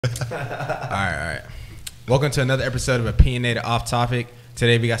All right. Welcome to another episode of Opinionated Off Topic.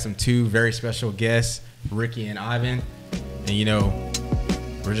 Today we got two very special guests, Ricky and Ivan.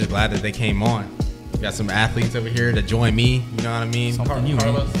 And we're just glad that they came on. We got some athletes over here to join me, you know what I mean?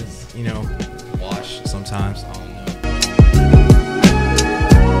 Carlos is, washed sometimes. I don't know.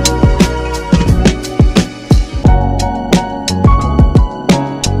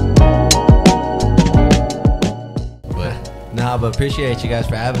 But appreciate you guys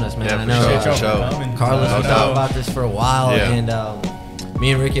for having us, man. Yeah, I know Carlos was talking about this for a while, and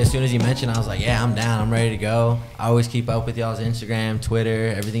me and Ricky, as soon as you mentioned, I was like, yeah, I'm down. I'm ready to go. I always keep up with y'all's Instagram, Twitter,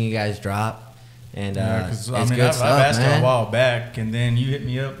 everything you guys drop. And it's good stuff, I've asked man. you a while back, and then you hit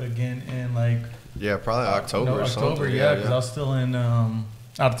me up again in probably October or something. October, because I was still in out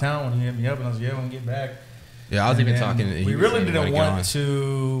of town when you hit me up, and I was like, yeah, when we get back. Yeah, I was even talking. We really didn't want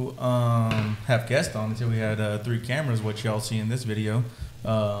to have guests on until we had 3 cameras, which y'all see in this video.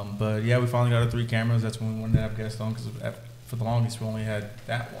 But yeah, we finally got 3 cameras. That's when we wanted to have guests on, because for the longest we only had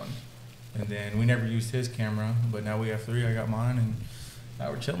that one, and then we never used his camera. But now we have 3. I got mine, and now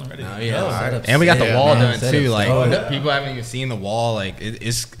we're chilling, ready to go. Right. And we got the wall done too. Like people haven't even seen the wall. Like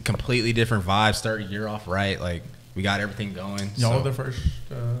it's completely different vibe. Start your year off right. Like we got everything going. Y'all are the first.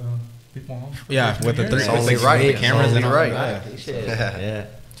 People on. Yeah, with the 3 the cameras and right. Yeah,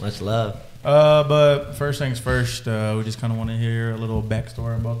 much love. But first things first, we just kind of want to hear a little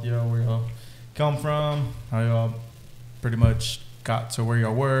backstory about y'all, where y'all come from, how y'all pretty much got to where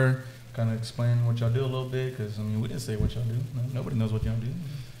y'all were. Kind of explain what y'all do a little bit, because I mean we didn't say what y'all do. Nobody knows what y'all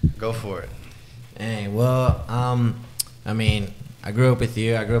do. Go for it. Hey, well, I mean, I grew up with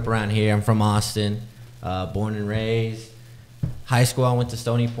you. I grew up around here. I'm from Austin, born and raised. High school, I went to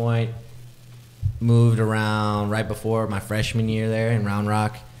Stony Point. Moved around right before my freshman year there in Round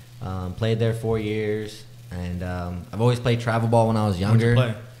Rock. Played there 4 years, and I've always played travel ball when I was younger. What'd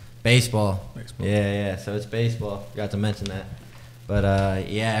you play? Baseball. Yeah. So it's baseball. Forgot to mention that. But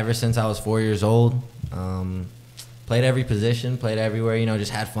ever since I was 4 years old, played every position, played everywhere.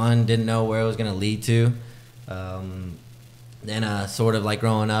 Just had fun. Didn't know where it was gonna lead to. Then sort of like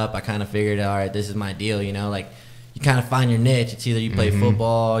growing up, I kind of figured, all right, this is my deal. You kind of find your niche. It's either you play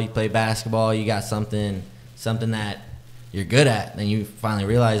football, you play basketball, you got something that you're good at. Then you finally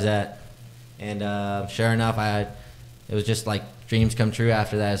realize that. And sure enough, it was just like dreams come true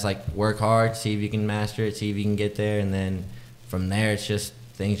after that. It's like work hard, see if you can master it, see if you can get there. And then from there, it's just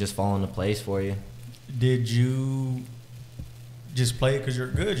things just fall into place for you. Did you just play it because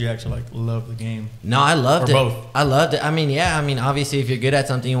you're good? You actually love the game? No, I loved it. Both? I loved it. I mean, obviously if you're good at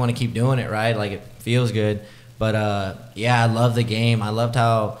something, you want to keep doing it, right? Like it feels good. But, I love the game. I loved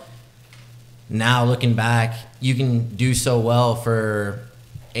how now looking back, you can do so well for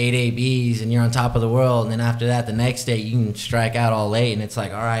 8 ABs and you're on top of the world. And then after that, the next day, you can strike out all 8. And it's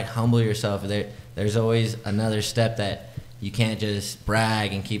like, all right, humble yourself. There's always another step that you can't just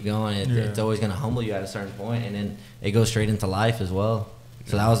brag and keep going. It's always going to humble you at a certain point. And then it goes straight into life as well.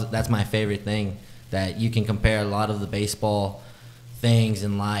 So that's my favorite thing, that you can compare a lot of the baseball things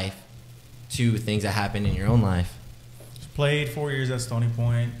in life to things that happen in your own life. Played 4 years at Stony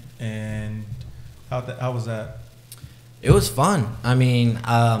Point, and how was that? It was fun. I mean,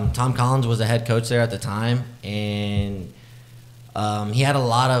 Tom Collins was the head coach there at the time, and he had a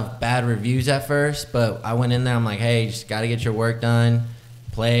lot of bad reviews at first, but I went in there, I'm like, hey, you just got to get your work done,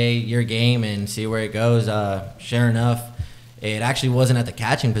 play your game, and see where it goes. Sure enough, it actually wasn't at the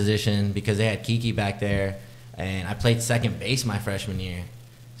catching position because they had Kiki back there, and I played second base my freshman year.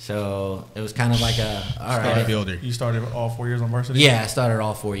 So it was kind of like all right. Fielder. You started all 4 years on varsity? Yeah, I started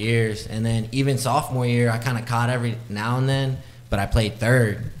all 4 years. And then even sophomore year, I kind of caught every now and then, but I played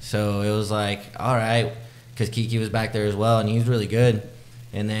third. So it was like, all right, because Kiki was back there as well, and he was really good.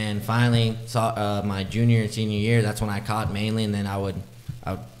 And then finally, my junior and senior year, that's when I caught mainly, and then I would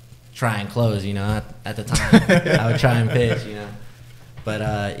try and close, at the time. I would try and pitch, But,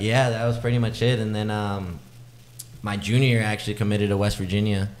 that was pretty much it. And then my junior year actually committed to West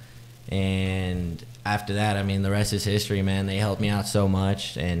Virginia, and after that, I mean, the rest is history, man. They helped me out so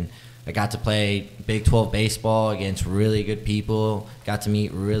much, and I got to play Big 12 baseball against really good people, got to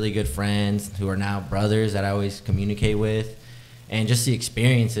meet really good friends who are now brothers that I always communicate with, and just the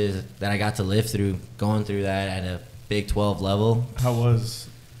experiences that I got to live through going through that at a Big 12 level. How was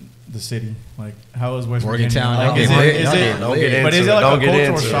the city? How is West Morgantown? Virginia? But is it like a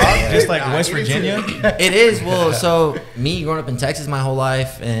cultural shock, just like West Virginia? It is. Well, so me growing up in Texas my whole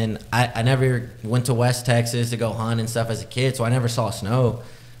life, and I never went to West Texas to go hunt and stuff as a kid, so I never saw snow.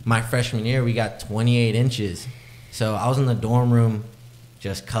 My freshman year, we got 28 inches. So I was in the dorm room,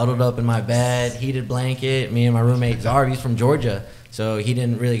 just cuddled up in my bed, heated blanket. Me and my roommate Zarv, he's from Georgia. So he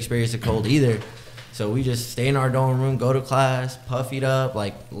didn't really experience the cold either. So we just stay in our dorm room, go to class, puffied up,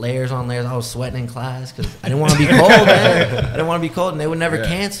 like layers on layers. I was sweating in class because I didn't want to be cold, man. I didn't want to be cold, and they would never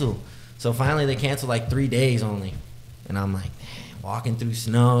cancel. So finally they canceled like 3 days only. And I'm like, man, walking through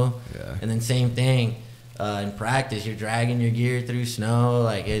snow. Yeah. And then same thing. In practice, you're dragging your gear through snow,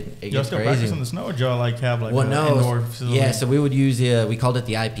 like it gets still crazy. Practice in the snow, or y'all like have like indoor facility? Yeah, so we would use we called it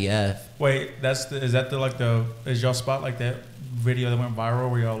the IPF. Wait, is y'all spot like that video that went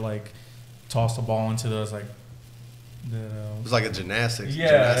viral where y'all like toss the ball into those like it was like a gymnastics.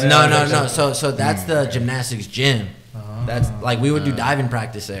 Yeah. No. So that's the gymnastics gym. That's like we would do diving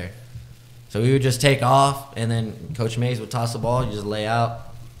practice there. So we would just take off, and then Coach Mays would toss the ball. You just lay out.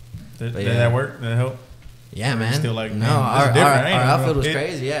 Did that work? Did that help? Yeah, man. Still like, no, our outfield was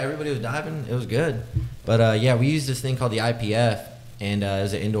crazy. Yeah, everybody was diving. It was good. But yeah, we used this thing called the IPF, and it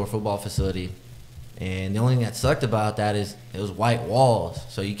was an indoor football facility. And the only thing that sucked about that is it was white walls,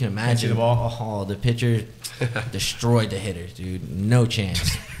 so you can imagine. Can't see the ball. Oh, the pitchers destroyed the hitters, dude. No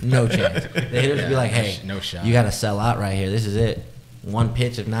chance. No chance. The hitters would be like, "Hey, no shot. You got to sell out right here. This is it. One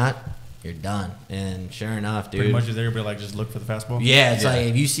pitch, if not, you're done." And sure enough, dude. Pretty much is everybody like just look for the fastball? Yeah, it's like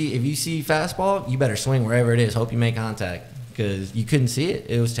if you see fastball, you better swing wherever it is. Hope you make contact because you couldn't see it.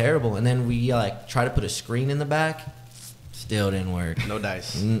 It was terrible. And then we like try to put a screen in the back. Still didn't work. No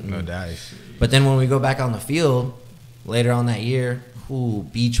dice. No dice. But then when we go back on the field later on that year,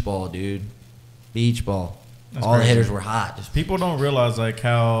 beach ball, dude. Beach ball. That's all crazy. the hitters were hot. Just people don't realize like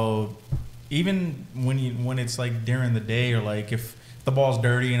how even when it's like during the day or like if the ball's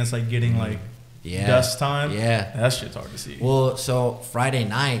dirty and it's like getting like dust time. Yeah. That shit's hard to see. Well, so Friday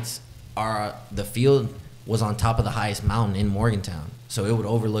nights the field was on top of the highest mountain in Morgantown. So it would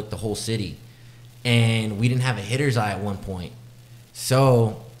overlook the whole city. And we didn't have a hitter's eye at one point.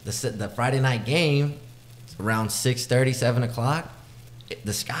 So the Friday night game, around 6:30, 7 o'clock,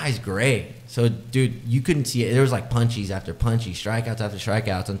 the sky's gray. So, dude, you couldn't see it. There was like punchies after punchies, strikeouts after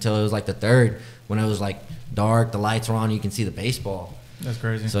strikeouts until it was like the third when it was like dark, the lights were on, you can see the baseball. That's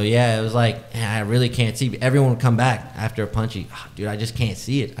crazy. So, yeah, it was like, I really can't see. Everyone would come back after a punchy. Oh, dude, I just can't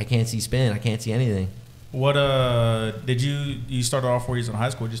see it. I can't see spin. I can't see anything. What did you started off 4 years in high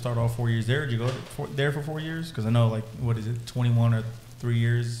school? Did you start off 4 years there? Did you go there for 4 years? Because I know like what is it, 21 or 3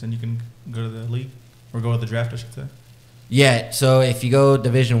 years, and you can go to the league or go to the draft, I should say. Yeah. So if you go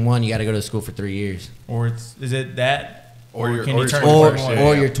Division I, you got to go to school for 3 years. Or is it that? Or you're 20.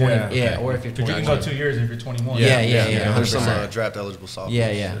 Yeah. Or if you're 20. You can go 2 years if you're 21. Yeah. There's some draft eligible sophomores.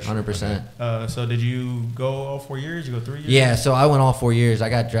 Yeah, 100%. So did you go all 4 years? You go 3 years? Yeah, so I went all 4 years. I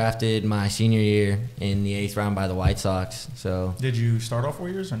got drafted my senior year in the 8th round by the White Sox. So did you start all 4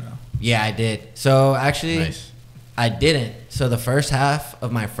 years or no? Yeah, I did. So actually, Nice. I didn't. So the first half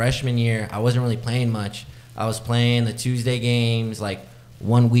of my freshman year, I wasn't really playing much. I was playing the Tuesday games, like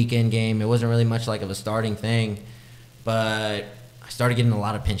one weekend game. It wasn't really much like of a starting thing. But I started getting a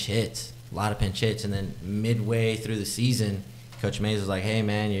lot of pinch hits. And then midway through the season, Coach Mays was like, hey,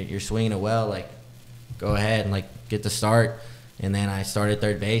 man, you're swinging it well. Like, go ahead and, like, get the start. And then I started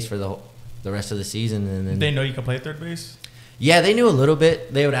third base for the rest of the season. And then they know you can play third base? Yeah, they knew a little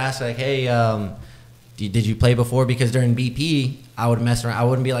bit. They would ask, like, hey, did you play before? Because during BP, I would mess around. I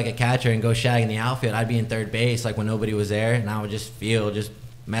wouldn't be like a catcher and go shag in the outfield. I'd be in third base, like, when nobody was there. And I would just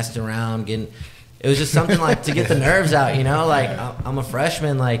messing around, it was just something like to get the nerves out, you know? Like, I'm a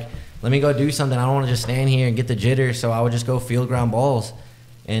freshman. Like, let me go do something. I don't want to just stand here and get the jitters. So I would just go field ground balls.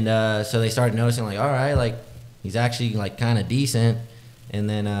 And so they started noticing, like, all right, like, he's actually, like, kind of decent. And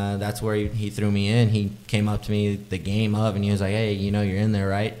then that's where he threw me in. He came up to me the game of, and he was like, hey, you know, you're in there,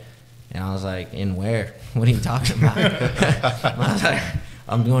 right? And I was like, in where? What are you talking about? I was like,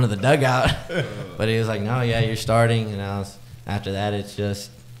 I'm going to the dugout. But he was like, no, yeah, you're starting. And after that, it's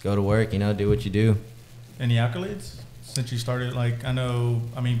just go to work, you know, do what you do. Any accolades since you started? Like,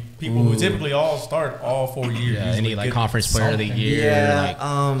 people who typically all start all 4 years. Yeah, any like conference player of the year, like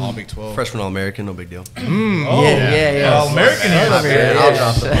all Big 12. Freshman All-American, no big deal. Yeah. All-American. I'll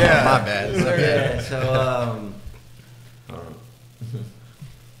drop the ball. My bad.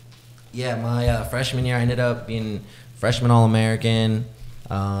 Yeah, so, my freshman year, I ended up being freshman All-American.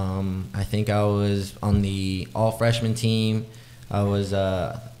 I think I was on the all-freshman team. I was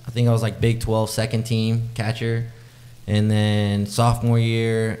like Big 12 second team catcher. And then sophomore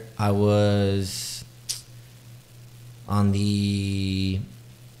year, I was on the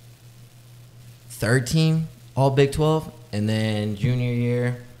third team, all Big 12. And then junior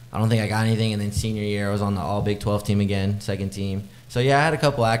year, I don't think I got anything. And then senior year, I was on the all Big 12 team again, second team. So, yeah, I had a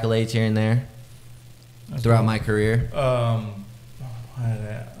couple accolades here and there throughout my career. How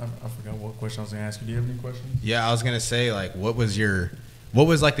I forgot what question I was gonna ask you. Do you have any questions? Yeah, I was gonna say like, what was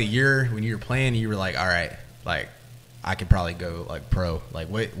like the year when you were playing? And you were like, all right, like I could probably go like pro. Like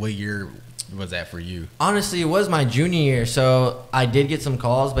what year was that for you? Honestly, it was my junior year, so I did get some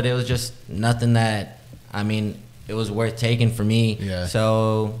calls, but it was just nothing that, I mean, it was worth taking for me. Yeah.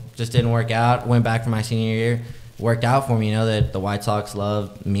 So just didn't work out. Went back for my senior year. Worked out for me, you know, that the White Sox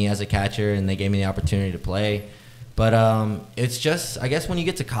loved me as a catcher, and they gave me the opportunity to play. But it's just, I guess when you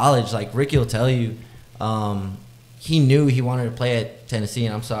get to college, like Ricky will tell you, he knew he wanted to play at Tennessee,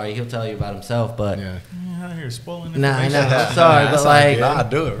 and I'm sorry, he'll tell you about himself, but Yeah. Out here spoiling nah, I information. know, I'm sorry, but like, Nah,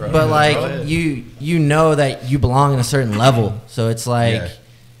 do it, bro. but Go like ahead. you know that you belong in a certain level, so it's like,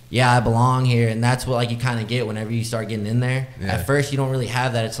 yeah, I belong here, and that's what like you kind of get whenever you start getting in there. Yeah. At first, you don't really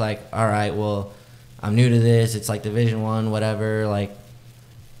have that. It's like, all right, well, I'm new to this. It's like Division I, whatever. Like,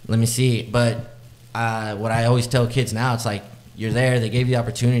 let me see. But what I always tell kids now, it's like you're there. They gave you the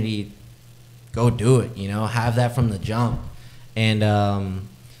opportunity. Go do it. You know, have that from the jump, and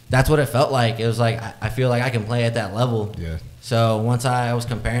that's what it felt like. It was like I feel like I can play at that level. Yeah. So once I was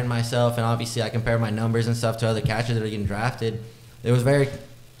comparing myself, and obviously I compared my numbers and stuff to other catchers that are getting drafted, it was very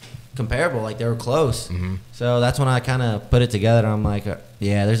comparable. Like they were close. Mm-hmm. So that's when I kind of put it together. And I'm like,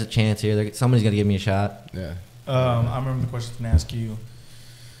 yeah, there's a chance here. Somebody's gonna give me a shot. Yeah. I remember the question I was going to ask you.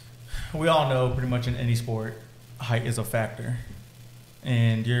 We all know pretty much in any sport, height is a factor.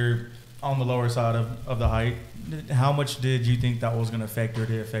 And you're on the lower side of the height. How much did you think that was going to affect you, or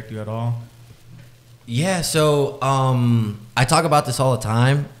did it affect you at all? Yeah. So I talk about this all the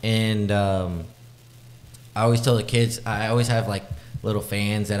time, and I always tell the kids. I always have like little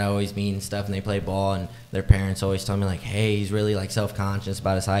fans that I always meet and stuff, and they play ball, and their parents always tell me like, hey, he's really like self-conscious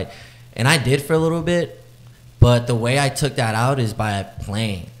about his height. And I did for a little bit, but the way I took that out is by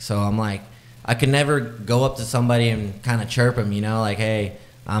playing. So I'm like, I could never go up to somebody and kind of chirp them, you know, like, hey,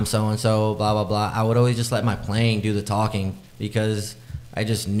 I'm so-and-so, blah, blah, blah. I would always just let my playing do the talking, because I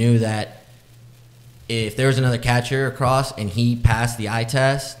just knew that if there was another catcher across and he passed the eye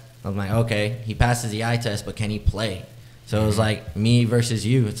test, I'm like, okay, he passes the eye test, but can he play? So it was like me versus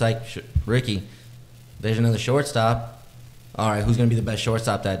you. It's like, Ricky, there's another shortstop. All right, who's going to be the best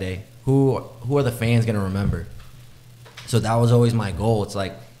shortstop that day? Who are the fans going to remember? So that was always my goal. It's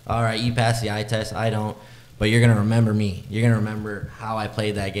like, all right, you pass the eye test, I don't, but you're going to remember me. You're going to remember how I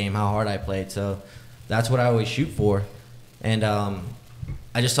played that game, how hard I played. So that's what I always shoot for. And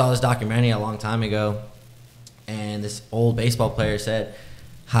I just saw this documentary a long time ago, and this old baseball player said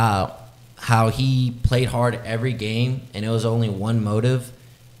how he played hard every game, and it was only one motive,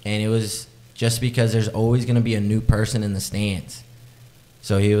 and it was just because there's always going to be a new person in the stands.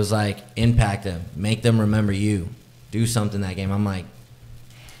 So he was like, impact them, make them remember you, do something that game. I'm like,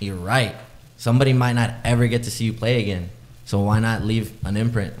 you're right. Somebody might not ever get to see you play again, so why not leave an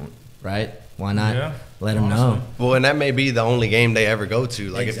imprint, right? Why not let them know? Well, and that may be the only game they ever go to.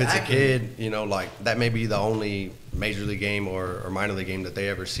 Like, Exactly. if it's a kid, you know, like, that may be the only major league game or minor league game that they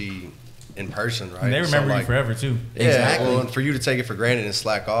ever see in person, right? And they remember you forever, too. Yeah, Exactly. well, and for you to take it for granted and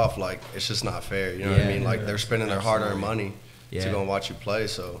slack off, like, it's just not fair. You know what I mean? Like, they're spending their hard-earned money to go and watch you play,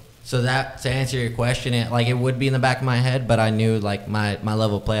 so. So that, to answer your question, it would be in the back of my head, but I knew like my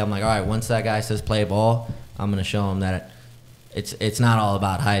level of play. I'm like, all right, once that guy says play ball, I'm gonna show him that it's not all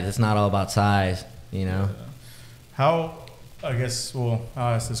about height. It's not all about size, you know. How, I guess, well,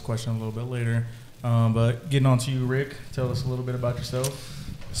 I'll ask this question a little bit later. But getting on to you, Rick, tell us a little bit about yourself.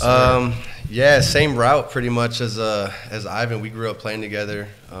 Yeah, same route pretty much as Ivan. We grew up playing together.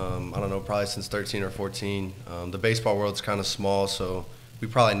 I don't know, probably since 13 or 14. The baseball world's kind of small, so we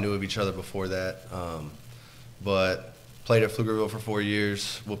probably knew of each other before that. But played at Pflugerville for 4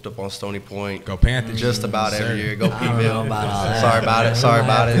 years, whooped up on Stony Point. Go Panthers. Just about every year. Go I don't know P-ville. about all that. Sorry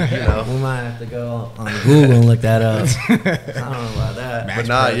about it. You know. We might have to go on Google and look that up. I don't know about that. But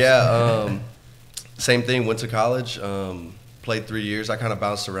nah, yeah. Same thing. Went to college. Played 3 years. I kind of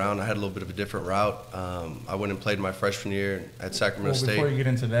bounced around. I had a little bit of a different route. I went and played my freshman year at Sacramento State. Before you get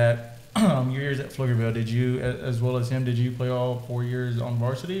into that, your years at Pflugerville, did you, as well as him, did you play all 4 years on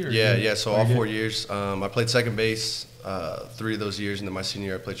varsity? Or Yeah. So all you 4 did? years. I played second base 3 of those years, and then my senior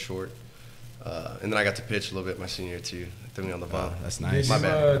year I played short. And then I got to pitch a little bit my senior year too. Threw me on the bump. That's Did nice. you, My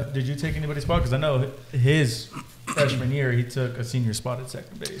bad. did you take anybody's spot? Because I know his freshman year, he took a senior spot at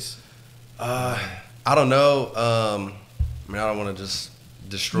second base. I don't know. I mean, I don't want to just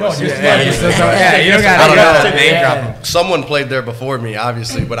destroy. No, just- some- you don't I got don't know. to name drop them. Someone played there before me,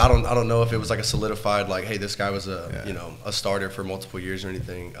 obviously, but I don't know if it was like a solidified, like, hey, this guy was a starter for multiple years or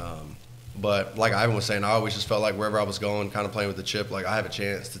anything. But like Ivan was saying, I always just felt like wherever I was going, kind of playing with the chip, like I have a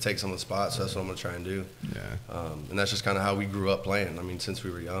chance to take some of the spots. So that's what I'm going to try and do. Yeah. And that's just kind of how we grew up playing. I mean, since we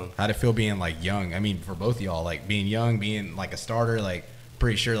were young. How'd it feel being like young? I mean, for both of y'all, like being young, being like a starter, like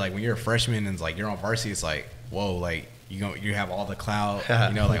pretty sure like when you're a freshman and it's like you're on varsity, it's like, whoa, like you have all the clout,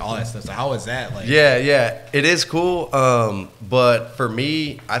 you know, like all that stuff. So how was that? Like, yeah, it is cool. But for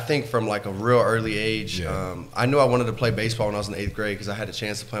me, I think from like a real early age, I knew I wanted to play baseball when I was in 8th grade because I had a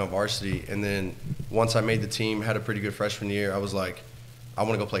chance to play on varsity. And then once I made the team, had a pretty good freshman year, I was like, I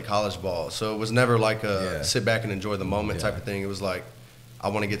want to go play college ball. So it was never like a sit back and enjoy the moment type of thing. It was like, I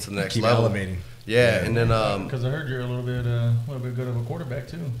want to get to the next keep level. elevating. Yeah, and then because I heard you're a little bit good of a quarterback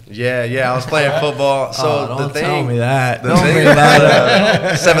too. Yeah, I was playing football. So don't tell me that. Don't bring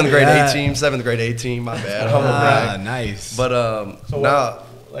that 7th grade A team. My bad. Nice. But So now,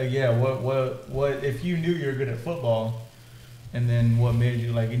 what if you knew you were good at football, and then what made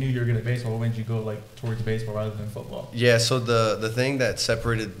you like you knew you were good at baseball? What made you go like towards baseball rather than football? yeah. So the thing that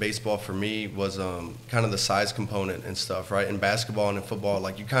separated baseball for me was kind of the size component and stuff, right? In basketball and in football,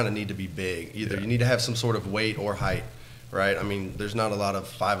 like you kind of need to be big. Either you need to have some sort of weight or height, right? I mean, there's not a lot of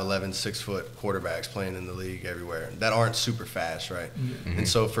 5'11", 6-foot quarterbacks playing in the league everywhere that aren't super fast, right? Mm-hmm. And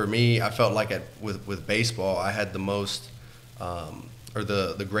so for me, I felt like with baseball, I had the most or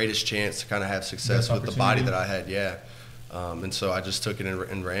the greatest chance to kind of have success with the body that I had. Yeah. And so I just took it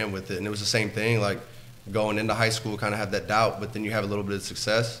and ran with it. And it was the same thing, like going into high school, kind of have that doubt, but then you have a little bit of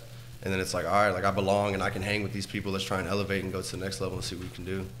success. And then it's like, all right, like I belong and I can hang with these people. Let's try and elevate and go to the next level and see what we can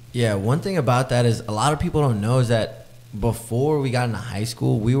do. Yeah, one thing about that is a lot of people don't know is that before we got into high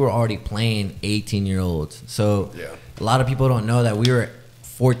school, we were already playing 18-year-olds. So a lot of people don't know that we were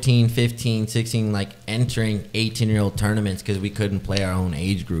 14, 15, 16, like entering 18-year-old tournaments because we couldn't play our own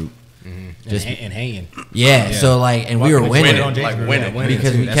age group. Mm-hmm. Just and hanging. Yeah, so like, and we were winning, winning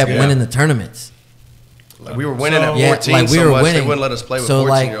because we kept winning the tournaments. Like we were winning at 14 like we so were much winning. they wouldn't let us play with so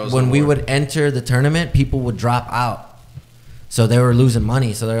 14-year-olds. So like when we would enter the tournament, people would drop out. So they were losing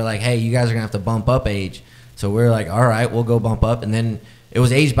money. So they were like, hey, you guys are gonna have to bump up age. So we were like, all right, we'll go bump up. And then it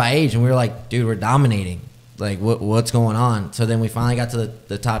was age by age, and we were like, dude, we're dominating. Like what's going on? So then we finally got to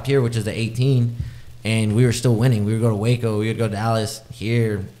the top tier, which is the 18, and we were still winning. We would go to Waco, we would go to Dallas,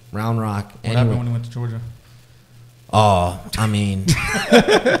 here, Round Rock. What happened when we went to Georgia? Oh, I mean,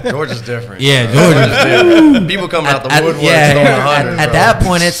 Georgia's different. Yeah, Georgia's different. People coming out the woodworks throwing 100. At that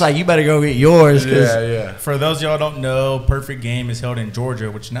point, it's like you better go get yours. Yeah. For those of y'all who don't know, Perfect Game is held in Georgia,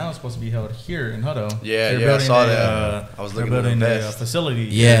 which now is supposed to be held here in Hutto. Yeah, I saw that. I was looking at the facility.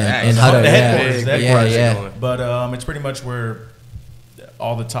 Yeah, in Hutto. The headquarters. Yeah. But it's pretty much where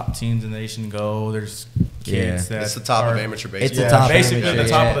all the top teams in the nation go. There's kids that it's the top of amateur baseball. It's the top basically amateur, the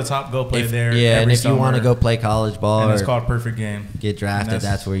top of the top. Go play there. Yeah, and if summer. you want to go play college ball, and it's called Perfect Game. Get drafted.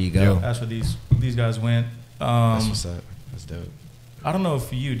 That's where you go. That's where these guys went. That's what's up. That's dope. I don't know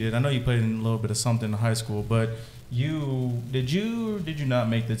if you did. I know you played in a little bit of something in high school, but did you not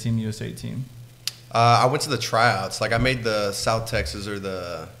make the Team USA team? I went to the tryouts. Like I made the South Texas or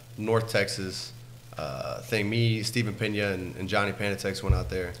the North Texas thing. Me, Stephen Pena, and Johnny Panitex went out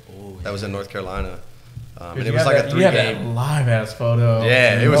there. That was in North Carolina. And it was like a 3-game live ass photo.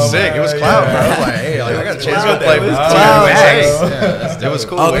 Yeah, it was sick. It was clout, bro. I was like, hey, I got a chance to go play with Team USA. It was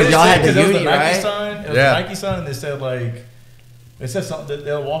cool. Oh, because y'all had the uni, right? It was the Nike sign, and they said like. It said something.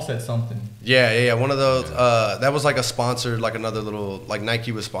 The wall said something. Yeah. One of those. That was like a sponsored, like another little, like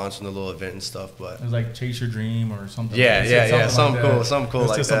Nike was sponsoring the little event and stuff. But it was like Chase Your Dream or something. Yeah. Something cool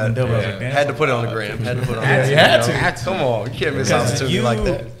like that. Had to put it on the gram. Had to put it on. You had to. Come on, you can't miss opportunity like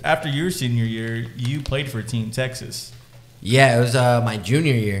that. After your senior year, you played for Team Texas. Yeah, it was my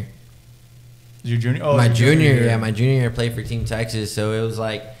junior year. Your junior? Oh, my junior year. Yeah, my junior year I played for Team Texas. So it was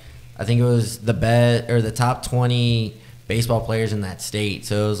like, I think it was the top 20 baseball players in that state.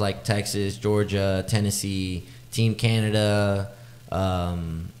 So it was like Texas, Georgia, Tennessee, Team Canada,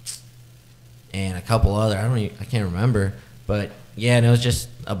 and a couple other. I can't remember. But yeah, and it was just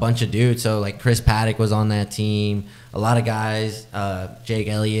a bunch of dudes. So like Chris Paddock was on that team. A lot of guys. Jake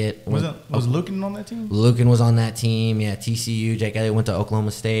Elliott. Was Lucan on that team? Lucan was on that team. Yeah, TCU. Jake Elliott went to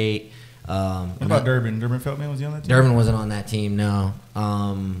Oklahoma State. What about Durbin? Durbin Feltman, was he on that team? Durbin wasn't on that team, no.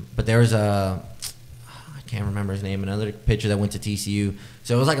 But there was I can't remember his name, another pitcher that went to TCU.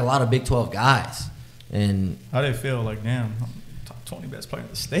 So it was like a lot of Big 12 guys. And how did it feel? Like, damn, top 20 best player in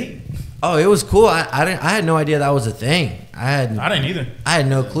the state. Oh, it was cool. I had no idea that was a thing. I didn't either. I had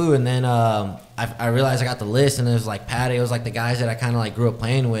no clue. And then I realized I got the list, and it was like Patty. It was like the guys that I kind of like grew up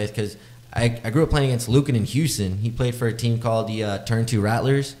playing with, because I grew up playing against Lucan in Houston. He played for a team called the Turn 2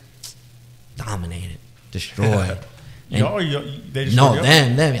 Rattlers. Dominated. Destroyed. And They destroyed no, y'all?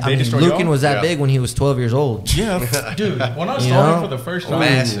 them. They I mean, destroyed Lucan y'all? was that Yeah. big when he was 12 years old. Yeah, dude. When I You saw know? him for the first time,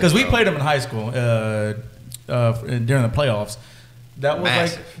 Massive, because we bro. played him in high school during the playoffs. That was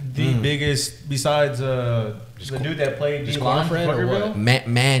Massive. like the biggest, besides the dude that played Just D-line for Cornfred or what? Fuckerville.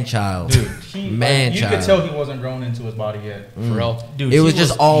 Man child. Dude, Man you child. could tell he wasn't grown into his body yet. For real. Dude, It he was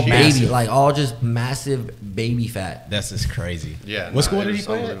just all massive. baby, like all just massive baby fat. That's just crazy. Yeah. What school it did he was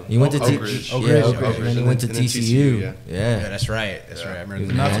play at? unbelievable. He went to Oak Ridge. Oak yeah, Ridge. Oak Ridge, and then he went to And then TCU. yeah. Yeah, Yeah. that's right. That's right. I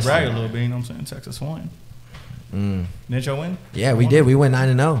remember Not to Nasty. brag a little bit, you know what I'm saying? Texas won. Didn't y'all win? Yeah, we did. We went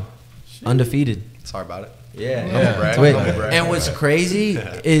 9-0, undefeated. Sorry about it. Yeah. Yeah. Brag, Wait, humble brag. and what's crazy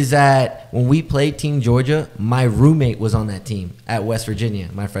is that when we played Team Georgia, my roommate was on that team at West Virginia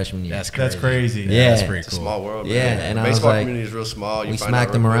my freshman year. That's crazy. That's crazy. Yeah. That's pretty It's a cool. small world. Yeah, man. and the I was baseball like- community is real small. You we find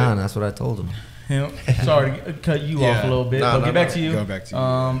smacked out him real quick. around. That's what I told him. You know, sorry to cut you off a little bit, No, but no, get back no. to you. Go back to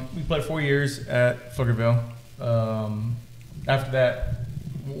you. We played 4 years at Pflugerville. After that,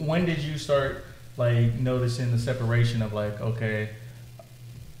 when did you start like noticing the separation of like, okay,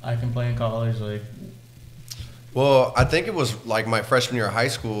 I can play in college? Like, Well, I think it was like my freshman year of high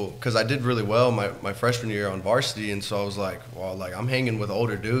school because I did really well my freshman year on varsity, and so I was like, well, like I'm hanging with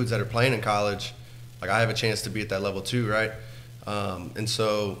older dudes that are playing in college, like I have a chance to be at that level too, right? And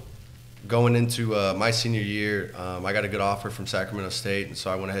so going into my senior year, I got a good offer from Sacramento State, and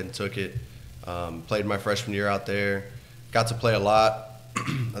so I went ahead and took it. Played my freshman year out there, got to play a lot.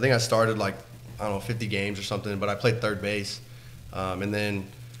 I think I started like, I don't know, 50 games or something, but I played third base, and then.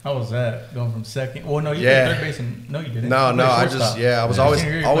 how was that going from second? Well, no, you Yeah. played third base, and no, you didn't. No, You no, played I shortstop. just I was Yeah. always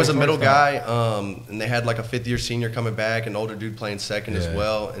Senior year, you always a played middle shortstop. guy, and they had like a fifth-year senior coming back, an older dude playing second as Yeah.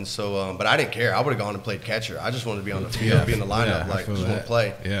 well, and so but I didn't care. I would have gone and played catcher. I just wanted to be on the field, be in the lineup, I like feel just want that. to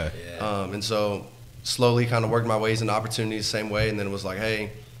play. Yeah. And so slowly kind of worked my ways into opportunities the same way, and then it was like, hey,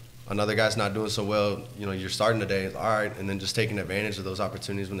 another guy's not doing so well. You know, you're starting today, all right, and then just taking advantage of those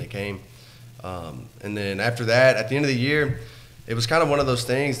opportunities when they came. And then after that, at the end of the year, it was kind of one of those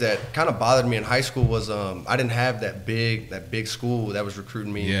things that kind of bothered me in high school was I didn't have that big school that was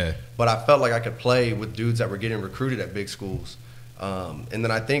recruiting me. Yeah. But I felt like I could play with dudes that were getting recruited at big schools. And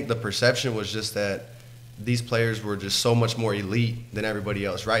then I think the perception was just that these players were just so much more elite than everybody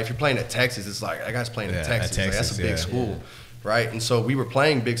else, right? If you're playing at Texas, it's like, that guy's playing at Yeah, Texas. at Like, that's a Texas, big yeah. school, right? And so we were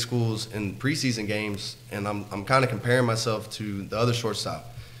playing big schools in preseason games, and I'm kind of comparing myself to the other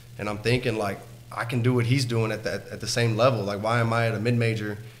shortstop. And I'm thinking, like, I can do what he's doing at the same level. Like, why am I at a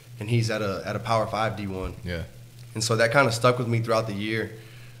mid-major and he's at a Power 5 D1? Yeah. And so that kind of stuck with me throughout the year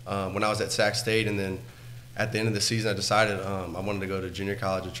when I was at Sac State. And then at the end of the season, I decided I wanted to go to junior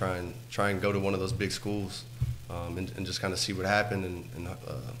college and try and go to one of those big schools and just kind of see what happened. And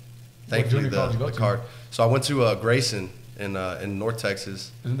thankfully, junior college you go the to? card. So I went to Grayson in North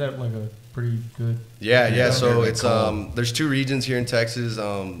Texas. Isn't that like a pretty good? Yeah. Yeah, So very it's cool. there's two regions here in Texas.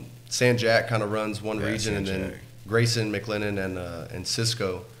 San Jack kind of runs one Yeah, region, and San then Jack. Grayson, McLennan, and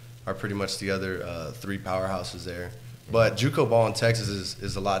Cisco are pretty much the other three powerhouses there. But JUCO ball in Texas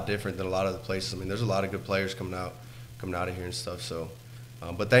is a lot different than a lot of the places. I mean, there's a lot of good players coming out of here and stuff. So,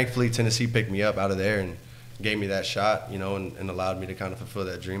 but thankfully Tennessee picked me up out of there and gave me that shot, you know, and allowed me to kind of fulfill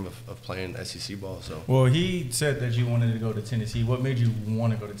that dream of playing SEC ball. So. Well, he said that you wanted to go to Tennessee. What made you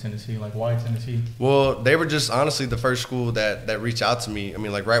want to go to Tennessee? Like, why Tennessee? Well, they were just honestly the first school that reached out to me. I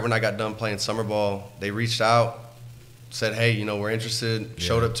mean, like right when I got done playing summer ball, they reached out, said, hey, you know, we're interested,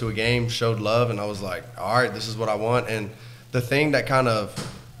 showed up to a game, showed love, and I was like, all right, this is what I want. And the thing that kind of,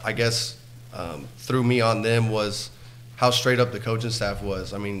 I guess, threw me on them was how straight up the coaching staff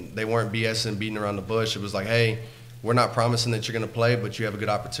was. I mean, they weren't BSing, beating around the bush. It was like, hey, we're not promising that you're going to play, but you have a good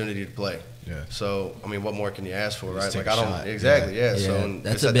opportunity to play. Yeah. So, I mean, what more can you ask for, right? Just Like, take I a don't shot. exactly, yeah. Yeah, So and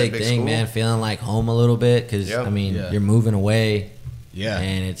that's it's a at that big thing, school. man. Feeling like home a little bit because Yeah. I mean Yeah. you're moving away, Yeah.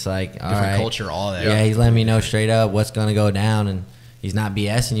 and it's like all Different right, culture, all that. Yeah, he's letting me know straight up what's gonna go down, and he's not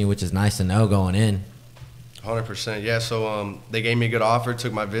BSing you, which is nice to know going in. 100%. Yeah. So they gave me a good offer,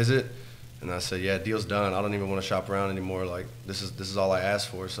 took my visit, and I said, yeah, deal's done. I don't even want to shop around anymore. Like this is all I asked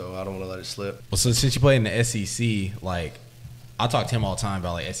for, so I don't want to let it slip. Well, so since you played in the SEC, like I talk to him all the time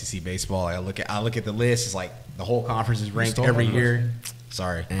about like SEC baseball. Like, I look at the list. It's like the whole conference is ranked stole every my year.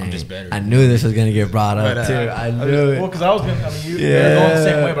 Sorry, I'm just better. I knew this was gonna get brought up But, too. I knew Well, it. because I was gonna, I mean, you're going the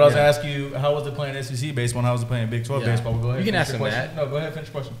same way, but I was gonna ask you, how was it playing SEC baseball and how was it playing Big 12 Yeah. baseball? Well, go ahead. You can finish ask your him question. that. No, go ahead, finish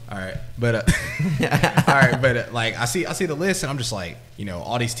your question. All right, but all right, but like I see the list and I'm just like, you know,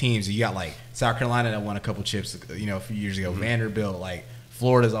 all these teams. You got like South Carolina that won a couple chips, you know, a few years ago. Vanderbilt, like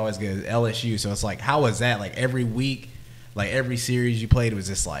Florida's always good. LSU. So it's like, how was that? Like every week, like every series you played was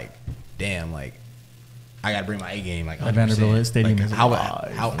just like, damn, like I gotta bring my A game. Like That Vanderbilt Stadium Like, is how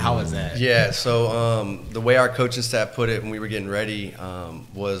was that? Yeah, so the way our coaching staff put it when we were getting ready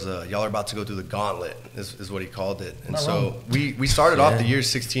was y'all are about to go through the gauntlet is what he called it. And Not so wrong. we started off the year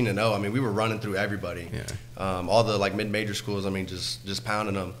 16-0. I mean, we were running through everybody. Yeah. All the like mid-major schools, I mean, just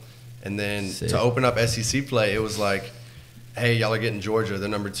pounding them. And then Sick. to open up SEC play, it was like, hey, y'all are getting Georgia. They're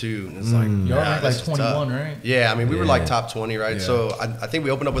number 2. And it's like, Y'all nah, ranked this like is 21, tough. right? Yeah, I mean, we were Yeah. like top 20, right? Yeah. So I think we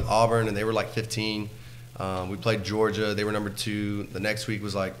opened up with Auburn, and they were like 15. We played Georgia. They were number 2. The next week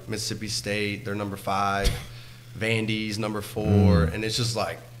was like Mississippi State. They're number 5. Vandy's number 4. And it's just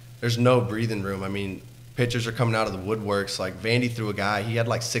like there's no breathing room. I mean, pitchers are coming out of the woodworks. Like Vandy threw a guy. He had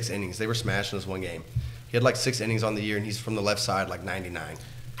like 6 innings. They were smashing us one game. He had like 6 innings on the year, and he's from the left side, like 99.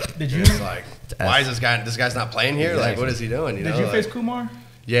 Did you It's like, why is this guy? This guy's not playing here. Like, Exactly. what is he doing? You did know, you like- face Kumar?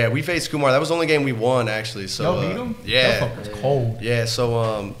 Yeah, we faced Kumar. That was the only game we won, actually. So Y'all beat him? yeah, That fucker's cold. yeah.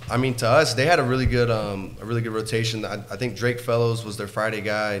 So I mean, to us, they had a really good rotation. I think Drake Fellows was their Friday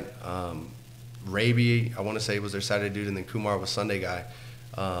guy. Raby, I want to say, was their Saturday dude, and then Kumar was Sunday guy.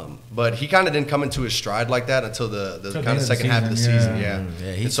 But he kind of didn't come into his stride like that until the the kind end of of the second half of the season, season. yeah.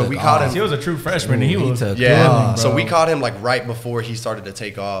 Yeah. he And so took we caught off. him. He was a true freshman, and he Ooh, he was took Yeah, off, so we bro. caught him like right before he started to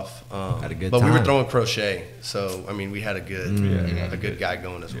take off. Had a good but we were time. throwing crochet, so I mean we had a good guy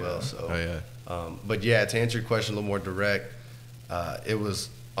going as well. So, Oh, yeah. but yeah, to answer your question a little more direct, it was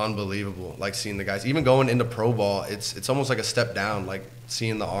unbelievable. Like seeing the guys, even going into pro ball, it's almost like a step down. Like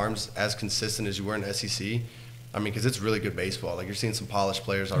seeing the arms as consistent as you were in the SEC. I mean, because it's really good baseball. Like you're seeing some polished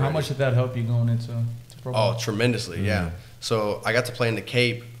players already. How much did that help you going into pro Oh, ball? tremendously, yeah. So I got to play in the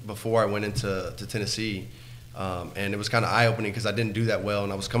Cape before I went into Tennessee, and it was kind of eye-opening because I didn't do that well,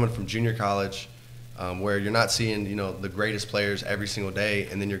 and I was coming from junior college, where you're not seeing the greatest players every single day,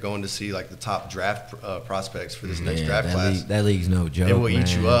 and then you're going to see like the top draft prospects for this next draft class. That league's no joke. It will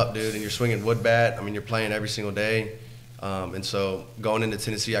eat you man. up, dude, and you're swinging wood bat. I mean, you're playing every single day. And so going into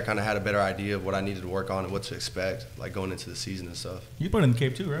Tennessee, I kind of had a better idea of what I needed to work on and what to expect, like going into the season and stuff. You put in the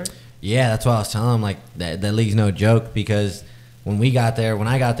Cape too, right? Yeah, that's what I was telling him. Like that league's no joke because when I got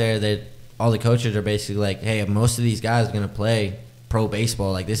there, that all the coaches are basically like, "Hey, most of these guys are gonna play pro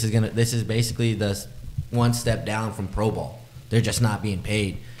baseball. Like this is basically the one step down from pro ball. They're just not being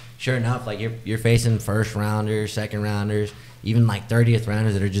paid." Sure enough, like you're facing first rounders, second rounders, even like 30th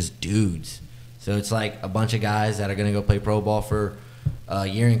rounders that are just dudes. So it's like a bunch of guys that are gonna go play pro ball for a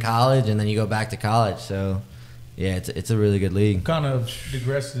year in college, and then you go back to college. So yeah, it's a really good league. Kind of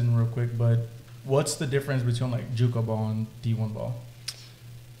digressing real quick, but what's the difference between like JUCO ball and D1 ball?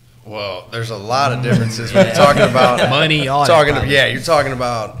 Well, there's a lot of differences when you're talking about Money, all that. you're talking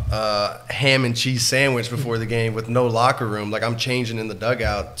about ham and cheese sandwich before the game with no locker room. Like I'm changing in the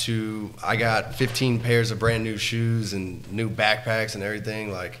dugout to I got 15 pairs of brand new shoes and new backpacks and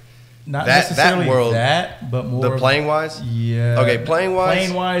everything. Like Not that necessarily world, that, but more the playing wise. Yeah. Okay, playing wise.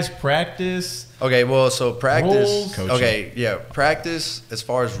 Playing wise, practice. Okay, well, so practice. Rules. Coaching. Okay, yeah, practice as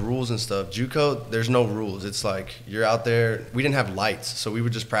far as rules and stuff. JUCO, there's no rules. It's like you're out there. We didn't have lights, so we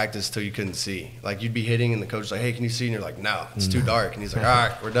would just practice till you couldn't see. Like you'd be hitting, and the coach's like, "Hey, can you see?" And you're like, "No, it's too dark." And he's like, "All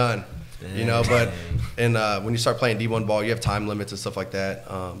right, we're done." But and when you start playing D1 ball, you have time limits and stuff like that,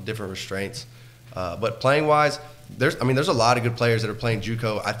 different restraints. But playing wise, there's a lot of good players that are playing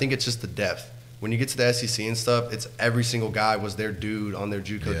JUCO. I think it's just the depth. When you get to the SEC and stuff, it's every single guy was their dude on their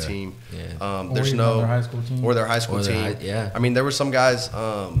JUCO team. Yeah. There's even no on their high school team. or their high school Or their team. yeah. I mean, there were some guys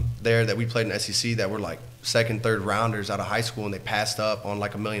there that we played in SEC that were like second, third rounders out of high school, and they passed up on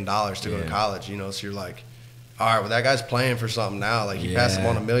like $1 million to go to Yeah. college. So you're like, all right, well that guy's playing for something now. Like he passed him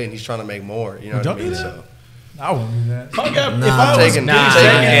on $1 million, he's trying to make more. You know Would what I y'all do mean? that? So I wouldn't do that. If I Nah. was Taking- getting nah,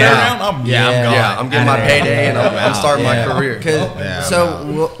 second, yeah. third round, I'm Yeah, I'm gone. yeah, I'm getting my payday and I'm starting my career. Yeah,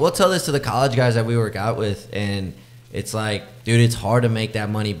 So we'll tell this to the college guys that we work out with, and it's like, dude, it's hard to make that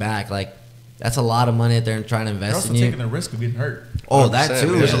money back. Like, that's a lot of money that they're trying to You're invest also in you. taking the risk of getting hurt. Oh, that 100%.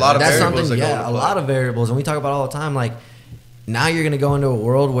 too. There's a lot of That's variables something. that go Yeah, into a play. lot of variables, and we talk about all the time. Like, now you're gonna go into a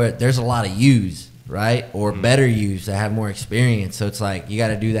world where there's a lot of U's, right, or better U's that have more experience. So it's like you got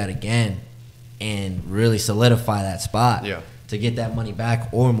to do that again, and really solidify that spot. Yeah. To get that money back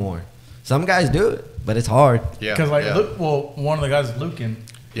or more. Some guys do it, but it's hard. Yeah, Because yeah. one of the guys is Lucan.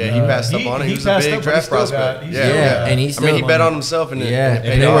 Yeah, he passed up on it. He was a passed big up, but he draft still prospect. got- he Yeah, still Yeah, got- and he I still mean, he bet on himself and yeah, it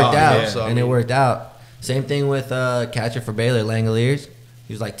paid and it off. worked out. Yeah, so, I and it mean, worked out. Same thing with catcher for Baylor, Langoliers.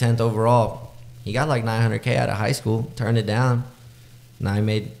 He was like 10th overall. He got like $900K out of high school. Turned it down. Now he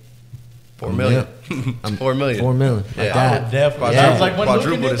made $4 million. Um, $4 million. $4 million. Yeah. Like I that. would definitely. Yeah. I was like, when Lucan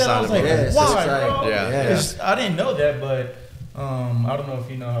Quadruple did that, I was like, decided. Yeah, so why, it's like- bro? Yeah. It's- I didn't know that, but I don't know if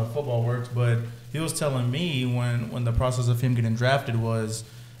you know how football works, but he was telling me when the process of him getting drafted was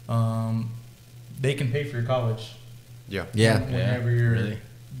they can pay for your college. Yeah. Yeah. Whenever you're really?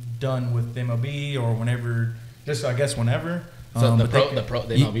 done with MLB or whenever, just I guess whenever. So the but pro,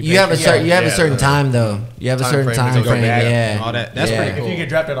 the You, MLB you have a pays certain Yeah, a certain the time though. You have a time certain frame to time go frame. back Yeah. and all that. That's yeah. pretty if cool. you get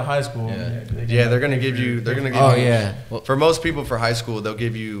drafted out of high school, Yeah. Yeah, they're gonna give you. They're gonna give Oh you. yeah. For most people, for high school, they'll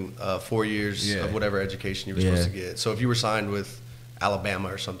give you 4 years Yeah. of whatever education you were Yeah. supposed to get. So if you were signed with Alabama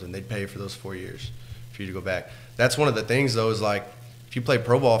or something, they'd pay for those 4 years for you to go back. That's one of the things, though, is like if you play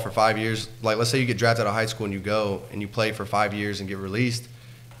pro ball for 5 years, like let's say you get drafted out of high school and you go and you play for 5 years and get released.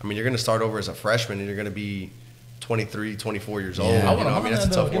 I mean, you're going to start over as a freshman and you're going to be 23, 24 years old. Yeah. You I know, I mean, that's a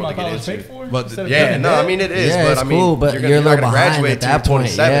tough get world my to get college paid into. for. But instead of Yeah, getting no, I debt? mean it is, Yeah, but it's I mean, cool, but you're you're a not little going to behind graduate at till that you're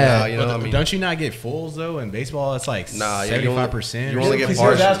point, 27 yeah. now. You know, But I mean, don't you not get fulls though in baseball? It's like Nah, yeah, 75%. you only get Because he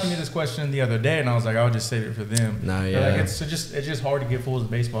was partials. asking me this question the other day, and I was like, I'll just save it for them. No, They're yeah. Like, it's just hard to get fools in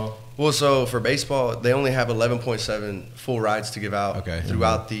baseball. Well, so for baseball, they only have 11.7 full rides to give out Okay.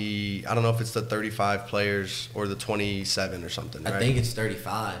 throughout the, I don't know if it's the 35 players or the 27 or something, right? I think it's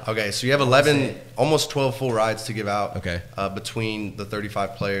 35. Okay, so you have 11, almost 12 full rides to give out Okay. between the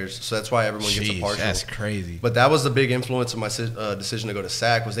 35 players. So that's why everyone gets a Jeez, partial. that's crazy. But that was the big influence of my decision to go to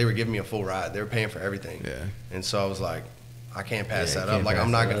SAC was they were giving me a full ride. They were paying for everything. Yeah. And so I was like, I can't pass Yeah, that can't up. Like pass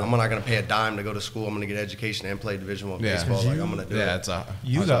I'm not that gonna, up. I'm not gonna pay a dime to go to school. I'm gonna get education and play Division I Yeah. baseball. Like I'm gonna do Yeah, it. it's a.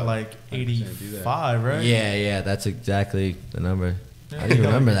 You got like 85, right? Yeah, that's exactly the number. Yeah. I didn't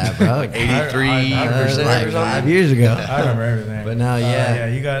remember that, bro. 83 I- That was percent like or 5 something. years ago. I remember everything. But no, yeah.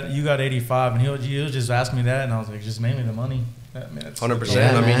 yeah, you got 85, and he was just asking me that, and I was like, just mainly the money. I mean, it's 100%. Yeah,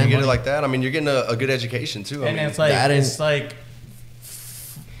 I mean, man. you get it like that. I mean, you're getting a good education too. I And mean, it's like that is-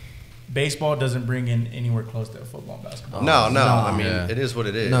 baseball doesn't bring in anywhere close to football and basketball. no. No, I mean, yeah. it is what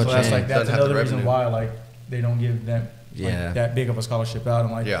it is. No So that's chance. like that's Doesn't have the another reason revenue. why like they don't give them Yeah. that big of a scholarship out.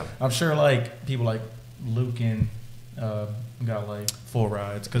 I'm like, Yeah. I'm sure like people like Luke and got like full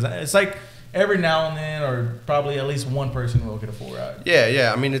rides because it's like every now and then, or probably at least one person will get a full ride.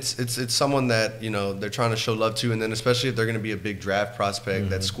 Yeah. I mean, it's someone that they're trying to show love to, and then especially if they're going to be a big draft prospect,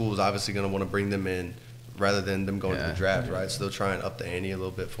 that school is obviously going to want to bring them in rather than them going to the draft, right? So they'll try and up the ante a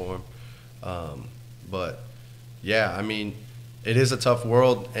little bit for them. But yeah, I mean, it is a tough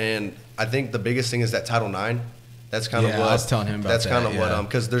world, and I think the biggest thing is that Title IX. That's kind of Yeah, what I was telling him about That's that, kind of yeah. what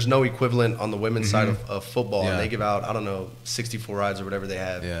because there's no equivalent on the women's side of football, Yeah. and they give out 64 rides or whatever they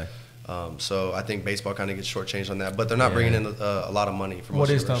have. Yeah. So I think baseball kind of gets shortchanged on that, but they're not Yeah. bringing in a lot of money for What most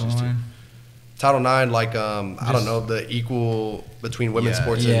is Title universities, too. IX? Title IX, like I Just- don't know, the equal between women's Yeah.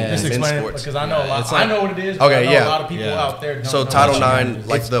 sports Yeah. and Just men's explain it sports. because I know a lot. It's like- I know what it is. But Okay, I know yeah. a lot of people Yeah. out there. Don't So know Title what it IX, is.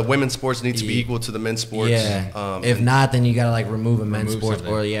 like the women's sports needs to be Yeah. equal to the men's sports. Yeah. If not, then you gotta like remove a men's Remove sports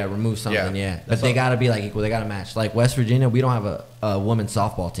something. or remove something. Yeah. Yeah, but they gotta be like equal. They gotta match. Like West Virginia, we don't have a women's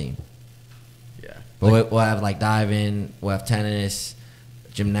softball team. Yeah. But we'll have like diving. We'll have tennis,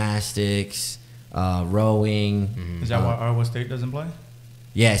 gymnastics, rowing. Is that why Iowa State doesn't play?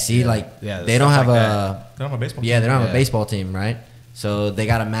 Yeah. See, like Yeah, they don't stuff have like a. They don't have a baseball. Yeah, they don't have Yeah. a baseball team, right? So they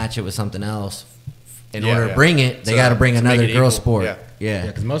gotta match it with something else. In Yeah, order to yeah. bring it, they So, gotta bring to make another it girl equal. sport. Yeah. Yeah.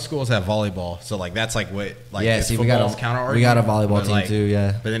 Because most schools have volleyball, so like that's like what like Yeah, it's see, we got football's a counter-argument, volleyball but, team like, too.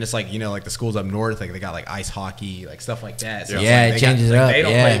 Yeah. But then it's like like the schools up north, like they got like ice hockey, like stuff like that. So it's Yeah, like it they changes it like, up, They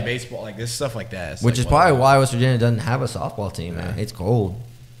don't yeah. play baseball, like this stuff like that. It's Which like, is probably whatever. why West Virginia doesn't have a softball team, man. It's cold.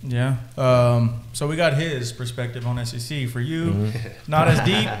 Yeah. So we got his perspective on SEC. For you, not as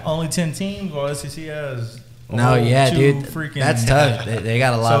deep. Only 10 teams. While SEC has. a No, whole yeah, two dude. Freaking, That's tough. They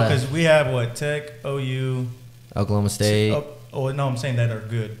got a So lot because of we have what Tech, OU. Oklahoma State. Oh no, I'm saying that are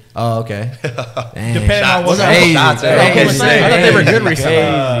good. Oh, okay. Dang. Depending on what Crazy, shots, crazy, Oklahoma State. I thought they were good crazy.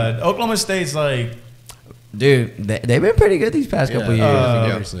 recently. Oklahoma State's like Dude, they've been pretty good these past couple years.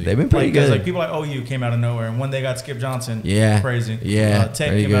 obviously. They've been pretty because good. like people like OU came out of nowhere, and when they got Skip Johnson, Yeah. crazy. Yeah, Tech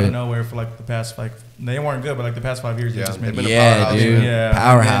very came out of good. nowhere for like the past they weren't good, but like the past 5 years, they Yeah, just they've been been a Yeah, powerhouse, dude. man. Yeah,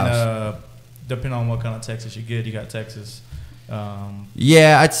 Powerhouse. And then, depending on what kind of Texas you get, you got Texas.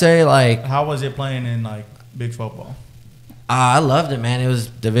 Yeah, I'd say like How was it playing in like big football? I loved it, man. It was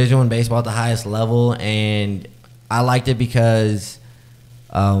Division I baseball at the highest level, and I liked it because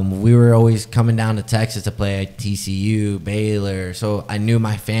we were always coming down to Texas to play at TCU, Baylor. So I knew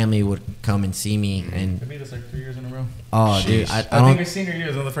my family would come and see me. And They beat us like 3 years in a row. oh, dude, I I, don't think their senior year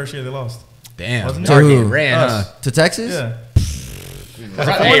was the first year they lost. Damn, Wasn't it? Target Dude. ran, huh? Us. to Texas. Yeah.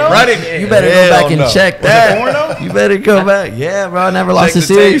 Hey, run it. You better go Hell back and no. check that. You better go back. Yeah, bro. I never lost a the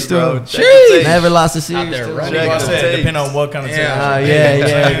series tapes, to bro. him. Check the Jeez. tapes. Never lost a series there to him. running. Check Like I the said, tapes. depending on what kind of team.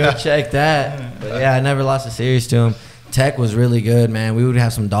 Yeah, go check that. But yeah, I never lost a series to him. Tech was really good, man. We would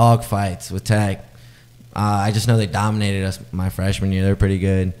have some dog fights with Tech. I just know they dominated us my freshman year. They're pretty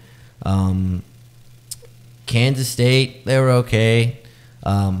good. Kansas State, they were okay.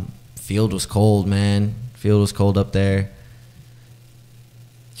 field was cold, man. Field was cold up there.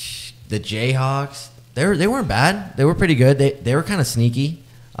 The Jayhawks, they weren't bad. They were pretty good. They were kind of sneaky.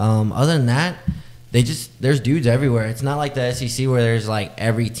 Other than that, there's dudes everywhere. It's not like the SEC where there's like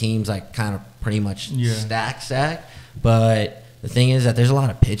every team's like kind of pretty much stack. But the thing is that there's a lot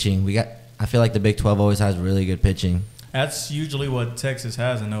of pitching. I feel like the Big 12 always has really good pitching. That's usually what Texas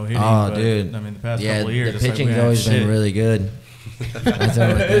has and no hitting. Oh, dude. I mean, the past couple of years, the pitching's always been really good. That's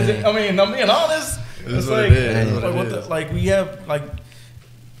everything. I mean, I'm being honest. It's like we have like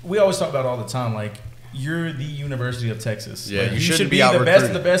we always talk about all the time. Like you're the University of Texas. Yeah, like, you should be out the best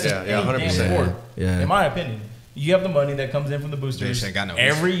of recruiting. the best Yeah, in any 100%. damn sport. Yeah. In my opinion, you have the money that comes in from the boosters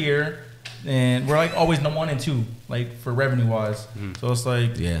every year, and we're like always the 1 and 2, like for revenue wise. So it's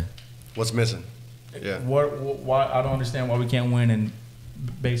like, What's missing? Yeah. Why I don't understand why we can't win in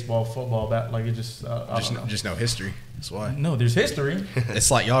baseball, football, like it just Just no history. That's why. No, there's history. It's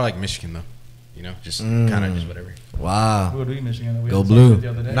like y'all like Michigan though. You know, just kind of just whatever. Wow. We'll do Michigan. Go blue. The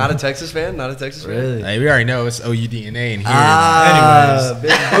other day. Not a Texas fan? Not a Texas fan? Really? Hey, we already know it's OU DNA in here. Anyways.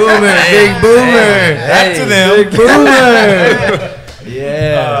 Big boomer. Big boomer.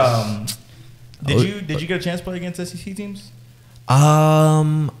 Yeah. Did you get a chance to play against SEC teams?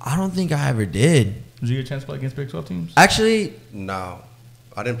 I don't think I ever did. Did you get a chance to play against Big 12 teams? Actually, No.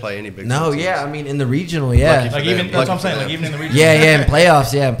 I didn't play any Big 12 no. teams. Yeah, I mean in the regional, yeah. Lucky Like them. even that's what I'm Lucky saying. for Like them. even in the region. Yeah, in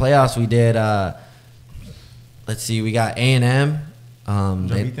playoffs. Yeah, in playoffs we did. Let's see, we got A&M.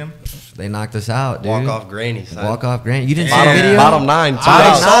 Did you beat them? They knocked us out, dude. Walk off granny, son. Walk off Grant. You didn't see Bottom, the video? bottom 9. Too.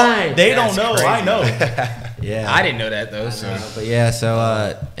 Bottom 9. They That's don't know. crazy. I know. Yeah. I didn't know that though. So But yeah,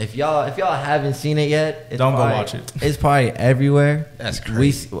 so if y'all haven't seen it yet, it's Don't go probably- watch it. It's probably everywhere. That's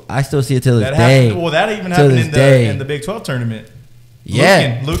crazy. I still see it till this That day. happened. Well, that even Till happened this in day. the Big 12 tournament.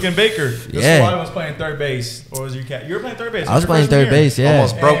 Yeah. Luke and Baker. This Yeah. squad was playing third base, or was your cat? You were playing third base. I was your playing freshman third year. base. Yeah.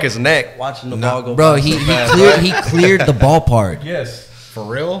 Almost broke his neck watching the ball go Bro, by he so fast, cleared right? he cleared the ballpark. Yes. for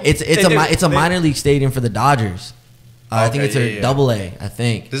real, It's a They- minor league stadium for the Dodgers. I think it's a double A. I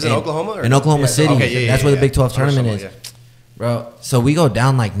think This is in Oklahoma? Or? in Oklahoma Yeah, City. Okay, That's where the Big 12 tournament is, Arsenal, bro. So we go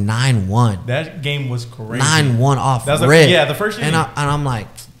down like 9-1, That game was crazy. 9-1 off That was rip. the first and inning. I'm like,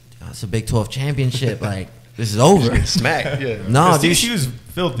 it's a Big 12 championship. Like this is over. Yeah. Smack. Yeah. No, Because dude. TCU was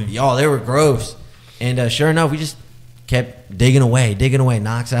filthy. Y'all, they were gross. And sure enough, we just kept digging away,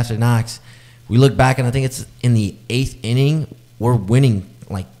 knocks after knocks. We look back, and I think it's in the 8th inning. We're winning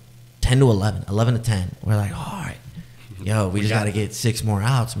like 10-11, 11-10. We're like, all right, yo, we just got to get 6 more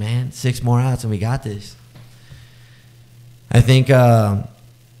outs, man. 6 more outs, and we got this. I think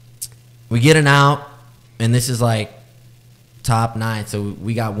we get an out, and this is like top 9, so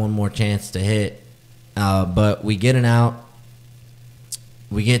we got one more chance to hit. But we get an out.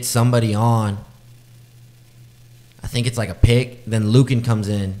 We get somebody on. I think it's like a pick. Then Lucan comes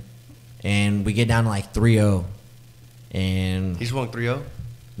in, and we get down to like 3-0. And He swung 3-0?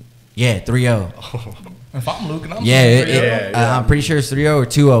 yeah, 3-0. If I'm Luke and I'm I'm pretty sure it's 3-0 or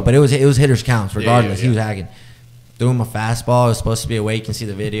 2-0, but it was hitters counts regardless. yeah. He was hacking. Threw him a fastball. It was supposed to be away. You can see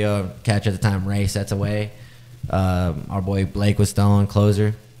the video. Catch at the time. Ray sets away. Our boy Blake was throwing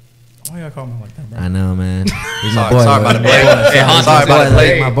closer. Why y'all call me like that, bro? I know, man. He's my Sorry- boy. sorry about bro. it, Blake. Sorry, Hey, sorry sorry about it, Blake.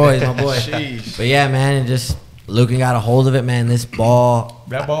 Blake. My boy. He's my boy. Jeez. But yeah, man, and just Lucan got a hold of it, man. This ball,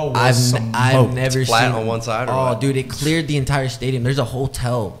 That ball was I've smoked. never Flat seen on one side or Oh, what? dude, it cleared the entire stadium. There's a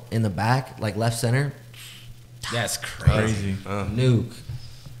hotel in the back, like left center. That's crazy. Crazy. Nuke.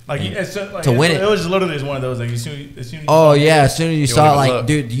 Like, it's just, like To win it. It was just literally just one of those. Like, as soon as you Oh yeah, as soon as you saw it, wouldn't like, even look.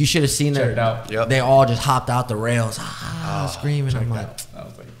 dude, you should have seen Check their. it out. Yep. They all just hopped out the rails, screaming. Check I'm that like, out. I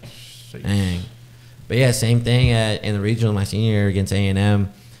was like, shit. dang. But yeah, same thing in the regional my senior year against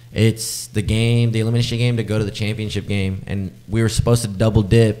A&M. It's the elimination game to go to the championship game, and we were supposed to double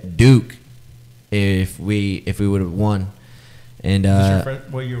dip Duke if we would have won. And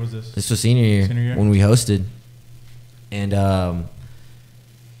What year was this? this was senior year, Senior year? when we hosted, and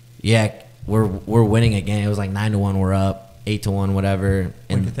yeah, we're winning again. It was like 9-1. We're up 8-1, whatever. Wait,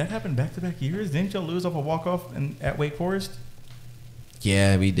 And did that happen back-to-back years? Didn't y'all lose off a walk-off at Wake Forest?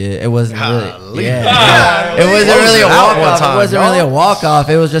 yeah, we did. It wasn't really. Golly. Yeah, it wasn't Close really a it out walk one off. It time, wasn't y'all. really a walk off.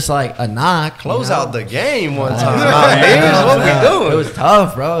 It was just like a knock. Close you know? out the game one time. I Nah, know, niggas, what man. we doing? It was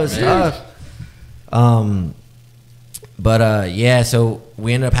tough, bro. It was tough. But yeah, so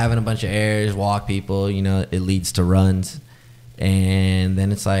we ended up having a bunch of errors, walk people. You know, it leads to runs, and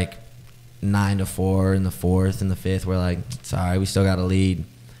then it's like 9-4 in the 4th and the 5th. We're like, sorry, we still got a lead.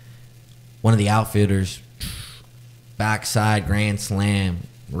 One of the outfielders, backside grand slam,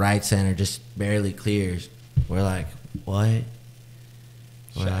 right center, just barely clears. We're like, what?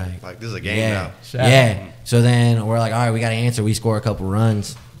 We're Like, this is a game yeah, now. Shaq. yeah. So then we're like, all right, we got to answer. We score a couple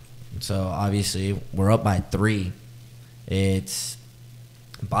runs. So obviously we're up by 3. It's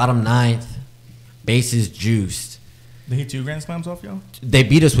bottom 9th, bases juiced. They hit 2 grand slams off y'all? They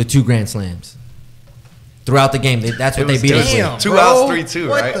beat us with 2 grand slams throughout the game. That's what they beat us with. 2 outs, 3-2,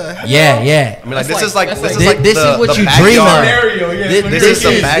 right? Yeah. I mean, like, this is this the is what you backyard. dream of. Scenario, yeah. This is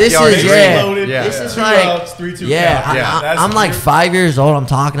the backyard dream. Yeah. This is 2 like, outs, 3-2 yeah. count. I'm like 5 years old. I'm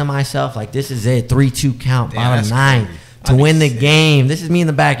talking to myself like, this is it. 3-2 count, Damn, bottom that's 9 crazy. to win the game. This is me in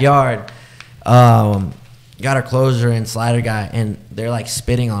the backyard. Got our closer and slider guy, and they're like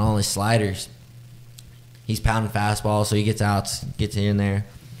spitting on all his sliders. He's pounding fastball, so he gets outs, gets in there.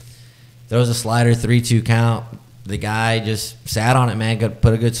 Throws a slider, 3-2 count. The guy just sat on it, man.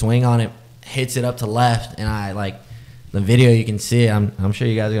 Put a good swing on it, hits it up to left, and I like the video. You can see it. I'm sure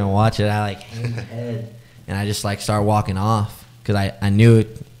you guys are gonna watch it. I like hang my head, and I just like start walking off because I knew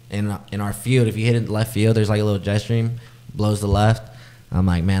it in our field. If you hit it left field, there's like a little jet stream, blows to left. I'm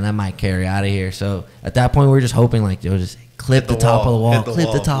like, man, that might carry out of here. So at that point, we were just hoping like they'll just clip the top of the wall,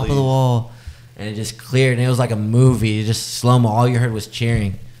 clip the top of the wall, and it just cleared. And it was like a movie. It just slow mo. All you heard was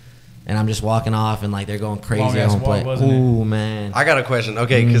cheering. And I'm just walking off, and like they're going crazy at home plate. Ooh, man! I got a question.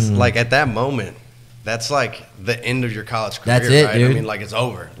 Okay, because like at that moment, that's like the end of your college career. That's it, right? dude. I mean, like it's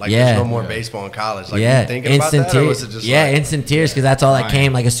over. Like Yeah. there's no more baseball in college. Like were Yeah, you thinking about that, or was it just like, instant tears because that's all that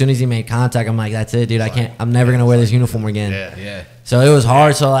came. Like as soon as he made contact, I'm like, that's it, dude. I'm never gonna wear this uniform again. Yeah. So it was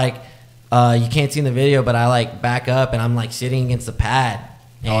hard. So like, you can't see in the video, but I like back up and I'm like sitting against the pad.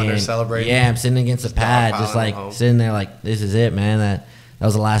 And they're celebrating. Yeah, I'm sitting against the pad, just dogpiling like home. sitting there, like this is it, man. That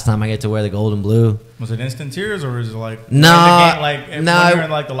was the last time I get to wear the gold and blue. Was it instant tears or is it like No, when you're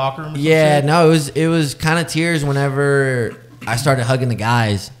in like the locker room? Or Yeah, some shit? no, it was kind of tears whenever I started hugging the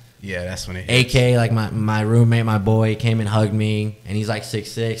guys. Yeah, that's when it hits. AK, like my roommate, my boy, came and hugged me, and he's like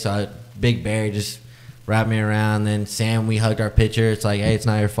 6'6", so Big Barry just wrapped me around. Then Sam, we hugged our pitcher. It's like, hey, it's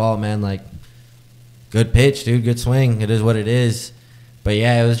not your fault, man. Like, good pitch, dude, good swing. It is what it is. But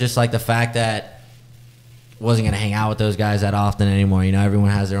yeah, it was just like the fact that wasn't gonna hang out with those guys that often anymore. You know, everyone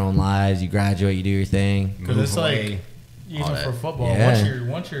has their own lives. You graduate, you do your thing. Because it's like even for football, Yeah.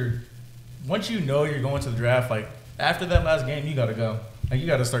 once you know you're going to the draft, like after that last game, you gotta go. Like you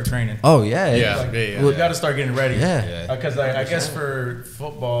gotta start training. Oh yeah, Yeah. You gotta start getting ready. Yeah. Because I guess for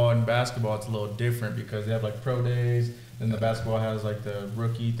football and basketball, it's a little different because they have like pro days. Then the basketball has like the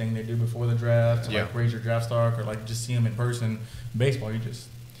rookie thing they do before the draft to like raise your draft stock or like just see them in person. Baseball, you just.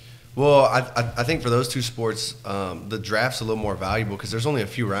 Well, I think for those two sports, the draft's a little more valuable because there's only a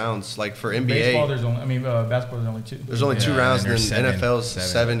few rounds. Like for NBA, baseball, basketball, there's only 2. There's only 2 rounds, and then there's NFL's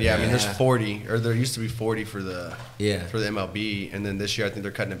seven. 7. Yeah, I mean, there's 40, or there used to be 40 for the MLB, and then this year I think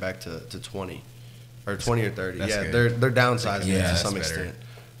they're cutting it back to 20, or 20 or 30. That's yeah, good. they're downsizing it to that's some better. extent.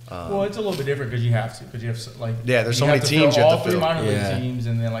 Well, it's a little bit different because you have to. Because you have like there's so you many have to teams you fill have all to 3 fill. minor league teams,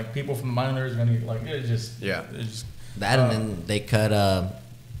 and then like people from the minors are gonna get like it's just that, and then they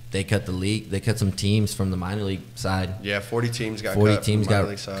cut the league. They cut some teams from the minor league side. Yeah, 40 teams got 40 cut. teams from the minor got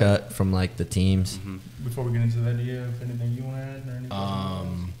league side. cut from like the teams. Mm-hmm. Before we get into that, do you have anything you want to add or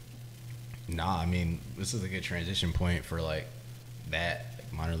anything? Nah, I mean, this is a good transition point for like that,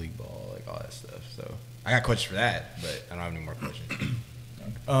 like minor league ball, like all that stuff. So I got questions for that, but I don't have any more questions.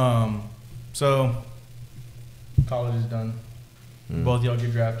 So college is done. Both y'all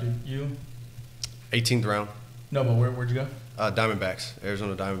get drafted. You? 18th round. No, but where'd you go? Diamondbacks,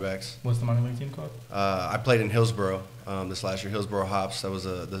 Arizona Diamondbacks. What's the minor league team called? I played in Hillsboro this last year. Hillsboro Hops. That was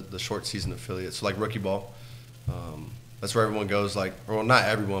the short season affiliate. So like rookie ball. That's where everyone goes. Like, well, not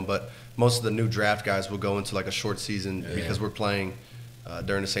everyone, but most of the new draft guys will go into like a short season because we're playing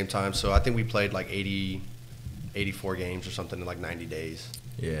during the same time. So I think we played like 84 games or something in like 90 days.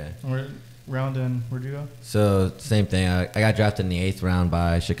 Yeah. Where'd you go? So same thing. I got drafted in the 8th round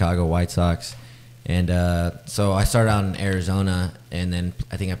by Chicago White Sox. And so I started out in Arizona, and then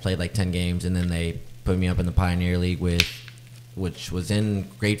I think I played like 10 games, and then they put me up in the Pioneer League which was in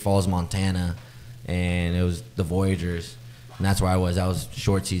Great Falls, Montana, and it was the Voyagers, and that's where I was. That was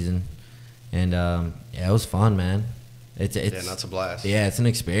short season, and it was fun, man. It's that's a blast. Yeah, it's an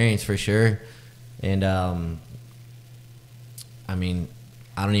experience for sure, and I mean,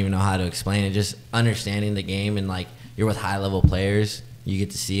 I don't even know how to explain it. Just understanding the game, and like you're with high level players, you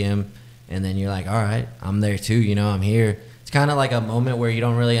get to see them. And then you're like, all right, I'm there too. You know, I'm here. It's kind of like a moment where you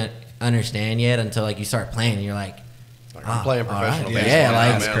don't really understand yet until like you start playing. And you're like, I'm playing professional baseball. Yeah, now, like,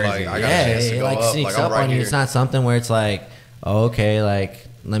 man. that's crazy. Like, I got a chance to it go like up. sneaks Like, I'm up right on you. here. It's not something where it's like, oh, okay, like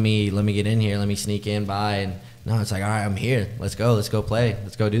let me get in here, let me sneak in by, and no, it's like, all right, I'm here. Let's go play,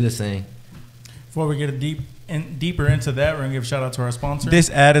 let's go do this thing. Before we get deeper into that, we're gonna give a shout out to our sponsor. This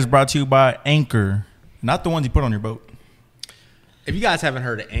ad is brought to you by Anchor, not the ones you put on your boat. if you guys haven't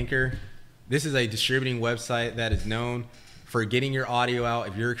heard of Anchor, this is a distributing website that is known for getting your audio out.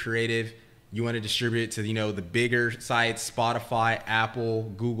 If you're creative, you want to distribute it to, the bigger sites, Spotify, Apple,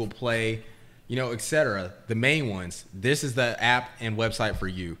 Google Play, etc. The main ones. This is the app and website for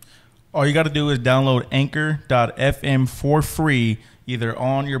you. All you got to do is download anchor.fm for free, either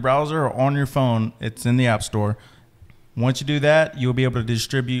on your browser or on your phone. It's in the App Store. Once you do that, you'll be able to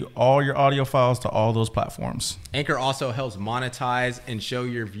distribute all your audio files to all those platforms. Anchor also helps monetize and show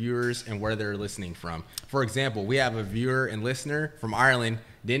your viewers and where they're listening from. For example, we have a viewer and listener from Ireland.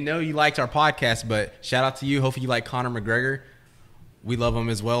 Didn't know you liked our podcast, but shout out to you. Hopefully you like Conor McGregor. We love him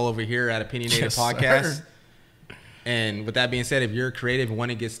as well over here at Opinionated Podcast. Sir. And with that being said, if you're creative and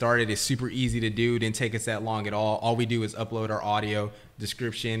want to get started, it's super easy to do. It didn't take us that long at all. All we do is upload our audio,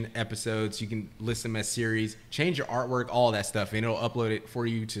 description, episodes. You can list them as series, change your artwork, all that stuff. And it'll upload it for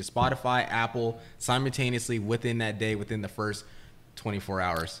you to Spotify, Apple, simultaneously within that day, within the first 24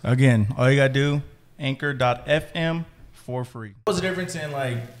 hours. Again, all you got to do, anchor.fm for free. What's the difference in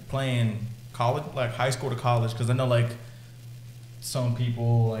like playing college, like high school to college? Because I know like some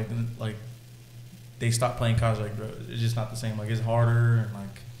people like they stop playing college, like bro, it's just not the same. Like it's harder and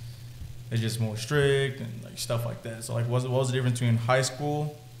like it's just more strict and like stuff like that. So like what was the difference between high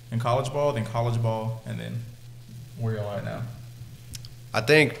school and college ball, then college ball, and then where y'all at now? I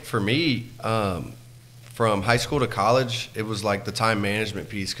think for me, from high school to college, it was like the time management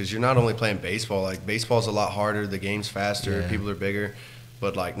piece, because you're not only playing baseball. Like baseball's a lot harder, the game's faster, people are bigger.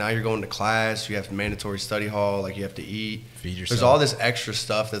 But like now you're going to class, you have mandatory study hall, like you have to eat. Feed yourself. There's all this extra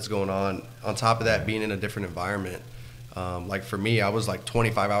stuff that's going on. On top of that, being in a different environment. Like for me, I was like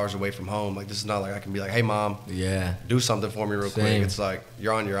 25 hours away from home. Like this is not like I can be like, hey mom, do something for me real quick. It's like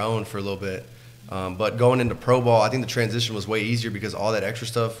you're on your own for a little bit. But going into pro ball, I think the transition was way easier because all that extra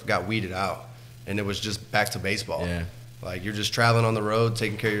stuff got weeded out, and it was just back to baseball. Yeah. Like you're just traveling on the road,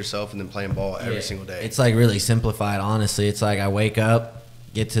 taking care of yourself, and then playing ball every single day. It's like really simplified, honestly. It's like I wake up,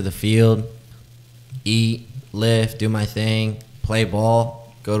 get to the field, eat, lift, do my thing, play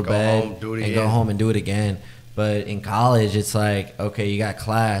ball, go to bed, home, do it and again. go home and do it again. But in college, it's like, okay, you got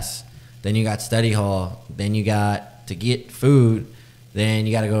class, then you got study hall, then you got to get food, then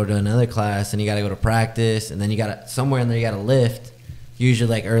you got to go to another class, and you got to go to practice, and then you got to, somewhere in there you got to lift, usually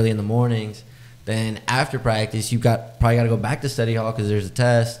like early in the mornings. Then after practice, you probably got to go back to study hall because there's a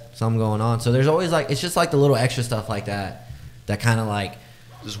test, something going on. So there's always like, it's just like the little extra stuff like that kind of like,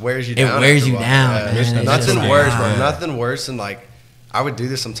 just wears you down. It wears you down, man. It's Nothing just worse, like, bro. Nothing worse than like, I would do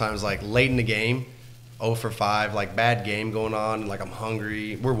this sometimes, like late in the game, 0 for 5, like bad game going on, like I'm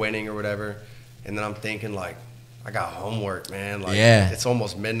hungry, we're winning or whatever, and then I'm thinking like, I got homework, man. Like it's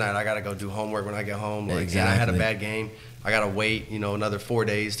almost midnight. I gotta go do homework when I get home. Like, and I had a bad game. I gotta wait, another 4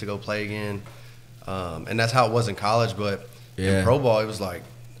 days to go play again. And that's how it was in college. But in pro ball, it was like,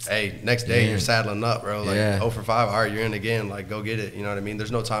 hey, next day you're saddling up, bro. Like 0 for 5, all right, you're in again. Like go get it. You know what I mean?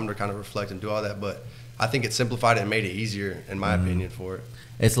 There's no time to kind of reflect and do all that. But I think it simplified it and made it easier, in my opinion, for it.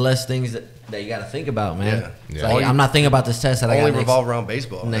 It's less things that you got to think about, man. Yeah. Like, I'm not thinking about this test that I got only revolve around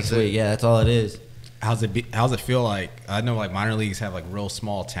baseball next week. Yeah, that's all it is. How's it feel like? I know like minor leagues have like real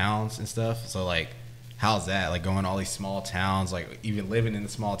small towns and stuff. So like, how's that? Like going to all these small towns, like even living in the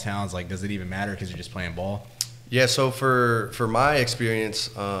small towns, like does it even matter because you're just playing ball? Yeah, so for my experience,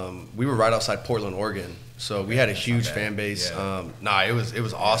 we were right outside Portland, Oregon. So we had a huge fan base. Yeah. It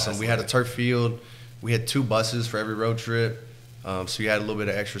was awesome. We had a turf field. We had 2 buses for every road trip. So you had a little bit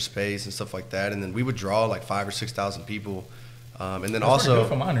of extra space and stuff like that. And then we would draw like 5,000 or 6,000 people. And then That's also, good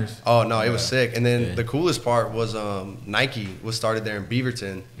for minors. Oh no, it was sick. And then the coolest part was Nike was started there in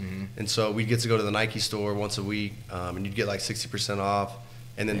Beaverton, and so we'd get to go to the Nike store once a week, and you'd get like 60% off.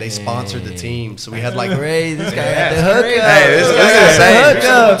 And then they sponsored the team, so we had like Crazy. This guy had the hookup. Hey, this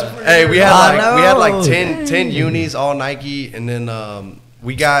is insane. Hey, we had like 10 unis, all Nike, and then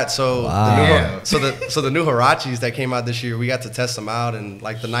we got the new Huaraches that came out this year. We got to test them out, and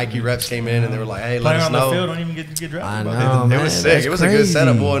like the Nike reps came in and they were like, "Hey, let us know." Playing on the field don't even get drafted. I know, It was sick. It was crazy. a good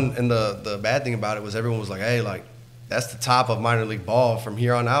setup. Well, and the bad thing about it was everyone was like, "Hey, like that's the top of minor league ball. From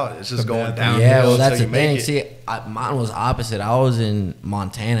here on out, it's just going downhill." Yeah, well, that's the until you thing. make it. See, mine was opposite. I was in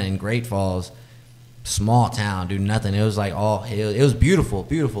Montana in Great Falls, small town, dude. Nothing. It was like all hill. It was beautiful,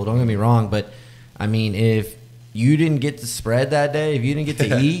 beautiful. Don't get me wrong, but I mean, if you didn't get the spread that day, if you didn't get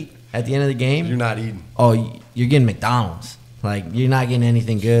to eat at the end of the game, You're not eating. oh, you're getting McDonald's. Like you're not getting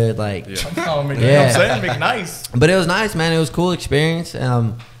anything good. Like, I'm saying, make nice. but it was nice, man. It was a cool experience.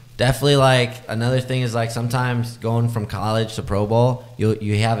 Definitely, like another thing is like sometimes going from college to pro ball,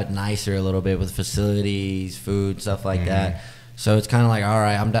 you have it nicer a little bit with facilities, food, stuff like that. So it's kind of like, all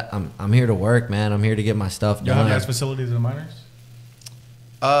right, I'm here to work, man. I'm here to get my stuff Y'all have done. nice facilities in the minors?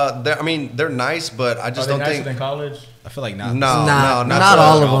 I mean, they're nice, but I just Are they don't nicer think. than college? I feel like not. No, not not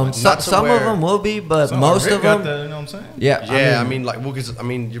all to- of them. not to Some of where- them will be, but Some most Rick of got them. the, you know what I'm saying? Yeah, Yeah, I mean, like, well, because I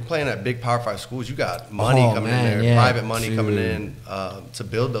mean, you're playing at big Power 5 schools. You got money Oh, coming man, in there, yeah. private money coming Dude. in to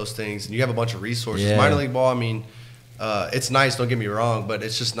build those things, and you have a bunch of resources. Yeah. Minor league ball, I mean, it's nice. Don't get me wrong, but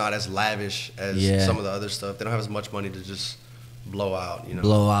it's just not as lavish as Yeah. some of the other stuff. They don't have as much money to just blow out. You know,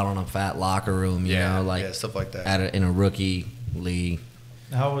 blow out on a fat locker room. You know, like yeah, stuff like that. in a rookie league.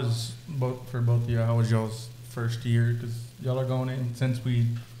 How was both of you? How was y'all's first year? Because y'all are going in since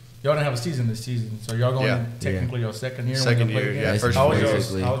y'all didn't have a season this season, so y'all going in technically your second year. Second when y'all play year, again? yeah, first How year.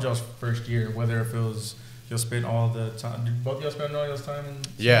 was y'all's first year? Whether if it was you'll spend all the time. Did both y'all spend all y'all's time in?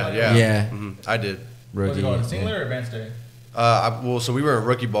 Yeah. Yeah. I did. What's Rookie. it called? yeah. Singular or advanced day? So we were in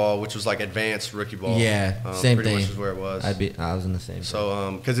rookie ball, which was like advanced rookie ball. Yeah, same pretty thing. much is where it was. I was in the same.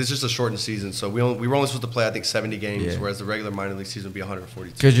 So, because it's just a shortened season, so we were only supposed to play, I think, 70 games, Yeah. whereas the regular minor league season would be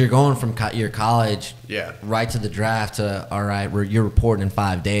 142. Because you're going from your college Yeah. right to the draft to all right, you're reporting in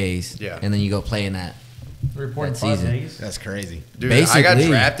 5 days. Yeah. And then you go play in that. Reporting That 5 season. days. That's crazy. Dude, I got Basically.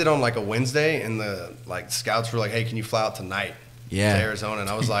 drafted on like a Wednesday, and the scouts were like, "Hey, can you fly out tonight Yeah. to Arizona?" And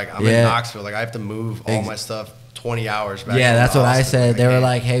I was like, "I'm Yeah. in Knoxville. Like, I have to move all my stuff 20 hours back." Yeah, home that's to what I Austin. said. They were can't."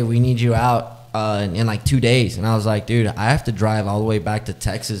 like, "Hey, we need you out in like 2 days," and I was like, "Dude, I have to drive all the way back to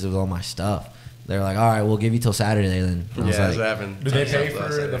Texas with all my stuff." They were like, "All right, we'll give you till Saturday then." And I was "Yeah, that's like, what happened." Did they pay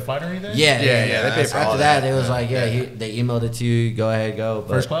for the flight or anything? Yeah, Yeah, they paid for all After that, that. they was like, "Yeah, they emailed it to you. Go ahead, go."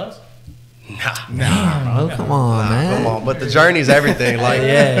 But, First class. Bro, come on, man. Come on, but the journey's everything. Like,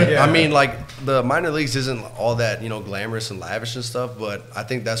 Yeah. I mean, like the minor leagues isn't all that glamorous and lavish and stuff, but I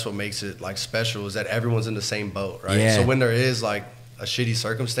think that's what makes it like special is that everyone's in the same boat, right? Yeah. So when there is like a shitty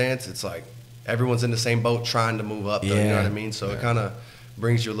circumstance, it's like everyone's in the same boat trying to move up. Though, you know what I mean? So it kind of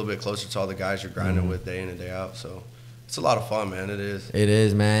brings you a little bit closer to all the guys you're grinding with day in and day out. So it's a lot of fun, man. It is. It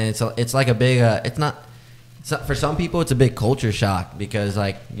is, man. It's like a big. It's not. For some people, it's a big culture shock because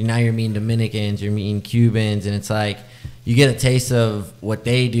like now you're meeting Dominicans, you're meeting Cubans, and it's like you get a taste of what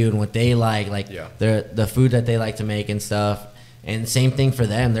they do and what they like the food that they like to make and stuff. And same thing for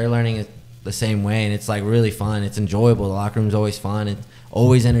them; they're learning it the same way, and it's like really fun. It's enjoyable. The locker room's always fun. It's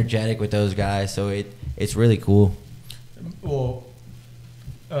always energetic with those guys, so it's really cool. Well,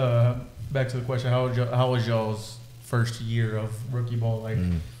 back to the question: how was y'all's first year of rookie ball? Like,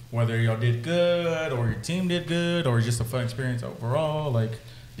 whether y'all did good or your team did good or just a fun experience overall. Like,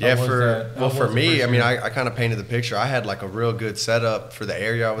 Yeah, how was that? How for was the me, first I mean, year? I kind of painted the picture. I had like a real good setup for the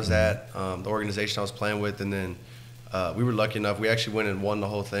area I was at, the organization I was playing with, and then we were lucky enough. We actually went and won the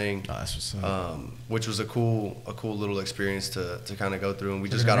whole thing, Oh, that's what's up. which was a cool little experience to kind of go through. And we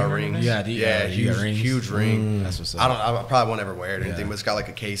Did just it got our ring or rings. anything? Yeah, you got rings? huge ring. That's what's up. I probably won't ever wear it or anything, Yeah. but it's got like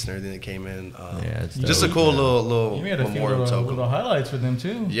a case and everything that came in. Yeah, it's just a dope. cool little You made a few memorial token. little highlights for them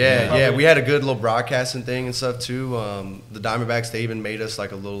too. Yeah, we had a good little broadcasting thing and stuff too. The Diamondbacks, they even made us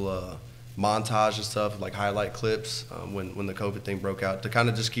like a little montage and stuff, like highlight clips when the COVID thing broke out to kind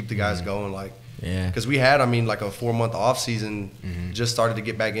of just keep the guys going. Like, Yeah. because we had, I mean, like a 4-month off season, just started to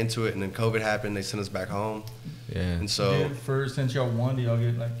get back into it, and then COVID happened. They sent us back home, Yeah. and so Since y'all won, do y'all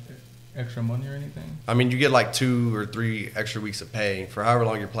get like extra money or anything? I mean, you get like 2 or 3 extra weeks of pay for however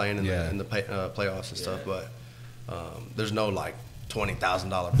long you're playing in Yeah. the playoffs and stuff. But there's no like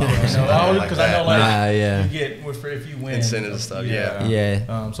 $20,000 bonus Because or nothing like I know like yeah. you get if you win Incentives and stuff, yeah.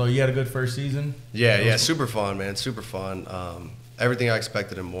 Yeah. So you had a good first season. Yeah, super fun, man, super fun. Everything I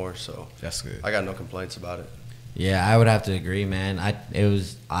expected and more. So That's good. I got no complaints about it. Yeah, I would have to agree, man. It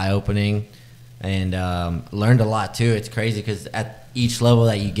was eye-opening and learned a lot, too. It's crazy because at each level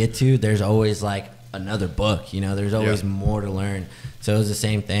that you get to, there's always, like, another book. You know, there's always more to learn. So it was the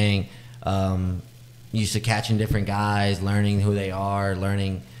same thing. Used to catching different guys, learning who they are,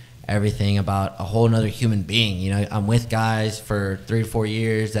 learning everything about a whole nother human being. You know, I'm with guys for 3 to 4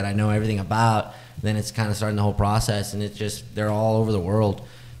 years that I know everything about. Then it's kind of starting the whole process, and it's just they're all over the world.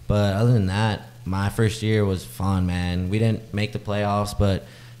 But other than that, my first year was fun, man. We didn't make the playoffs, but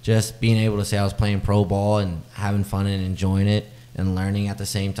just being able to say I was playing pro ball and having fun and enjoying it and learning at the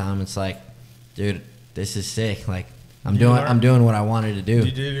same time, it's like, dude, this is sick. Like I'm doing what I wanted to do.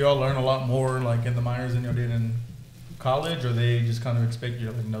 Did y'all learn a lot more like in the minors than y'all did in college, or they just kind of expect you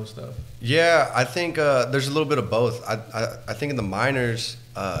to like know stuff? Yeah, I think there's a little bit of both. I think in the minors,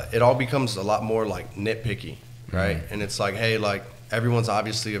 it all becomes a lot more like nitpicky, right? And it's like, hey, like everyone's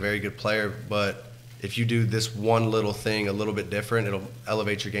obviously a very good player, but if you do this one little thing a little bit different, it'll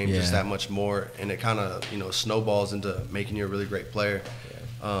elevate your game just that much more, and it kind of snowballs into making you a really great player.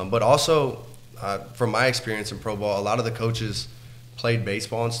 But also, from my experience in pro ball, a lot of the coaches played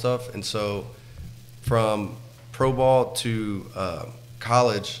baseball and stuff, and so from pro ball to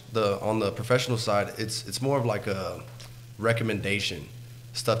college, on the professional side, it's more of like a recommendation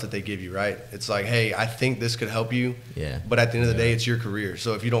stuff that they give you, right? It's like, hey, I think this could help you. Yeah. But at the end of the day, it's your career.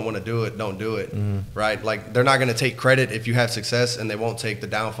 So if you don't want to do it, don't do it, right? Like, they're not going to take credit if you have success, and they won't take the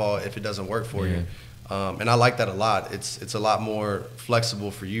downfall if it doesn't work for you. And I like that a lot. It's a lot more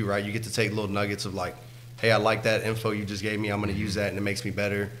flexible for you, right? You get to take little nuggets of like, hey, I like that info you just gave me. I'm going to use that, and it makes me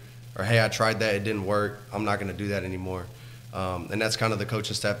better. Or, hey, I tried that. It didn't work. I'm not going to do that anymore. And that's kind of the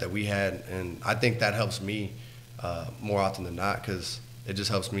coaching staff that we had. And I think that helps me more often than not, because it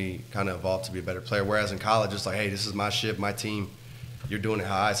just helps me kind of evolve to be a better player. Whereas in college, it's like, hey, this is my ship, my team. You're doing it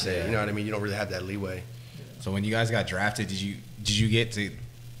how I say it. You know what I mean? You don't really have that leeway. So when you guys got drafted, did you get to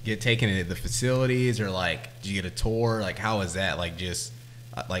get taken to the facilities, or like did you get a tour? Like, how was that? Like, just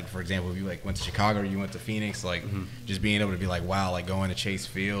like, for example, if you like went to Chicago or you went to Phoenix, like just being able to be like, wow, like going to Chase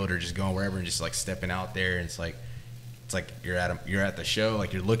Field or just going wherever and just like stepping out there, and it's like you're at the show,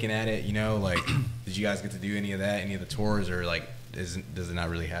 like you're looking at it, you know, like did you guys get to do any of that, any of the tours, or like does it not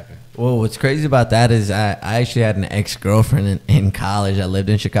really happen? Well, what's crazy about that is I actually had an ex-girlfriend in college that lived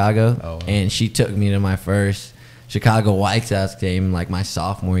in Chicago, and she took me to my first Chicago White Sox game like my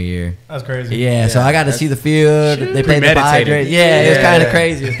sophomore year. That's crazy. Yeah, so I got to see the field. They played the Padres. Yeah, it was kind of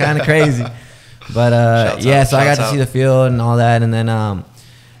crazy. It was kind of crazy. But yeah, so I got to see the field and all that, and then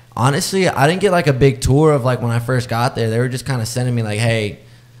honestly, I didn't get like a big tour of like when I first got there. They were just kind of sending me like, hey,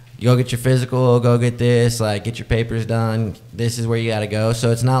 you go get your physical, go get this, like get your papers done. This is where you got to go. So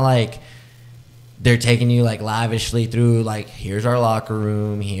it's not like they're taking you like lavishly through like, here's our locker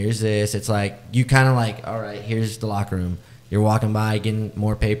room, here's this. It's like you kind of like, all right, here's the locker room. You're walking by, getting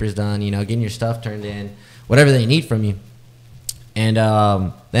more papers done, you know, getting your stuff turned in, whatever they need from you. And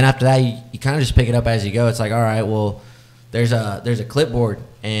then after that, you kind of just pick it up as you go. It's like, all right, well, there's a clipboard,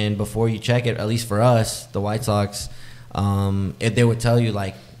 and before you check it, at least for us, the White Sox, if they would tell you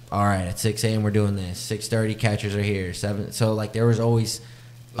like, all right, at 6 a.m. we're doing this. 6:30 catchers are here. 7. So like there was always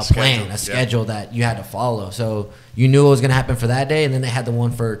a plan, a schedule that you had to follow. So you knew what was going to happen for that day, and then they had the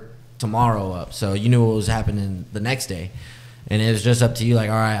one for tomorrow up. So you knew what was happening the next day. And it was just up to you, like,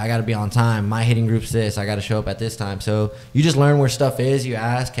 all right, I got to be on time. My hitting group's this. I got to show up at this time. So you just learn where stuff is. You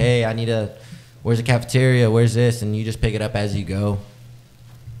ask, hey, where's the cafeteria? Where's this? And you just pick it up as you go.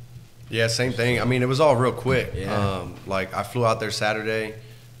 Yeah, same thing. I mean, it was all real quick. Yeah. Like, I flew out there Saturday,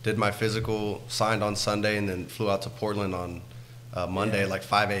 did my physical, signed on Sunday, and then flew out to Portland on Monday at like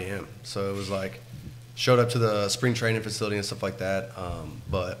 5 a.m. So it was like, showed up to the spring training facility and stuff like that.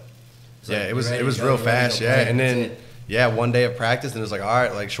 But So yeah, it was ready to real go, fast. ready to Yeah, play. and That's then it. yeah, one day of practice, and it was like, all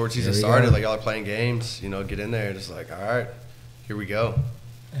right, like short season Here we started, go. like y'all are playing games, you know, get in there, just like, all right, here we go.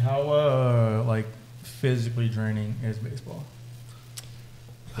 How like physically draining is baseball?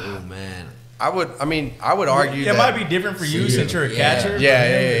 Oh, man. I would argue It that might be different for you since you're a catcher.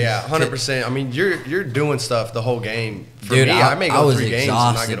 Yeah, 100%. I mean, you're doing stuff the whole game. For Dude, me, I may I go was 3 games and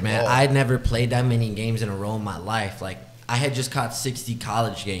not get exhausted, a man. ball. I'd never played that many games in a row in my life. Like, I had just caught 60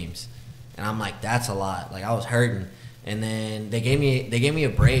 college games, and I'm like, that's a lot. Like, I was hurting, and then they gave me a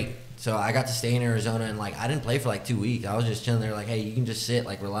break, so I got to stay in Arizona, and like I didn't play for like 2 weeks. I was just chilling there, like, hey, you can just sit,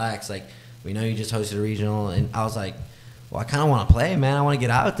 like, relax. Like, we know you just hosted a regional, and I was like, well, I kind of want to play, man. I want to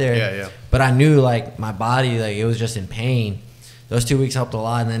get out there. Yeah. But I knew, like, my body, like, it was just in pain. Those 2 weeks helped a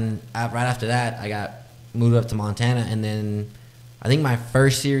lot. And then right after that, I got moved up to Montana. And then I think my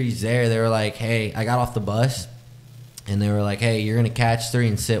first series there, they were like, hey, I got off the bus. And they were like, hey, you're going to catch 3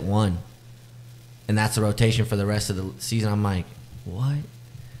 and sit 1. And that's the rotation for the rest of the season. I'm like, what?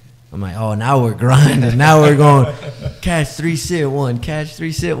 I'm like, oh, now we're grinding. Now we're going catch 3, sit 1, catch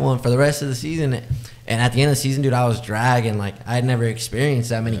 3, sit 1 for the rest of the season. And at the end of the season, dude, I was dragging. Like, I had never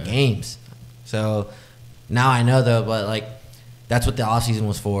experienced that many games. So now I know, though, but, like, that's what the offseason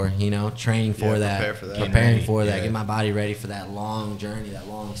was for, you know, training for that. Prepare for that. Preparing for that, Yeah. get my body ready for that long journey, that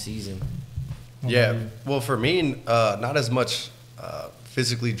long season. Yeah, well, for me, not as much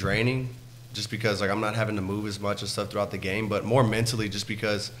physically draining, just because like I'm not having to move as much and stuff throughout the game, but more mentally, just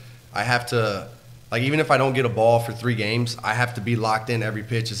because I have to, like, even if I don't get a ball for 3 games, I have to be locked in every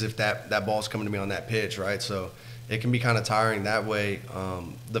pitch as if that ball's coming to me on that pitch, right? So it can be kind of tiring that way.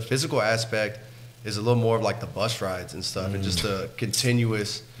 The physical aspect is a little more of like the bus rides and stuff, and just the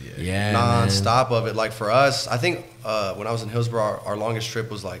continuous Yeah, non-stop of it. Like for us, I think when I was in Hillsborough, our longest trip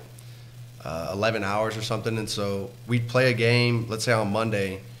was like 11 hours or something. And so we'd play a game, let's say on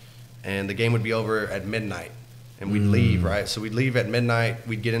Monday, and the game would be over at midnight. And we'd leave, right? So we'd leave at midnight.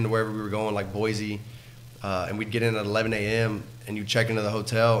 We'd get into wherever we were going, like Boise, and we'd get in at 11 a.m., and you'd check into the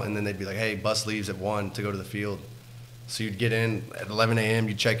hotel, and then they'd be like, hey, bus leaves at 1 to go to the field. So you'd get in at 11 a.m.,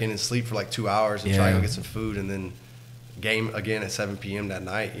 you'd check in and sleep for like 2 hours and try to go get some food, and then game again at 7 p.m. that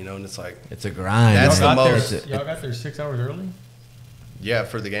night, you know, and it's like It's a grind. That's y'all the got most. There, y'all got there 6 hours early. yeah,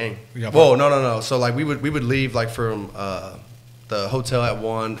 for the game. Yeah, Whoa, no. So like we would leave like from the hotel at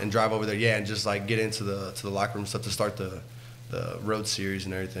 1 and drive over there, yeah, and just like get into the locker room stuff to start the road series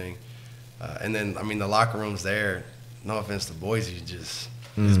and everything. And then I mean the locker rooms there. No offense to Boise, just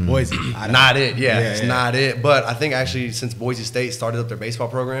It's Boise. not it. Yeah, Yeah, it's yeah. not it. But I think actually since Boise State started up their baseball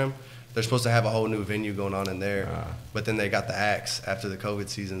program, they're supposed to have a whole new venue going on in there. But then they got the axe after the COVID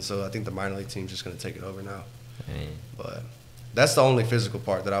season, so I think the minor league team's just going to take it over now. Dang. But that's the only physical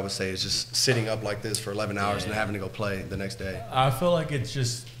part that I would say is just sitting up like this for 11 hours and having to go play the next day. I feel like it's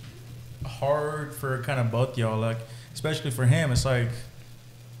just hard for kind of both y'all, like especially for him. It's like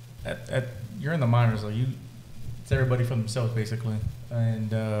at you're in the minors, like it's everybody for themselves basically,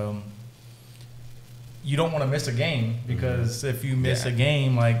 and you don't want to miss a game because if you miss a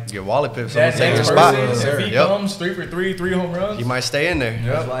game, like You get wallet pips, that someone take next your spot. person, if he Yep. comes 3 for 3, 3 home runs, You might stay in there.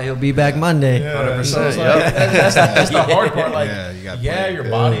 That's why he'll be back Monday. Yeah, 100%, so it's like, yep. that's the hard part. Like, Yeah, you gotta play. your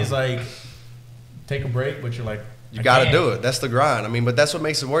body's like, take a break, but you're like, You got to do it. That's the grind. I mean, but that's what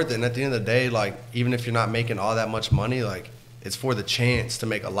makes it worth it. And at the end of the day, like, even if you're not making all that much money, like, it's for the chance to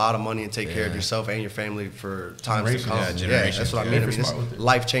make a lot of money and take care of yourself and your family for times to Generations. come. Yeah, Yeah, generations. that's what I Yeah, mean. I if mean, you're it's smart with it.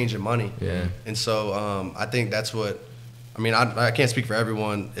 life-changing money. Yeah. And so I think that's what – I mean, I can't speak for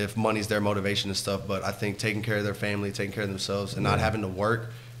everyone if money's their motivation and stuff, but I think taking care of their family, taking care of themselves, and not having to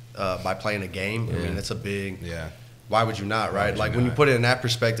work by playing a game, I mean, it's a big – Yeah. why would you not, right? would you Like, when you not? put it in that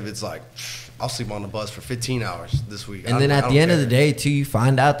perspective, it's like, I'll sleep on the bus for 15 hours this week. And then I at don't the end of care. the day, too, you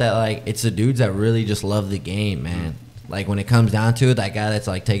find out that like it's the dudes that really just love the game, man. Like when it comes down to it, that guy that's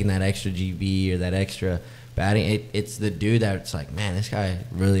like taking that extra GB or that extra batting, it's the dude that's like, man, this guy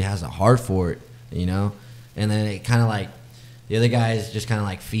really has a heart for it, you know. And then it kind of like the other guys just kind of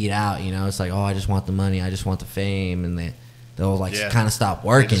like feed out, you know. It's like, oh, I just want the money, I just want the fame, and they'll like Yeah. kind of stop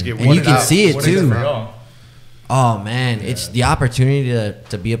working, just get and you weeded can out. see it What is too. for y'all? Oh man, it's the opportunity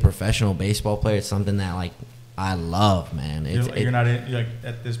to be a professional baseball player. It's something that like I love, man. You're not in, like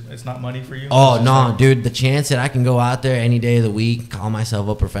at this. It's not money for you. Oh It's just no, like- dude! The chance that I can go out there any day of the week, call myself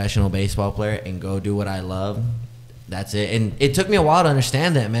a professional baseball player, and go do what I love, that's it. And it took me a while to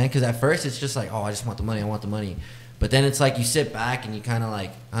understand that, man, because at first it's just like, oh, I just want the money, I want the money. But then it's like you sit back and you kind of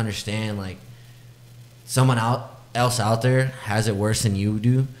like understand, like someone else out there has it worse than you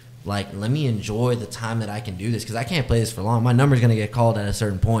do. Like, let me enjoy the time that I can do this because I can't play this for long. My number's gonna get called at a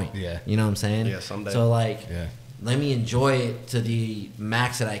certain point. Yeah. You know what I'm saying? Yeah, someday. So like, Yeah. let me enjoy it to the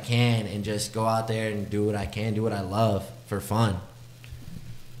max that I can and just go out there and do what I can, do what I love for fun.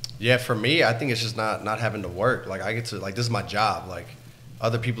 Yeah, for me, I think it's just not having to work. Like, I get to, like, this is my job. Like,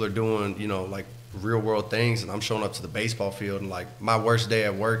 other people are doing, you know, like, real world things, and I'm showing up to the baseball field, and, like, my worst day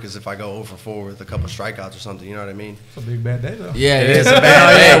at work is if I go 0 for 4 with a couple strikeouts or something, you know what I mean? It's a big bad day though. Yeah, It is a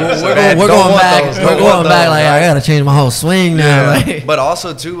bad day. It's a bad- We're don't going want back. those. We're Don't going want back. those, Like, I right? gotta change my whole swing now. Yeah. Like, But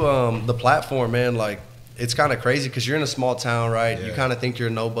also, too, the platform, man, like, it's kind of crazy because you're in a small town, right? You Yeah. kind of think you're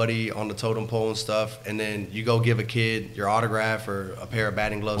nobody on the totem pole and stuff, and then you go give a kid your autograph or a pair of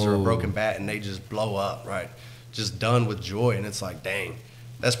batting gloves or a Ooh. broken bat, and they just blow up, right? Just done with joy, and it's like, dang,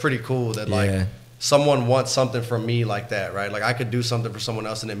 that's pretty cool that, like, Yeah. someone wants something from me like that, right? Like, I could do something for someone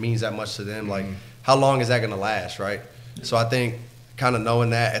else, and it means that much to them. Like, how long is that going to last, right? So I think kind of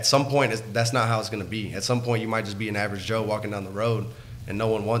knowing that at some point, that's not how it's going to be. At some point, you might just be an average Joe walking down the road, and no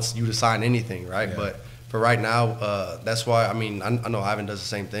one wants you to sign anything, right? Yeah. But for right now, that's why, I mean, I know Ivan does the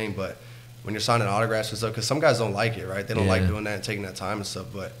same thing, but when you're signing autographs and stuff, because some guys don't like it, right? They don't like Yeah. doing that and taking that time and stuff.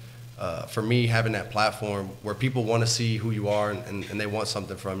 But for me, having that platform where people want to see who you are and they want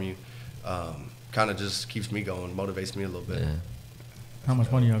something from you, kind of just keeps me going, motivates me a little bit. yeah. How much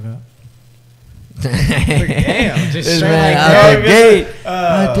money y'all got? Damn, just This straight man like out that. the gate.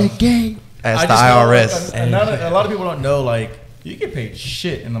 Out the gate. As I the just IRS. know, like, a lot of people don't know, like, you get paid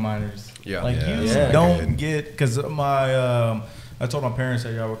shit in the minors. Yeah. Like, Yeah, you it's don't good. get, because I told my parents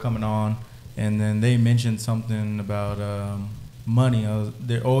that y'all were coming on, and then they mentioned something about money.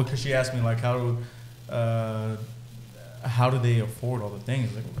 Because she asked me, like, how do they afford all the things?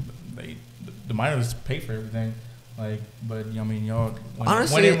 Like, the minors pay for everything. Like, but, I mean, y'all,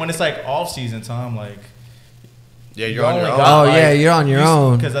 Honestly- when it's like off season time, like, Yeah, you're on your only own. got, Oh, yeah, you're on your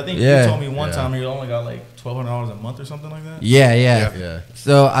own. Because I think Yeah. you told me one Yeah. time you only got like $1,200 a month or something like that. Yeah, yeah. Yeah.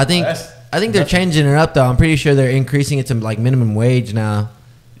 So I think That's they're nothing. changing it up though. I'm pretty sure they're increasing it to like minimum wage now.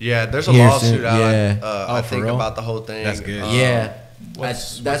 Yeah, there's a Here lawsuit soon, out, yeah. I for think, real? about the whole thing. That's good. Yeah.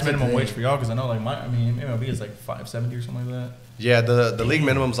 What's That's the minimum thing. wage for y'all? Because I know like MLB is like $570 or something like that. Yeah, the league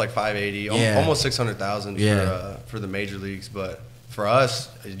minimum's like $580, Yeah. almost $600,000 Yeah. for the major leagues. But for us,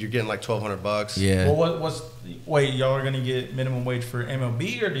 you're getting like $1,200. Yeah. Well, wait, y'all are gonna get minimum wage for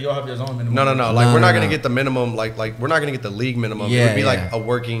MLB, or do y'all have your own minimum? No. wage? Like we're not no. gonna get the minimum. Like we're not gonna get the league minimum. Yeah, it would be yeah. like a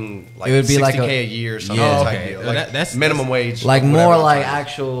working like It would be 60K like a year or something Yeah. type Okay. deal. Well, Like that's minimum wage. Like whatever more the like time is.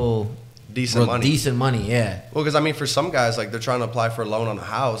 actual decent money. Decent money, yeah. Well, because I mean, for some guys, like they're trying to apply for a loan on a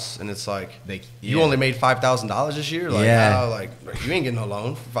house, and it's like you yeah. only made $5,000 this year. Like, Yeah. like you ain't getting no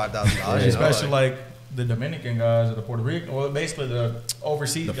loan for $5,000. Especially like the Dominican guys or the Puerto Rican, well, basically the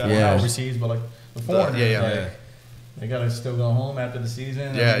overseas guys, yeah. not overseas, but like the foreigners. yeah. Like, they gotta still go home after the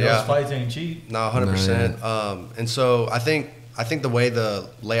season. Yeah, and yeah. Those fights ain't cheap. No, 100%. And so I think the way the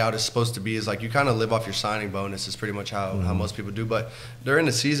layout is supposed to be is like you kind of live off your signing bonus is pretty much how most people do. But during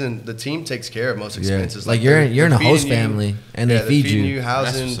the season, the team takes care of most expenses. Like you're they're in a host feeding you- family, and yeah, they feed feeding you. you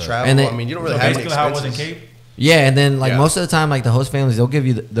housing, That's what's up. travel. And I mean, you don't really So have any basically, how it was in expenses. Cape. Yeah, and then like Yeah. most of the time, like the host families, they'll give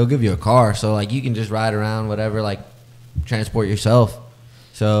you a car, so like you can just ride around, whatever, like transport yourself.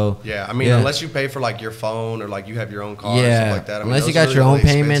 So Yeah, I mean, unless you pay for like your phone or like you have your own car or yeah, stuff like that. I mean, unless you those are got your really own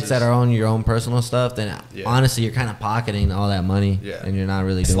the payments that expenses. are on your own personal stuff, then Yeah. honestly, you're kind of pocketing all that money, Yeah. and you're not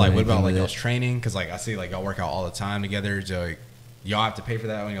really It's doing like, what anything about like with y'all's it. training? Because like I see like y'all work out all the time together. So like, y'all have to pay for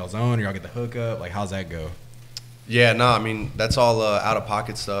that on y'all's own, or y'all get the hookup. Like, how's that go? Yeah, no, I mean that's all out of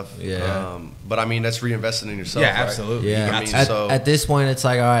pocket stuff. Yeah. But I mean that's reinvesting in yourself. Yeah, right? absolutely. Yeah, You I got mean, to. so- at this point, it's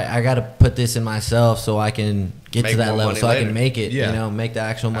like, all right, I got to put this in myself so I can get Make to that more level, money so I later. can make it. Yeah. You know, make the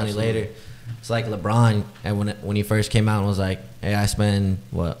actual money Absolutely. later. It's like LeBron, and when he first came out and was like, "Hey, I spend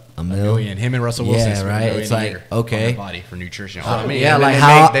what $1 $1 million." million. Him and Russell Wilson. Yeah, spend $1 right. million It's a like, year okay. on their body for nutrition. I mean, Yeah, and like then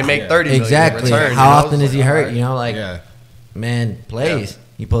how they make 30 million exactly. in return, How you know? often It's is he like, hurt? alright. You know, like yeah. man plays.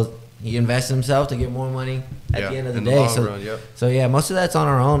 He invests in himself to get more money at Yeah, the end of the in the day. long so, run, yep. so yeah, most of that's on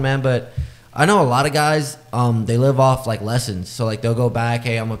our own, man. But I know a lot of guys, they live off like lessons. So like they'll go back,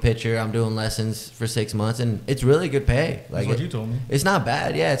 hey, I'm a pitcher, I'm doing lessons for 6 months, and it's really good pay. Like That's what you told me. It's not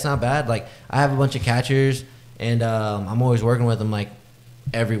bad. Yeah, it's not bad. Like I have a bunch of catchers, and I'm always working with them like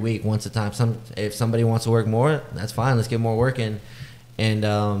every week, once a time. If somebody wants to work more, that's fine. Let's get more work in.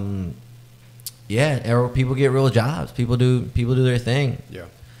 And people get real jobs. People do their thing. Yeah.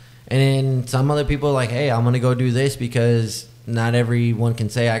 And then some other people are like, hey, I'm gonna go do this because not everyone can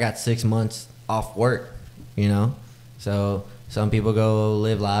say I got 6 months off work, you know. So some people go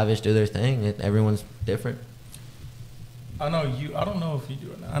live lavish, do their thing. Everyone's different. I know you. I don't know if you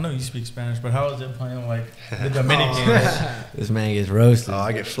do it. I know you speak Spanish, but how is it playing like the Dominican? This man gets roasted. Oh,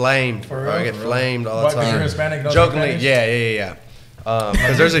 I get flamed. For Bro. I real? get flamed all Why, the 'cause time. you're Hispanic, don't Jokingly, speak yeah.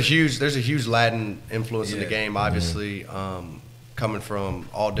 Because there's a huge Latin influence in the Yeah. game, obviously, coming from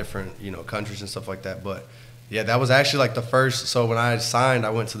all different countries and stuff like that. But yeah, that was actually like the first. So when I signed, I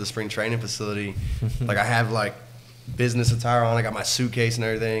went to the spring training facility. Like I have like business attire on. I got my suitcase and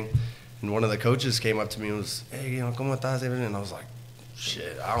everything. And one of the coaches came up to me and was, hey, ¿cómo estás? And I was like,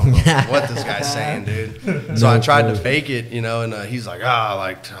 shit, I don't know what this guy's saying, dude. So I tried to fake it, and he's like, you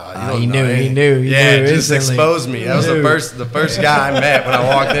don't He know. knew, he eh?" knew, he Yeah, knew just instantly. exposed me. That was He knew. the first guy I met when I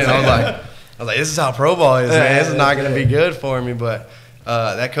walked in. I was like, this is how pro ball is, man. This is not going to be good for me. But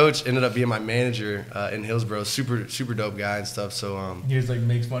that coach ended up being my manager in Hillsborough. Super dope guy and stuff. So He just like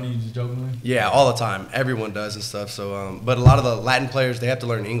makes fun of you just jokingly. yeah, all the time. Everyone does and stuff. So but a lot of the Latin players, they have to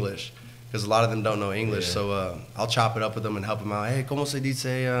learn English. Because a lot of them don't know English, so I'll chop it up with them and help them out. Hey, ¿cómo se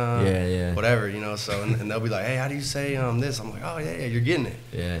dice? Whatever, So and they'll be like, hey, how do you say this? I'm like, oh yeah, you're getting it.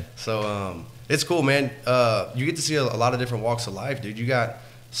 Yeah. So it's cool, man. You get to see a lot of different walks of life, dude. You got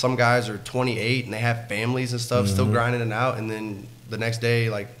some guys are 28 and they have families and stuff, still grinding it out, and then the next day,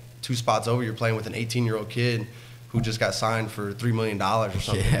 like 2 spots over, you're playing with an 18-year-old kid who just got signed for $3 million or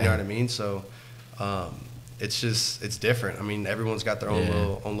something. Yeah. You know what I mean? So. It's different. I mean, everyone's got their own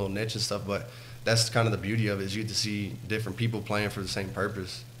little niche and stuff, but that's kind of the beauty of it is you get to see different people playing for the same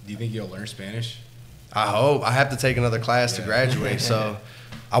purpose. Do you think you'll learn Spanish? I hope. I have to take another class to graduate, so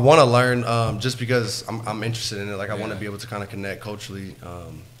I want to learn just because I'm interested in it. Like I want to be able to kind of connect culturally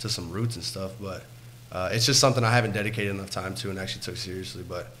to some roots and stuff, but it's just something I haven't dedicated enough time to and actually took seriously.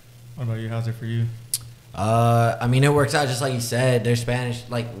 But What about you? How's it for you? I mean, it works out just like you said. There's Spanish,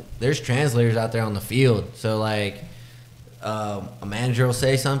 like there's translators out there on the field. So like, a manager will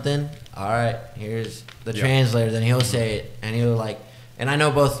say something. All right, here's the translator. Then he'll say it, and he'll like, and I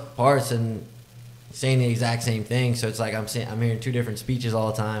know both parts and saying the exact same thing. So it's like I'm hearing 2 different speeches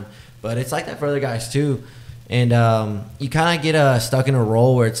all the time. But it's like that for other guys too, and you kind of get stuck in a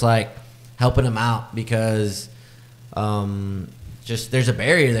role where it's like helping them out because. Just there's a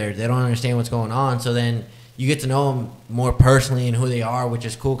barrier there. They don't understand what's going on. So then you get to know them more personally and who they are, which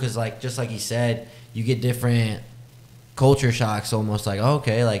is cool because, like, just like he said, you get different culture shocks almost like, oh,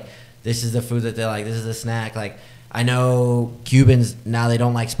 okay, like, this is the food that they like. This is the snack. Like, I know Cubans now they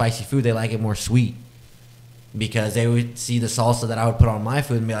don't like spicy food; they like it more sweet because they would see the salsa that I would put on my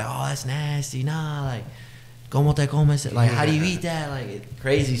food and be like, "Oh, that's nasty." Nah, like, ¿cómo te comes? Like, how do you eat that? Like,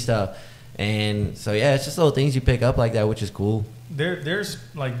 crazy stuff. And so yeah, it's just little things you pick up like that, which is cool. There's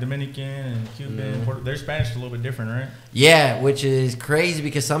like Dominican and Cuban. Their Spanish is a little bit different, right? Yeah, which is crazy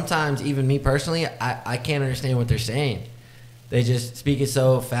because sometimes even me personally, I can't understand what they're saying. They just speak it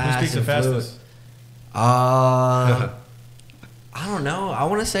so fast. Who speaks the fastest? I don't know. I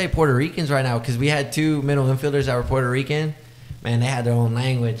want to say Puerto Ricans right now because we had 2 middle infielders that were Puerto Rican. Man, they had their own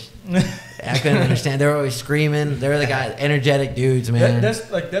language. I couldn't understand. They were always screaming. They were the guys, energetic dudes, man. That's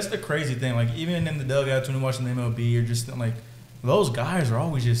the crazy thing. Like even in the dugouts when you're watching the MLB, you're just like, those guys are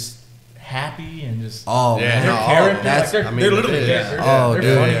always just happy and just they're literally characters. Oh, they're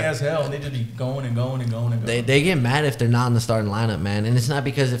dude. funny as hell, and they just be going and going and going and going. They get mad if they're not in the starting lineup, man. And it's not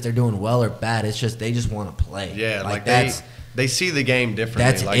because if they're doing well or bad. It's just they just want to play. Yeah, like that's they see the game differently.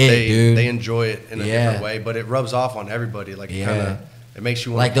 That's like it, dude. They enjoy it in a different way, but it rubs off on everybody. Like it makes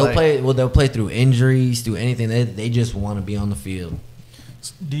you want to play. They'll play through injuries, through anything. They just want to be on the field.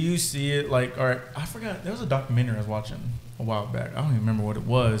 Do you see it like? All right, I forgot. There was a documentary I was watching a while back. I don't even remember what it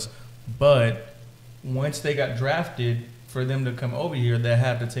was, but once they got drafted, for them to come over here, they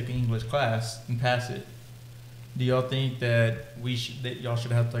had to take an English class and pass it. Do y'all think that y'all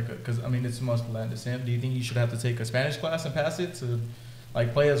should have to take because I mean it's most Latin descent. Do you think you should have to take a Spanish class and pass it to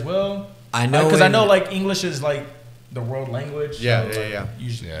like play as well? I know because I know like English is like the world language. Yeah, so, yeah.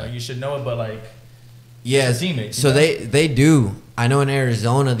 You should know it, but like teammates. So they do. I know in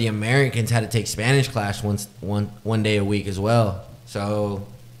Arizona the Americans had to take Spanish class one day a week as well. So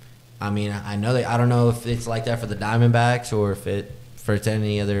I mean I know I don't know if it's like that for the Diamondbacks or if it's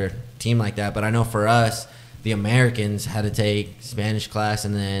any other team like that, but I know for us the Americans had to take Spanish class,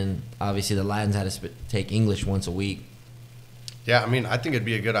 and then obviously the Latins had to take English once a week. Yeah, I mean, I think it'd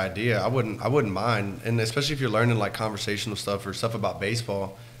be a good idea. I wouldn't mind, and especially if you're learning like conversational stuff or stuff about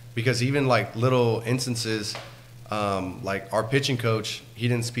baseball, because even like little instances, like our pitching coach, he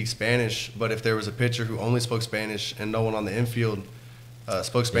didn't speak Spanish, but if there was a pitcher who only spoke Spanish and no one on the infield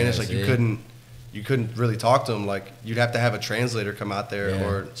spoke Spanish, you couldn't really talk to him. Like you'd have to have a translator come out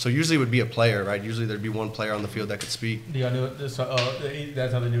there, so usually it would be a player, right? Usually there'd be one player on the field that could speak. Do y'all know this?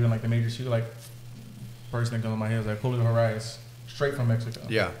 That's how they do it in like the major shoot. Like first thing that comes to my head is like Julio Horizon, straight from Mexico.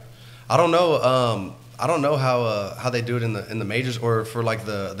 Yeah, I don't know. I don't know how they do it in the majors or for like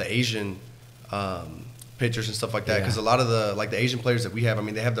the Asian pitchers and stuff like that. Because a lot of the Asian players that we have, I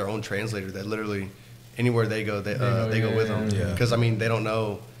mean, they have their own translator that literally anywhere they go, they go with them. Because I mean, they don't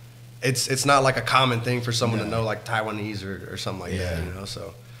know. It's not like a common thing for someone to know like Taiwanese or something like that, you know.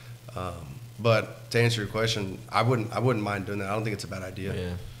 So, but to answer your question, I wouldn't mind doing that. I don't think it's a bad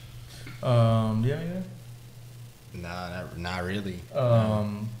idea. Nah, not really.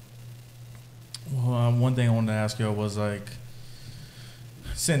 Well, one thing I wanted to ask y'all was like,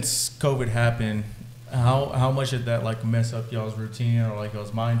 since COVID happened, how much did that like mess up y'all's routine or like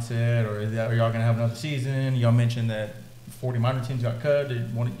y'all's mindset, or are y'all gonna have another season? Y'all mentioned that 40 minor teams got cut.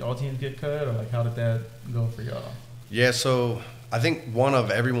 Did one of y'all teams get cut, or like how did that go for y'all? Yeah, so I think one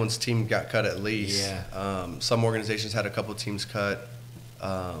of everyone's team got cut at least. Yeah. Some organizations had a couple teams cut.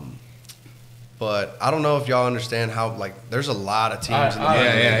 But I don't know if y'all understand how, like, there's a lot of teams in the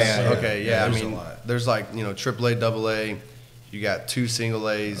league. Okay, yeah. I mean, there's like, you know, AAA, AA. You got 2 single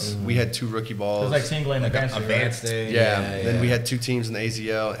A's. We had 2 rookie balls. It was like single A and advanced A. Yeah. Then we had 2 teams in the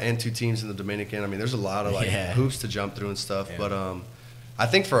AZL and 2 teams in the Dominican. I mean, there's a lot of like hoops to jump through and stuff. Yeah. But I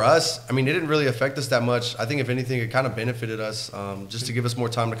think for us, I mean, it didn't really affect us that much. I think if anything, it kind of benefited us just to give us more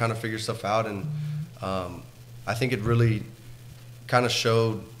time to kind of figure stuff out. And I think it really kind of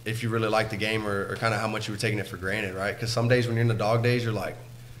showed if you really liked the game or kind of how much you were taking it for granted, right? Because some days when you're in the dog days, you're like,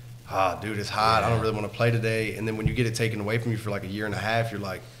 dude, it's hot. I don't really want to play today. And then when you get it taken away from you for like a year and a half, you're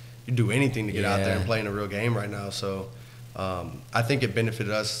like, you'd do anything to get out there and play in a real game right now. So I think it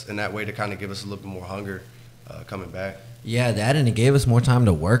benefited us in that way to kind of give us a little bit more hunger coming back. Yeah, that, and it gave us more time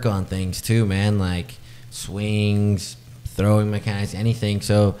to work on things too, man, like swings, throwing mechanics, anything.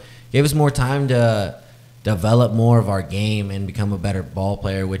 So it gave us more time to develop more of our game and become a better ball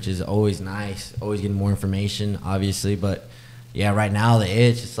player, which is always nice. Always getting more information, obviously. But, yeah, right now the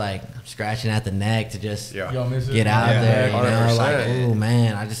itch, it's like I'm scratching at the neck to just get out there. You know, like, oh,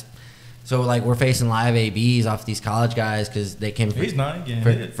 man, So, like, we're facing live ABs off these college guys because they came for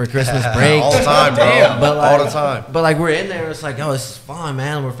Christmas break. All the time, bro. But like, all the time. But, like, we're in there. It's like, oh, this is fun,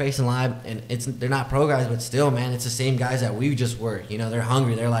 man. We're facing live. And they're not pro guys, but still, man, it's the same guys that we just were. You know, they're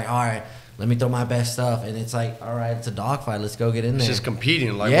hungry. They're like, all right, let me throw my best stuff, and it's like, all right, it's a dogfight. Let's go get in there. It's just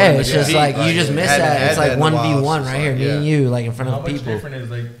competing. Like, yeah, wanting to it's just compete. like you just miss that. It's like 1v1 right here, like, me and you, like in front How of much people. different is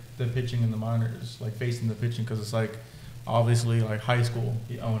like the pitching in the minors, like facing the pitching? Because it's like obviously like high school,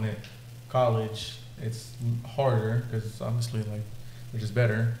 you own it. College, it's harder because it's obviously like which is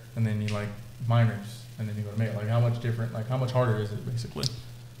better, and then you like minors, and then you go to May. Like how much different? Like how much harder is it basically?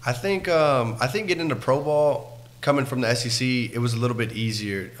 I think getting into pro ball, coming from the SEC, it was a little bit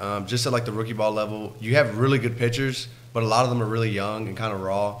easier. Just at like the rookie ball level, you have really good pitchers, but a lot of them are really young and kind of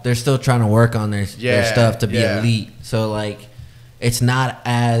raw. They're still trying to work on their stuff to be elite. So like, it's not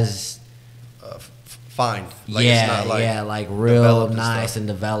as fine. Like, it's not like real nice and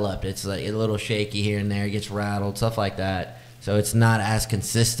developed. It's like a little shaky here and there. It gets rattled, stuff like that. So it's not as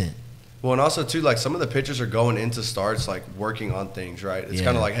consistent. Well, and also too, like some of the pitchers are going into starts like working on things, right? It's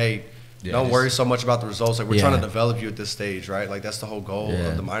kind of like, hey, don't worry so much about the results. Like we're trying to develop you at this stage, right? Like that's the whole goal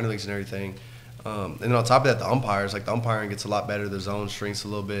of the minor leagues and everything. And then on top of that, the umpires, like the umpiring gets a lot better. The zone shrinks a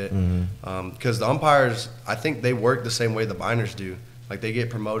little bit because the umpires, I think they work the same way the minors do. Like they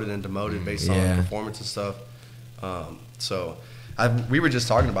get promoted and demoted based on performance and stuff. We were just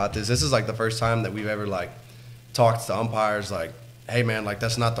talking about this. This is like the first time that we've ever like talked to umpires like, hey man, like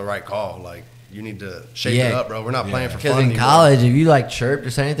that's not the right call. Like you need to shake it up, bro. We're not playing for fun anymore. Because in college, if you like chirped or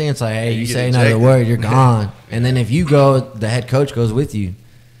say anything, it's like, hey, you say another word, you're gone. And then if you go, the head coach goes with you.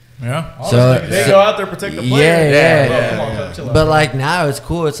 Yeah. So they go out there protect the player. Yeah. But like now it's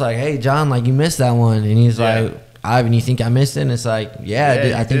cool. It's like, hey John, like you missed that one, and he's like, Ivan, you think I missed it? And it's like,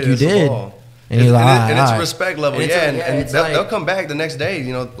 I think you did. And he's like, and it's respect level, and they'll like, come back the next day,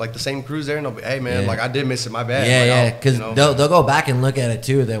 you know, like the same crew's there, and they'll be, hey man, like I did miss it, my bad. Yeah, because they'll go back and look at it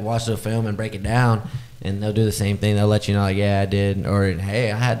too. They'll watch the film and break it down, and they'll do the same thing. They'll let you know, like, yeah, I did, or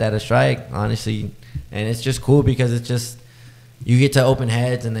hey, I had that a strike, honestly. And it's just cool because it's just you get to open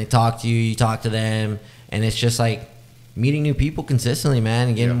heads, and they talk to you, you talk to them, and it's just like meeting new people consistently, man,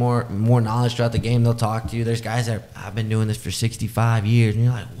 and getting more knowledge throughout the game. They'll talk to you. There's guys that I've been doing this for 65 years, and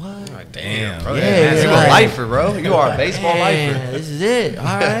you're like, what? Oh, damn, bro. You're a lifer, bro. You are a baseball lifer. This is it. All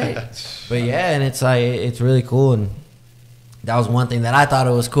right. But yeah, and it's like it's really cool, and that was one thing that I thought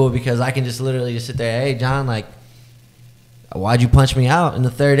it was cool because I can just literally just sit there, hey John, like, why'd you punch me out in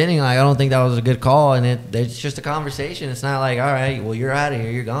the third inning? Like, I don't think that was a good call, and it's just a conversation. It's not like, all right, well, you're out of here,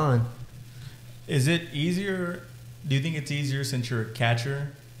 you're gone. Is it easier? Do you think it's easier since you're a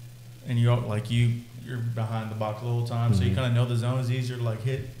catcher and you're behind the box the whole time, so you kind of know the zone is easier to like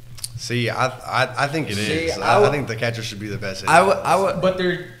hit? See, I think it is. I think the catcher should be the best hitter. But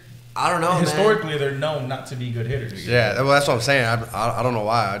I don't know. Historically, they're known not to be good hitters. Yeah, well, that's what I'm saying. I don't know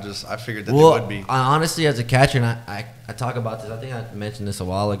why. I figured that they would be. Honestly, as a catcher, and I talk about this. I think I mentioned this a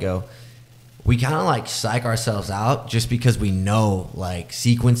while ago. We kind of like psych ourselves out just because we know like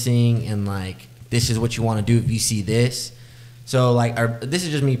sequencing and like this is what you want to do if you see this. So like, this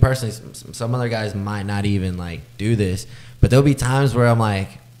is just me personally. Some other guys might not even like do this, but there'll be times where I'm like,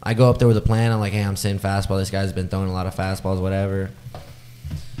 I go up there with a plan. I'm like, hey, I'm sitting fastball. This guy's been throwing a lot of fastballs, whatever.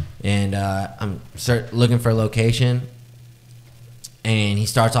 And I'm looking for a location, and he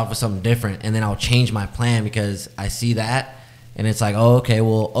starts off with something different, and then I'll change my plan because I see that, and it's like, oh, okay,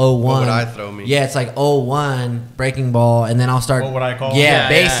 well, 0-1. What would I throw me? Yeah, it's like 0-1, breaking ball, and then I'll start. What would I call? Yeah,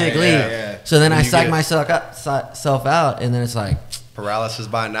 basically. Yeah. So then I psych myself out, and then it's like paralysis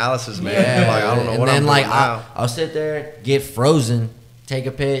by analysis, man. Yeah. Like, I don't know what I'm doing now. I'll sit there, get frozen, take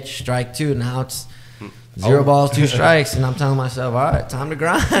a pitch, strike two. Now it's 0 balls, 2 strikes, and I'm telling myself, all right, time to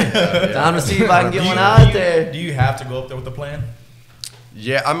grind. Time to see if I can get one out there. Do you have to go up there with a plan?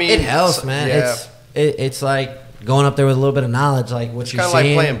 Yeah, I mean, it helps, man. Yeah. It's like going up there with a little bit of knowledge, like what it's you're kind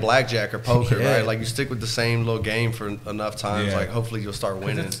seeing. of like playing blackjack or poker, right? Like you stick with the same little game for enough times, like hopefully you'll start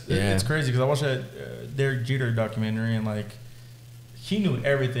winning. It's crazy because I watched that Derek Jeter documentary, and like he knew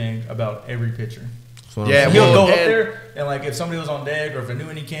everything about every pitcher. Yeah, he'll go up there and like if somebody was on deck or if a new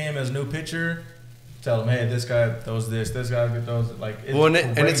inning came as a new pitcher, tell them, hey, this guy throws this guy throws like. And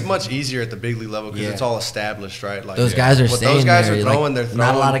it's much easier at the big league level because it's all established, right? Like those guys are staying those guys there. are throwing. Like, they're throwing.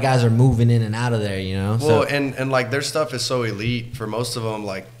 Not a lot of guys are moving in and out of there, you know. Well, and like their stuff is so elite for most of them.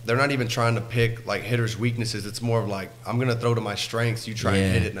 Like they're not even trying to pick like hitters' weaknesses. It's more of like I'm gonna throw to my strengths. You try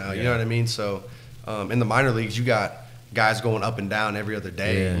and hit it now. You know what I mean? So in the minor leagues, you got guys going up and down every other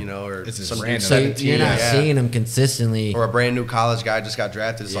day, you know, or it's some random. So you're not seeing them consistently. Or a brand new college guy just got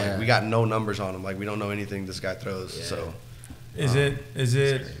drafted. It's like we got no numbers on him. Like we don't know anything this guy throws. Yeah. So is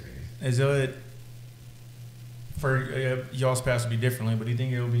it for y'all's paths to be differently? But do you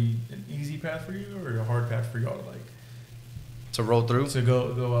think it'll be an easy path for you or a hard path for y'all to like to roll through? To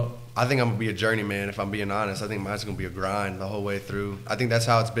go up. I think I'm gonna be a journeyman. If I'm being honest, I think mine's gonna be a grind the whole way through. I think that's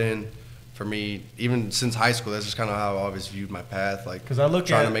how it's been for me, even since high school, that's just kind of how I always viewed my path. Like, 'Cause I look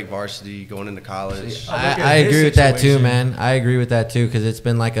trying at- to make varsity, going into college. I agree with that too, man. I agree with that too, because it's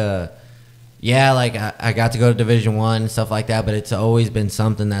been like I got to go to Division I and stuff like that, but it's always been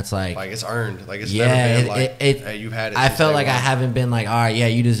something that's like It's earned. Like, it's yeah, never been like, it, hey, you've had it. I since felt day like I one. haven't been like, all right, yeah,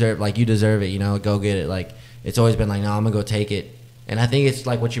 you deserve it, you know, go get it. Like, it's always been like, no, I'm gonna go take it. And I think it's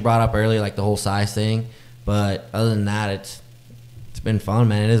like what you brought up earlier, like the whole size thing. But other than that, it's been fun,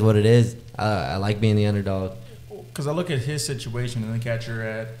 man. It is what it is. I like being the underdog. Because I look at his situation, and the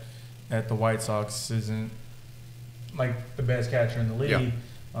catcher at the White Sox isn't like the best catcher in the league.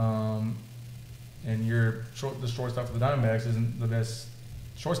 Yeah. And the shortstop for the Diamondbacks isn't the best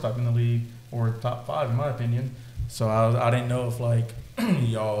shortstop in the league, or top 5 in my opinion. So I didn't know if like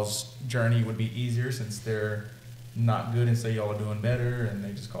y'all's journey would be easier since they're not good and say y'all are doing better and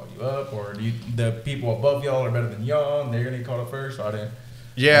they just call you up, or the people above y'all are better than y'all and they're gonna get called up first. So I didn't.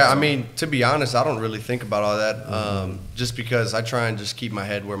 Yeah, I mean, to be honest, I don't really think about all that. Just because I try and just keep my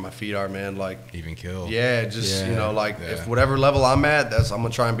head where my feet are, man. Like, Even kill. yeah, just you know, like if whatever level I'm at, I'm gonna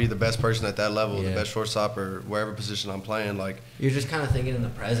try and be the best person at that level, the best shortstop or wherever position I'm playing. Like, You're just kind of thinking in the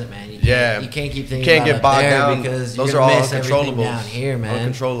present, man. You can't keep thinking. You can't about get up bogged there down. because Those you're are gonna all miss everything uncontrollables. down here,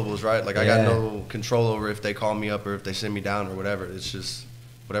 man. Uncontrollables, right? Like, I got Yeah. no control over if they call me up or if they send me down or whatever. It's just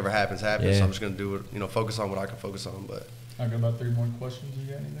whatever happens. So Yeah. I'm just gonna do it. You know, focus on what I can focus on. But I got about 3 more questions.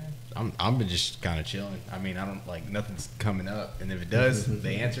 You got anything? I'm just kind of chilling. I mean, I don't like nothing's coming up, and if it does,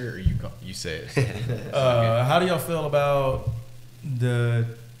 they answer or you say it. How do y'all feel about the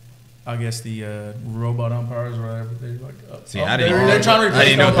robot umpires or whatever they like? See, I didn't they're even- trying to I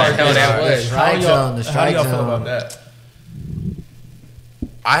didn't know what the replace hell that umpires. was. The How do strike y'all- zone, the How do strike y'all feel zone. about that?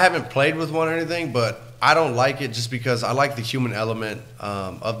 I haven't played with one or anything, but I don't like it just because I like the human element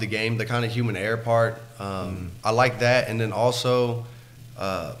of the game, the kind of human error part. I like that, and then also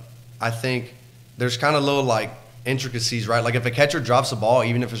I think there's kind of little like intricacies, right? Like if a catcher drops a ball,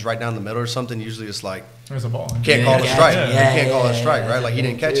 even if it's right down the middle or something, usually it's like There's a ball. can't call it a strike. Yeah, You can't call it a yeah, strike, yeah, right? Like he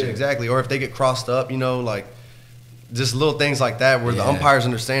didn't catch it exactly. Or if they get crossed up, you know, like just little things like that where the Yeah. umpires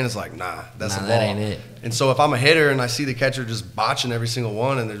understand it's like, nah, that's a ball. that ain't it. And so if I'm a hitter and I see the catcher just botching every single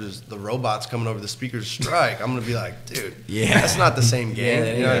one and there's just the robots coming over the speaker's strike, I'm gonna be like, dude, that's not the same game.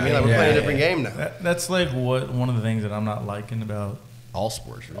 Yeah, you know what I mean? Like we're playing a different game now. That's like one of the things that I'm not liking about All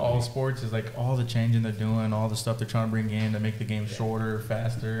sports, really. all sports is like all the changing they're doing, all the stuff they're trying to bring in to make the game shorter,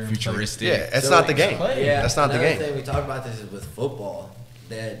 faster, and it's like- Futuristic. Yeah, that's So, not the game. Yeah, That's not the another game. thing we talked about this is with football.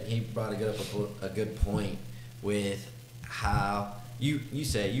 That he brought a good point with how you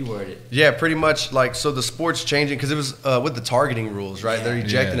said you worded it. Yeah, pretty much. Like, so the sport's changing because it was with the targeting rules, right? Yeah. They're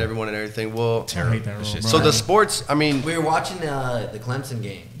ejecting Yeah. everyone and everything. Well, I hate that rule, shit's bro. so the sports, I mean, We were watching the Clemson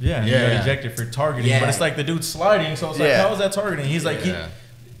game. Yeah, you Yeah. got ejected for targeting, Yeah. but it's like the dude's sliding, so it's like, Yeah. how is that targeting? He's like, Yeah.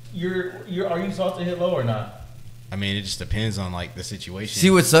 are you supposed to hit low or not? I mean, it just depends on like the situation. See,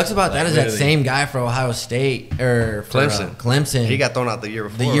 what sucks about that Like, is that literally. same guy for Ohio State or for, Clemson. Clemson. he got thrown out the year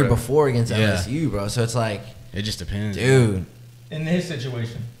before. the year whatever. before against Yeah. LSU, bro. So it's like, It just depends. dude, In his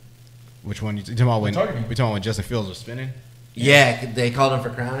situation, Which one you talking about when Targeting. we talking about when Justin Fields was spinning? yeah, they called him for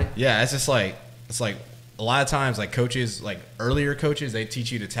crowning. Yeah, it's like a lot of times like coaches, like earlier coaches, they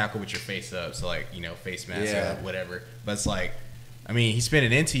teach you to tackle with your face up, so like, you know, face mask Yeah. or whatever. But it's like, I mean, he's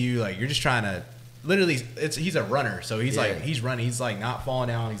spinning into you, like you're just trying to literally. He's a runner, so he's Yeah. like he's running, he's like not falling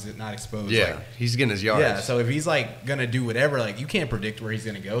down, he's not exposed. Yeah, like, he's getting his yards. yeah. So if he's like gonna do whatever, like you can't predict where he's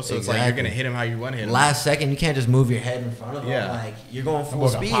gonna go. So it's like you're Exactly. gonna hit him how you want to hit him. Last second, you can't just move your head in front of him. Yeah. Like you're going full Well,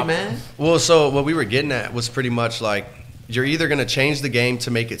 speed, pop- man. Well, so what we were getting at was pretty much like you're either going to change the game to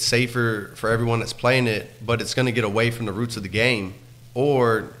make it safer for everyone that's playing it, but it's going to get away from the roots of the game,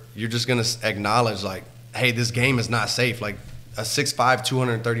 or you're just going to acknowledge like, hey, this game is not safe. Like a 6'5",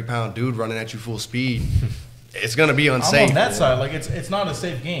 230-pound dude running at you full speed, it's going to be I'm unsafe. on that side. Like it's not a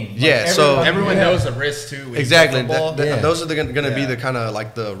safe game. Like, Yeah, so- Everyone yeah. knows the risk too. when you Exactly. play football. Yeah. Those are going to be Yeah. the kind of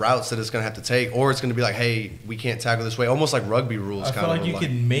like the routes that it's going to have to take, or it's going to be like, hey, we can't tackle this way, almost like rugby rules. I kind feel of like you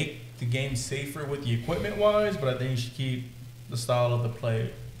can make the game safer with the equipment wise, but I think you should keep the style of the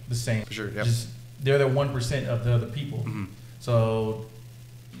play the same. For sure, yep. Just they're the 1% of the other people. Mhm. So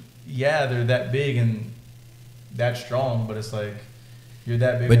yeah, they're that big and that strong, but it's like you're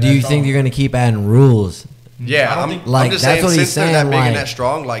that big. But and do that you strong. think you're gonna keep adding rules? Yeah, I don't I'm, think- Like, I'm just that's saying, what he's since they're that saying, big and like- that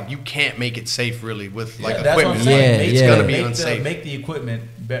strong, like you can't make it safe really with like Yeah, that's what I'm equipment. saying. Yeah, Make- It's yeah. gonna be make unsafe. make the equipment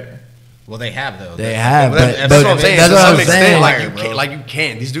better. Well, they have though. They have, Well, but that's what I'm saying. that's To what some I'm extent, saying. like you bro. can't, like you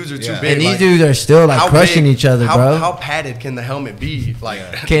can't. These dudes are too Yeah. big. And these like, dudes are still like how crushing big- each other, how, bro. How padded can the helmet be? Like,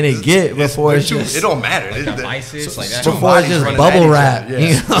 Can it get it's- before they're it's too- just- it don't matter. Like It- the ISIS, like that. two Before it's bodies just running bubble at each wrap. other. You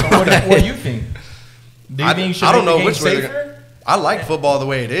Yeah. know? So what do you think? Do you think you should I don't make the know game which way. safer? I like football the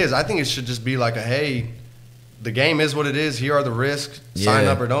way it is. I think it should just be like hey, the game is what it is. Here are the risks. Sign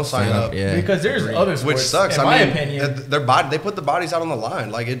up or don't sign up. Yeah. Because there's other sports, which sucks. in my opinion. They put the bodies out on the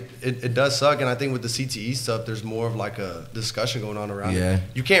line. Like it does suck. And I think with the CTE stuff, there's more of like a discussion going on around it.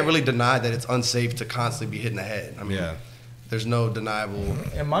 You can't really deny that it's unsafe to constantly be hitting the head. I mean, there's no deniable.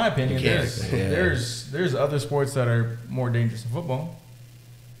 In my opinion, there's other sports that are more dangerous than football.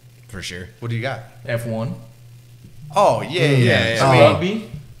 For sure. What do you got? F1. Oh yeah. I mean, rugby.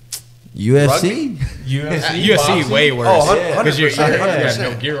 UFC? UFC boxing. way worse. Oh, 100%. You 100%. have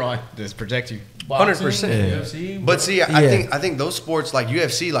no gear on to protect you. 100%. UFC. But see, I think those sports like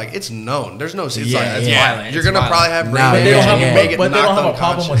UFC, like it's known. There's no. It's like it's violent. You're gonna probably have. No, But they don't make it have knocked a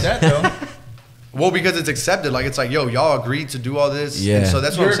problem with that though. Well, because it's accepted. Like, it's like, yo, y'all agreed to do all this. Yeah. And so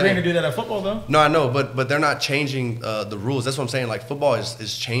that's what You're I'm saying. agreeing to do that at football, though? No, I know, but they're not changing the rules. That's what I'm saying. Like, football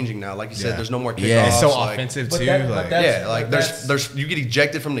is changing now. Like you said, there's no more kickoffs. Yeah. It's so like, offensive, but too. there's you get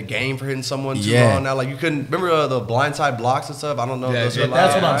ejected from the game for hitting someone too long now. Like, you couldn't, remember the blindside blocks and stuff? I don't know. That's what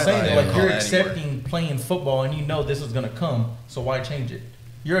I'm saying. Like, you're accepting playing football, and you know this is going to come, so why change it?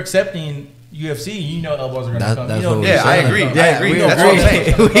 You're accepting UFC, you know elbows are going to come. That's what I agree. That's what I'm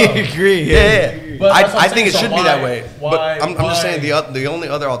saying. We agree. Yeah. But I think it should be that way. Why, but I'm just saying the only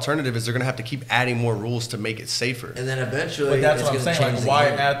other alternative is they're going to have to keep adding more rules to make it safer. And then eventually, but that's what I'm saying. Like, why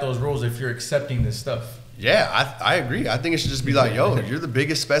add those rules if you're accepting this stuff? Yeah, I agree. I think it should just be like, yo, you're the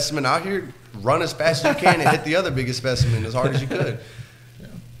biggest specimen out here. Run as fast as you can and hit the other biggest specimen as hard as you could.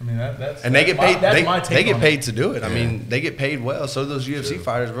 I mean, that's and they get paid. They get paid it. to do it. I mean, they get paid well. So those UFC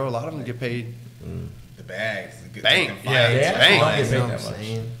fighters, bro, a lot of them get paid. The bags, the good Bang. Yeah,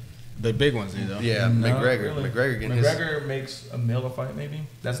 Bang. The big ones, though. Yeah, No, McGregor. really. McGregor getting his. McGregor makes $1 million a fight, maybe.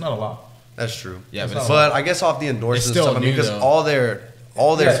 That's not a lot. That's true. Yeah, but I guess off the endorsements It's still stuff, I mean, new, because though.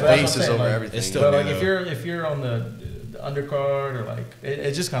 all their face is over like, everything. it's still But new, like though. if you're on the undercard or like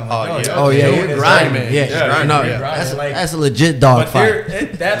it's just kind of like you're grinding. That's a legit dog fight.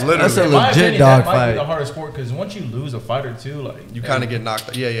 That's Literally. That's a in my legit opinion, dog that might fight. be the hardest sport because once you lose a fight or two, like You kind of get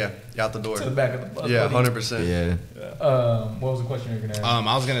knocked. Yeah, out the door. to the back of the bus. Yeah, buddy. 100%. Yeah. What was the question you were gonna ask?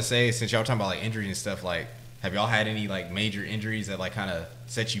 I was gonna say, since y'all talking about like injuries and stuff, like, have y'all had any like major injuries that like kind of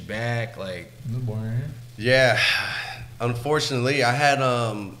set you back? Like, This is boring. Yeah, unfortunately, I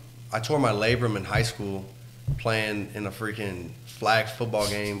tore my labrum in high school playing in a freaking flag football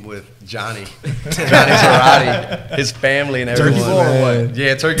game with Johnny Zarate, his family and everyone. Turkey bowl or what?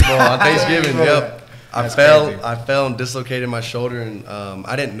 Yeah, turkey bowl on Thanksgiving. Yep. I fell and dislocated my shoulder, and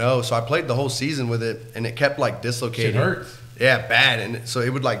I didn't know, so I played the whole season with it, and it kept like dislocating. Shit hurts. Yeah, bad, and so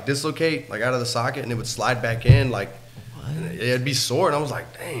it would like dislocate like out of the socket, and it would slide back in like. It'd be sore, and I was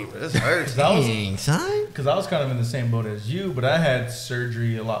like, "Dang, this hurts." Dang, son. Because I was kind of in the same boat as you, but I had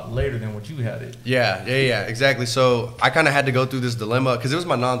surgery a lot later than what you had it. Yeah, exactly. So I kind of had to go through this dilemma because it was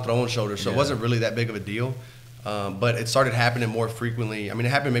my non-throwing shoulder, so it wasn't really that big of a deal. But it started happening more frequently. I mean, it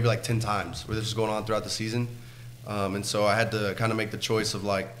happened maybe like 10 times where this was going on throughout the season. And so I had to kind of make the choice of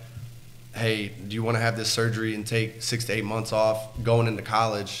like, hey, do you want to have this surgery and take 6 to 8 months off going into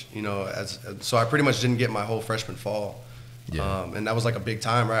college? You know, so I pretty much didn't get my whole freshman fall. Yeah. And that was like a big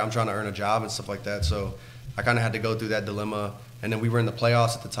time, right? I'm trying to earn a job and stuff like that. So I kind of had to go through that dilemma. And then we were in the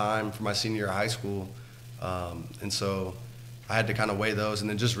playoffs at the time for my senior year of high school. And so I had to kind of weigh those. And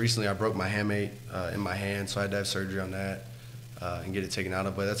then just recently I broke my hamate in my hand. So I had to have surgery on that and get it taken out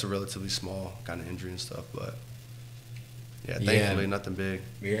of. But that's a relatively small kind of injury and stuff. But yeah, thankfully nothing big.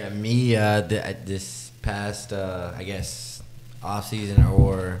 Yeah, me this past, I guess, off season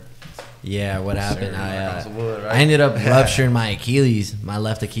or... Yeah, what happened? I ended up rupturing my Achilles, my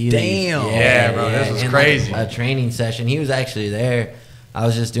left Achilles. Damn. Yeah, bro, this was crazy. Like a training session. He was actually there. I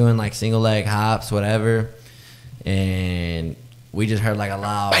was just doing like single leg hops, whatever, and we just heard like a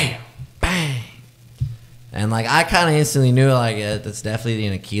loud bang, bang, and like I kind of instantly knew like that's definitely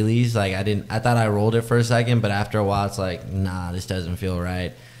an Achilles. Like I thought I rolled it for a second, but after a while it's like nah, this doesn't feel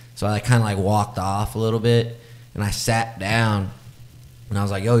right. So I kind of like walked off a little bit, and I sat down. And I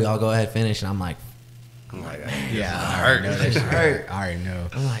was like, yo, y'all go ahead, finish. And I'm like, yeah, I already know that shit hurt. I already know.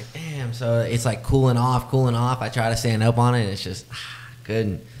 I'm like, damn. So it's like cooling off. I try to stand up on it, and it's just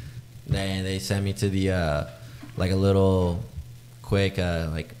couldn't. And they sent me to the like a little quick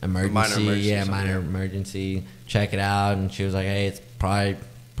like emergency, minor emergency. Check it out, and she was like, hey, it's probably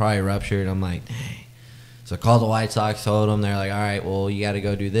ruptured. I'm like, dang. So I called the White Sox, told them, they're like, all right, well, you got to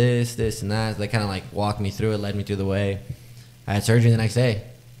go do this, and that. So they kind of like walked me through it, led me through the way. I had surgery the next day.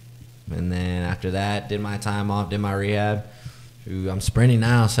 And then after that, did my time off, did my rehab. I'm sprinting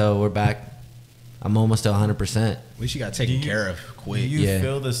now, so we're back. I'm almost to 100%. At least you got taken care of quick. Do you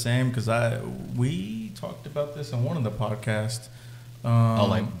feel the same? Because we talked about this on one of the podcasts.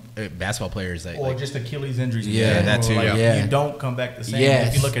 Basketball players that or just Achilles injuries. Yeah, that too, Like, yeah. you don't come back the same Yes.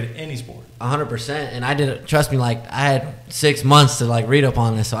 if you look at any sport. 100%. And I didn't, trust me, like I had 6 months to like read up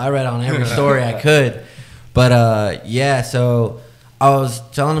on this, so I read on every story I could. But yeah, so I was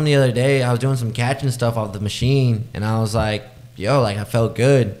telling him the other day, I was doing some catching stuff off the machine, and I was like, yo, like I felt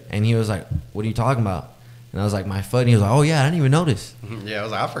good. And he was like, what are you talking about? And I was like, my foot. And he was like, oh yeah, I didn't even notice. Yeah, I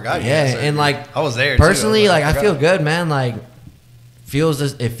was like, I forgot. Yeah, and like I was there personally, too. like I feel good, man. Like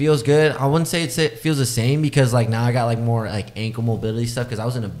it feels good. I wouldn't say it feels the same because like now I got like more like ankle mobility stuff because I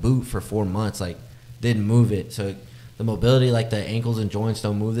was in a boot for 4 months, like didn't move it, so the mobility, like the ankles and joints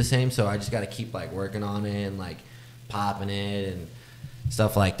don't move the same. So I just got to keep like working on it and like popping it and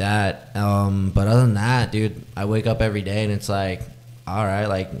stuff like that. But other than that, dude, I wake up every day and it's like, all right,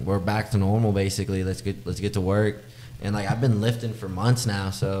 like we're back to normal basically. Let's get to work. And like I've been lifting for months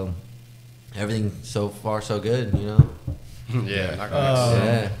now, so everything so far so good, you know. Yeah, not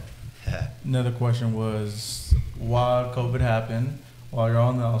gonna Yeah. Another question was why COVID happened while you're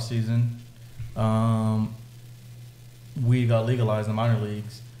on the off season. We got legalized in the minor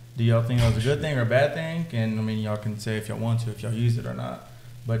leagues. Do y'all think that was a good thing or a bad thing? And I mean, y'all can say if y'all want to, if y'all use it or not.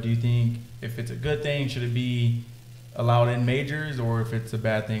 But do you think if it's a good thing, should it be allowed in majors, or if it's a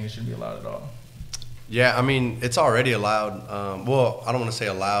bad thing, it shouldn't be allowed at all? Yeah, I mean, it's already allowed. Well, I don't want to say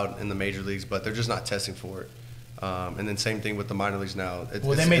allowed in the major leagues, but they're just not testing for it. And then same thing with the minor leagues now.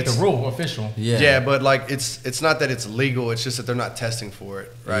 They made the rule official. Yeah, but like it's not that it's legal. It's just that they're not testing for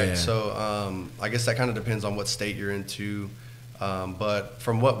it, right? Yeah. So I guess that kind of depends on what state you're into. But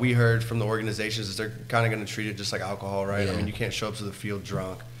from what we heard from the organizations, is they're kind of going to treat it just like alcohol, right? Yeah. I mean, you can't show up to the field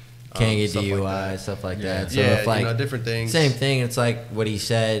drunk. Can't get stuff DUI, like that. stuff like Yeah. that. So Yeah, if like different things. same thing, it's like what he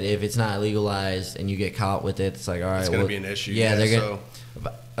said. If it's not legalized and you get caught with it, it's like all right, It's going to be an issue. Yeah, they're so.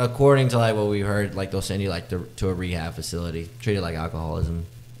 gonna. According to like what we heard, like they'll send you like to a rehab facility, treat it like alcoholism.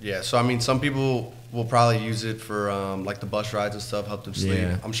 Yeah, so I mean, some people will probably use it for like the bus rides and stuff, help them sleep.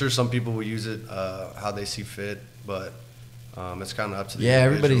 Yeah. I'm sure some people will use it how they see fit, but it's kind of up to the Yeah,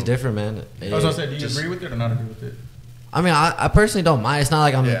 everybody's individual. different, man. I was gonna say, do you Just- agree with it or not agree with it? I mean, I personally don't mind. It's not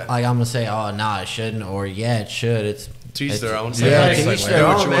like I'm Yeah. gonna say, oh, nah, it shouldn't, or yeah, it should. It's To each their own. Yeah, It's to like, each do their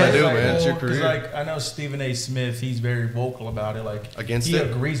what own, you man. want to do, Like, man. It's your 'cause, career. like, I know Stephen A. Smith, he's very vocal about it. Like Against he it?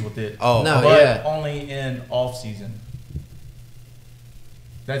 agrees with it. Oh, No, but yeah. only in off season.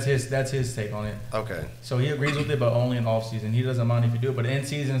 That's his take on it. okay. So he agrees with it, but only in off season. He doesn't mind if you do it, but in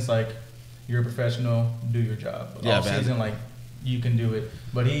season, it's like you're a professional, do your job. But Yeah, off man. season, like you can do it.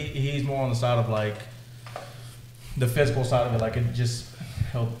 But he's more on the side of like the physical side of it. Like it just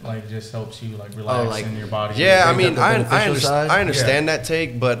helps you like relax like- in your body. Yeah, I Brings mean, up the beneficial side? I understand that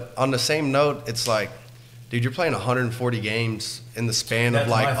take, but on the same note, it's like, dude, you're playing 140 games in the span of That's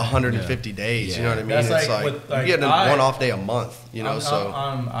like my thing. 150 days. You know what I mean? That's It's like like, with, like, you're getting I- one off day a month. You know,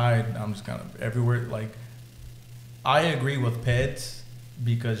 I'm just kind of everywhere. Like I agree with Peds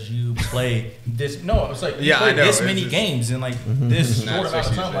because you play this. No, it's like you Yeah, play I know. this It's many just- games in like this Not short amount of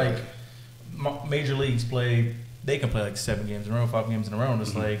 60 time. days. Like major leagues play, they can play like 7 games in a row, 5 games in a row. And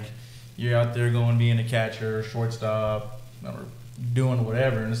it's like you're out there going being a catcher, shortstop, or doing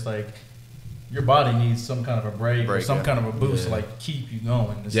whatever, and it's like. Your body needs some kind of a break or some yeah. kind of a boost to Yeah. like keep you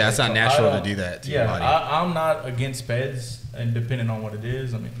going. Yeah, it's like, not so I natural to don't- do that to your body. I'm not against Peds, and depending on what it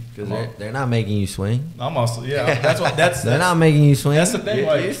is, I mean, because they're not making you swing. I'm also that's They're not making you swing. that's the thing,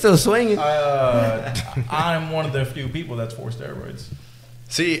 like- you're still swinging. I'm one of the few people that's for steroids.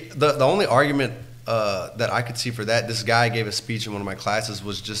 See, the only argument that I could see for that, this guy gave a speech in one of my classes,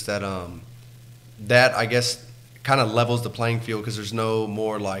 was just that that I guess kind of levels the playing field because there's no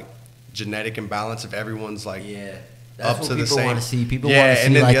more like genetic imbalance if everyone's like Yeah, up that's what to the people same. want to see. People Yeah, want to and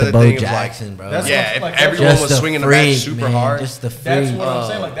see then like the the other Bo thing is, like, Jackson, bro. That's yeah, what- if like, everyone Just was the swinging the bat freak, super man. hard. Just the freak. That's what I'm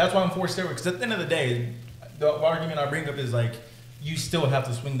saying. Like that's why I'm for steroids. Because at the end of the day, the argument I bring up is like you still have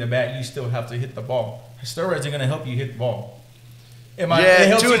to swing the bat. You still have to hit the ball. Steroids are going to help you hit the ball. It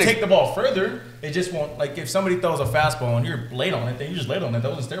helps to you an take the ball further. It just won't, like if somebody throws a fastball and you're late on it, then you just late on it.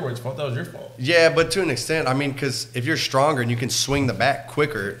 That wasn't steroids' fault. That was your fault. Yeah, but to an extent, I mean, because if you're stronger and you can swing the bat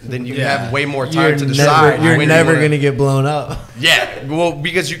quicker, then you Yeah. have way more You're time to decide. You're when never you wanna- gonna get blown up. Yeah, well,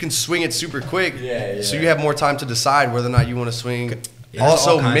 because you can swing it super quick. Yeah, So yeah. you have more time to decide whether or not you want to swing. Yeah, all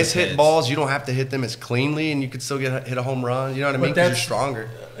Also, kinds of mishit hits. balls, you don't have to hit them as cleanly, and you could still hit a home run. You know what I But mean? Because you're that's- stronger.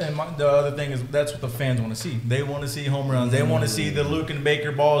 And the other thing is that's what the fans want to see. They want to see home runs. They want to see the Luke and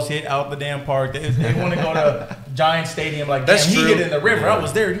Baker balls hit out the damn park. They want to go to Giant Stadium like That's damn, true. he hit in the river. I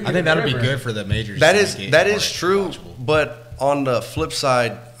was there. He hit I in think the that'll be river. good for the majors. That to is make it that more is true, watchable. but on the flip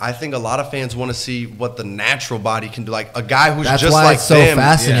side, I think a lot of fans want to see what the natural body can do. Like a guy who's That's just why like it's so them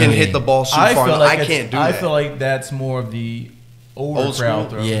fascinating. can hit the ball super far. I can't do I that. feel like that's more of the older Old crowd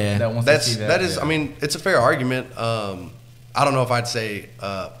school? that wants to see that. That is. I mean, it's a fair argument. I don't know if I'd say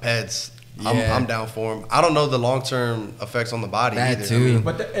Peds. Yeah. I'm down for him. I don't know the long-term effects on the body That either. too. I mean,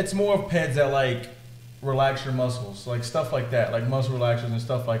 But it's more of Peds that like relax your muscles, like stuff like that, like muscle relaxers and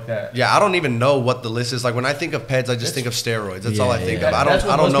stuff like that. yeah, I don't even know what the list is. Like when I think of Peds, I just think of steroids. That's all I think yeah. of. I That's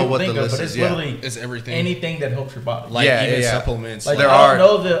don't most know people what think the of, list but is. it's Yeah. literally It's everything. anything that helps your body. Like Yeah, even yeah. supplements. Like There I are- don't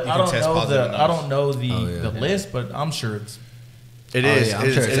know the you can test positive on I those. don't know the yeah. list, but I'm sure it's It Oh, is. yeah, I'm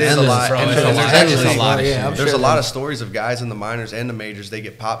It sure is it's a endless, lot. bro. And It's there's a lot. actually- It's a lot of Yeah, I'm shit. There's sure a lot of stories of guys in the minors and the majors. They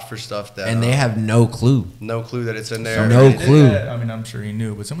get popped for stuff that and they have no clue. no clue that it's in there. No Somebody did clue. that. I mean, I'm sure he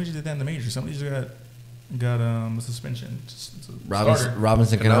knew, but somebody did that in the major. Somebody just got a suspension. Just a starter.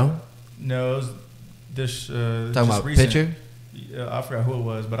 Robinson Cano? No, it was this Talking just about recent. pitcher? Yeah, I forgot who it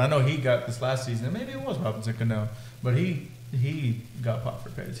was, but I know he got this last season. And maybe it was Robinson Cano, but he got popped for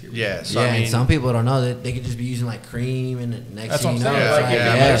Peds here. Yeah, so Yeah, I mean, and some people don't know that they could just be using like cream, and the next That's thing what you I'm know, saying. it's Yeah, like,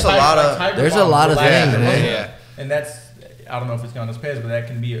 yeah, yeah. there's a lot of- There's a lot of things, man. Yeah. And that's, I don't know if it's counted as Peds, but that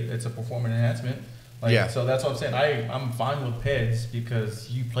can be it's a performance enhancement. Like, Yeah. So that's what I'm saying. I'm fine with Peds because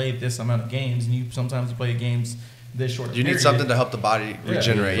you played this amount of games, and sometimes you play games this short. you need period. something to help the body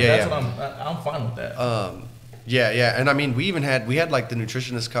regenerate. So Yeah, that's yeah. what I'm fine with that. Yeah, and I mean, we had like the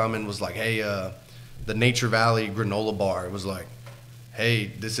nutritionist come and was like, hey, the Nature Valley granola bar. It was like, hey,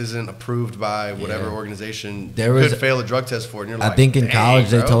 this isn't approved by whatever Yeah. organization. There You was- could fail a drug test for it. And you're I like, think in dang, college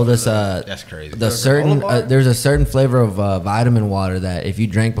they bro. told us That's crazy. the certain granola bar? there's a certain flavor of vitamin water that if you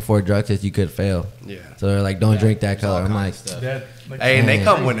drank before a drug test you could fail. Yeah. So they're like, don't drink that There's all color. I'm kinds like, of stuff. That, like, Hey, and they Man.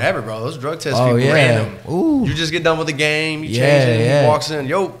 come whenever, bro. Those drug tests oh people yeah, random. ooh. You just get done with the game, you Yeah, change it, yeah. he walks in,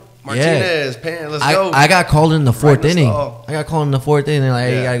 yo, Martinez, Pan, let's go. I got called in the fourth Right in the inning. stall. I got called in the fourth inning. They're like,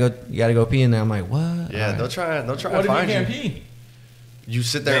 hey, Yeah. you gotta go pee in there. I'm like, what? Yeah, All they'll right. try and what find if you you. can't pee? You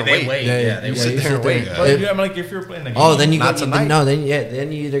sit there They and wait. Yeah, Yeah, they You wait. sit there and wait. It- But I'm like, if you're playing the game, Oh, then you Not go. tonight. No, then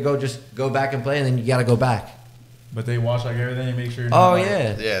you either go back and play, and then you gotta go back. but they watch like everything and make sure. You're Oh not, like- yeah.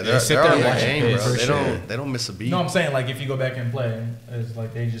 Yeah, They they're, sit they're there on and their watch game, it bro. for sure. They don't miss a beat. No, I'm saying like if you go back and play, it's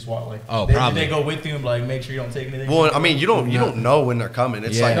like they just walk like. Oh, they, probably. They go with you and like make sure you don't take anything. Well, I mean, you don't know when they're coming.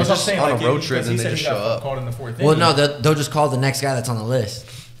 It's Yeah. like That's you're what I'm just saying. on Like, a road because trip he and they said just he show got up. called in the fourth Well, inning. no, they'll just call the next guy that's on the list.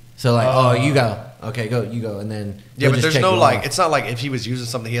 So like, oh, you go. Okay, you go, and then Yeah, they'll but just there's check no you like. off. It's not like if he was using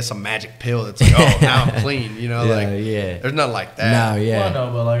something, he has some magic pill that's like, oh, now I'm clean. You know, Yeah, like yeah. there's nothing like that. No, yeah. Well, I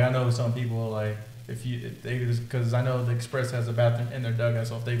know, but like I know some people like if they just because I know the Express has a bathroom in their dugout,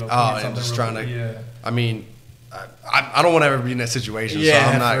 so if they go Oh, clean and something just real trying quick, to. yeah. I mean, I don't want to ever be in that situation. Yeah,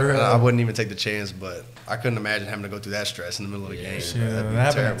 so I'm not. for real. I wouldn't even take the chance. But I couldn't imagine having to go through that stress in the middle of the game. Shit, bro. That'd that be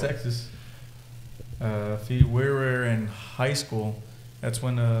happened terrible. in Texas. We were in high school. That's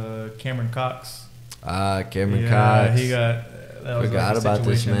when Cameron Cox. Cameron Yeah, Cox. he got. That was Forgot like a about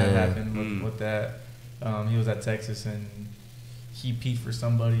this, situation man. that happened with that. He was at Texas and he peed for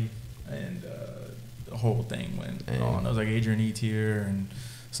somebody, and the whole thing went on. It was like Adrian Etier and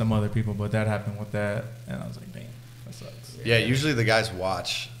some other people, but that happened with that, and I was like, damn, that sucks. Yeah, usually the guys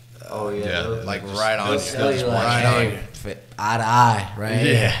watch. Oh yeah, Yeah, they'll- like just- right on they'll you. tell They'll you just like, right on hey, you. eye to eye, right?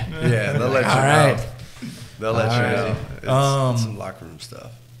 Yeah, they'll let you All know. right. They'll let you know. It's some locker room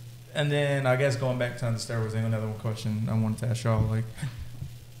stuff. And then I guess going back to the steroids, another one question I wanted to ask y'all: like,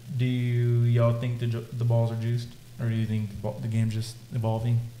 do y'all think the balls are juiced, or do you think the game's just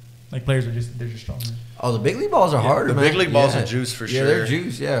evolving? Like players are just stronger. Oh, the big league balls are harder, the man. big league balls Yeah. are juiced for Yeah, they're sure.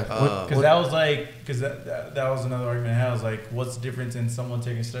 juice. Yeah. Because that was like, because that was another argument I had. Was like, what's the difference in someone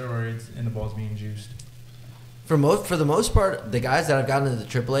taking steroids and the balls being juiced? For the most part, the guys that have gotten to the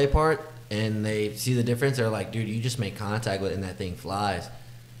AAA part and they see the difference, they're like, dude, you just make contact with it and that thing flies.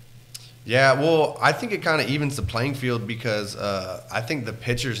 Yeah, well, I think it kind of evens the playing field because I think the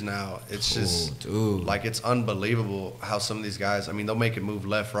pitchers now, it's just dude. like it's unbelievable how some of these guys. I mean, they'll make it move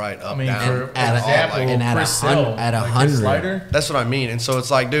left, right, up, I mean, down. for at a- example, and at a Chris hun- Sale, at a like his 100. slider. That's what I mean. And so it's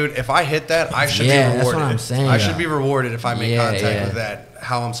like, dude, if I hit that, I should Yeah, be that's rewarded. what I'm saying. I should be rewarded if I make Yeah, contact yeah. with that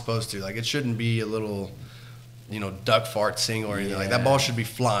how I'm supposed to. Like, it shouldn't be a little, duck fart single or anything. Like, that ball should be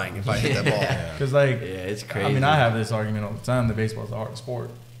flying if I hit that ball. Because like, Yeah, it's I crazy. mean, I have this argument all the time. That baseball is the hardest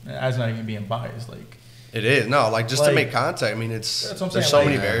sport. That's not even being biased. Like, It is. No, like, just to Like, make contact. I mean, there's that's what I'm so saying,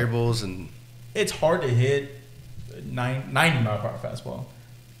 many like- variables. And it's hard to hit 90 mile per hour fastball,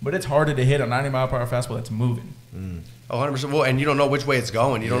 but it's harder to hit a 90 mile per hour fastball that's moving. 100%. Well, and you don't know which way it's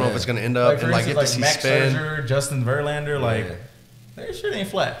going. You don't know if Yeah. it's going to end up Like for and, like, instance, get to like see Max spin. Scherzer, Justin Verlander, like Yeah. their shit ain't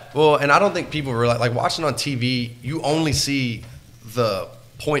flat. Well, and I don't think people realize, like watching on TV, you only see the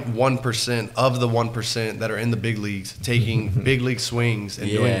 0.1% of the 1% that are in the big leagues taking big league swings and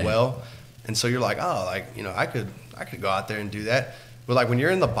Yeah. doing well. And so you're like, oh, like, I could go out there and do that. But like when you're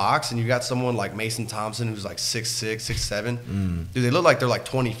in the box and you got someone like Mason Thompson who's like 6'6", 6'7", dude, they look like they're like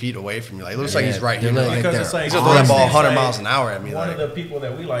 20 feet away from you. Like it looks like he's right here. Because it's like he's gonna throw that ball 100 miles an hour at me. One of the people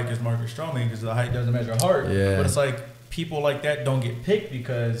that we like is Marcus Stroman because the height doesn't measure heart. Yeah. But it's like people like that don't get picked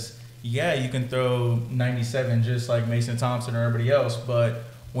because you can throw 97 just like Mason Thompson or everybody else, but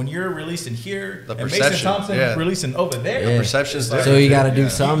when you're releasing here The and perception, Mason Thompson releasing over there, the perception's there. So you got to do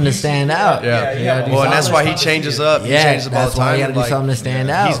something to stand out. Yeah. Well, and that's why he changes up. He changes up all the time. That's why you got to do something to stand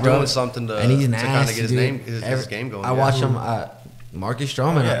out, He's bro. doing something to, and he's to kind of nasty, get his game going. I watch him. Marcus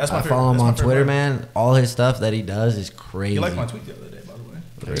Stroman. I follow him on Twitter, man. All his stuff that he does is crazy. You liked my tweet the other day, by the way.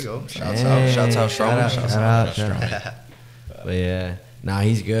 There you go. Shouts out Stroman. Shout out. But yeah,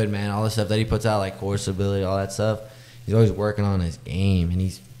 he's good, man. All the stuff that he puts out, like course ability, all that stuff. He's always working on his game, and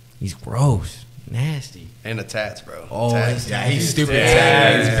he's gross, nasty. And the tats, bro. Oh, tats. He's stupid.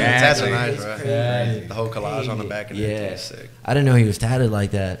 Tats are nice, bro. The whole collage on the back and everything is sick. I didn't know he was tatted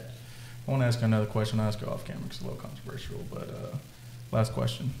like that. I want to ask you another question. I'll ask you off camera because it's a little controversial, but last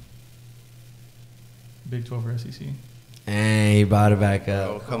question. Big 12 or SEC? Hey, he brought it back up.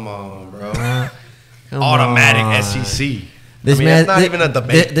 Oh, come on, bro. Come Automatic on. SEC. This I mean, man, it's not even a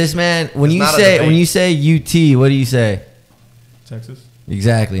debate. This man, when It's you not a say debate. UT, what do you say? Texas?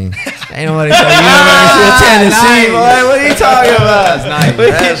 Exactly. Ain't nobody say University of Tennessee, boy. What are you talking about?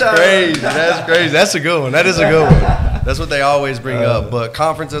 That's crazy. That's crazy. That's a good one. That is a good one. That's what they always bring up. But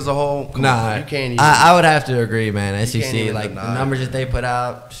conference as a whole, come on, you can't even. I would have to agree, man. SEC, even like deny the numbers that they put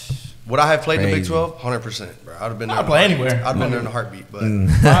out. Would I have played in the Big Crazy. 12? 100%, bro. I'd have been there. I'd play anywhere. I'd been there in a heartbeat. But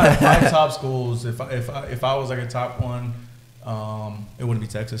Five top schools. If I was like a top one, it wouldn't be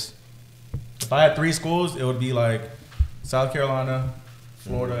Texas. If I had 3 schools, it would be like South Carolina,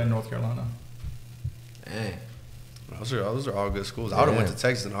 Florida, and North Carolina. Dang. those are all good schools. I would have went to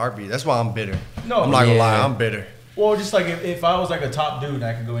Texas in a heartbeartbeat. That's why I'm bitter. No, I'm not gonna lie. I'm bitter. Well, just like if I was like a top dude and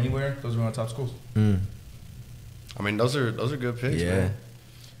I could go anywhere, those were my top schools. I mean, those are good picks, man.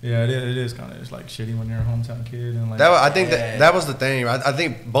 Yeah, it is kind of just like shitty when you're a hometown kid and like. I think that was the thing. I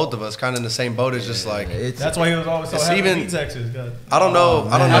think both of us kind of in the same boat. Is just like that's why he was always so happy to beat Texas. God. I don't know.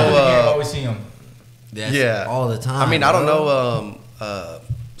 I don't know. After the game, I always see him. Yeah, all the time. I mean, I don't know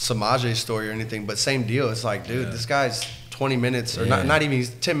Samaje's story or anything, but same deal. It's like, dude, this guy's 20 minutes or not even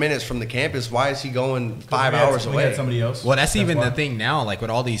 10 minutes from the campus. Why is he going 5 hours away? We had somebody else. Well, that's even the thing now. Like with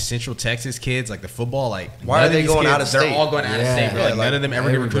all these Central Texas kids, like the football, like why are they going out of state? They're all going out of state. Bro. Like none of them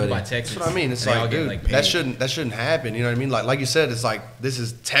ever get recruited by Texas. That's what I mean. It's like, dude, that shouldn't happen. You know what I mean? Like you said, it's like this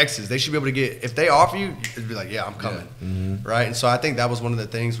is Texas. They should be able to get if they offer you, it'd be like, yeah, I'm coming, right? And so I think that was one of the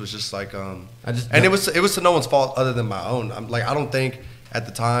things was just like, and it was to no one's fault other than my own. I'm like, I don't think at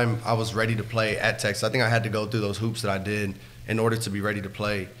the time I was ready to play at Texas. I think I had to go through those hoops that I did in order to be ready to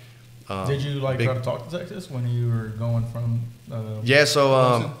play. Did you try to talk to Texas when you were going from?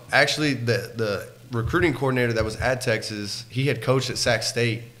 So actually the recruiting coordinator that was at Texas, he had coached at Sac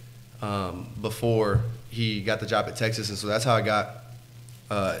State before he got the job at Texas, and so that's how I got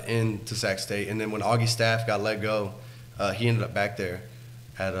into Sac State. And then when Augie Staff got let go, he ended up back there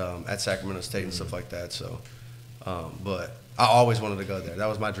at Sacramento State and stuff like that. So, but I always wanted to go there. That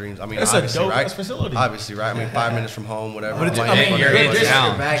was my dreams. I mean, it's obviously, a dope right? facility. Obviously, right? I mean, 5 minutes from home, whatever. But you're in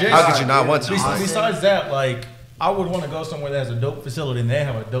town. How could you not want to? Besides that, like, I would want to go somewhere that has a dope facility, and they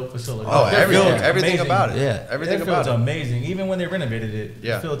have a dope facility. Oh, Their field is everything amazing. about it. Yeah. Everything Their about field's it. amazing. Even when they renovated it,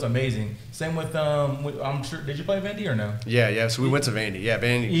 Yeah. the field's amazing. Same with I'm sure. Did you play Vandy or no? Yeah. So we went to Vandy. Yeah,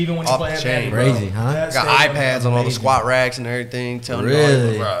 Vandy. Even when you off play the at chain. Vandy, Crazy, bro, huh? that Got stadium iPads is on all the amazing. squat racks and everything. Telling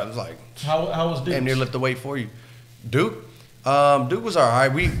Really? bro, I was like, How was Duke? damn near lift the weight for you. Duke was all right.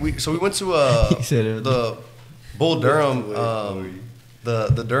 We went to the Bull Durham,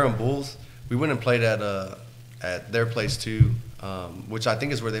 the Durham Bulls. We went and played at their place too, which I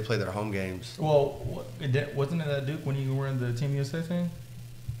think is where they play their home games. Well, wasn't it at Duke when you were in the Team USA thing?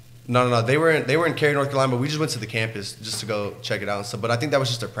 No. They were in Cary, North Carolina, but we just went to the campus just to go check it out and stuff. But I think that was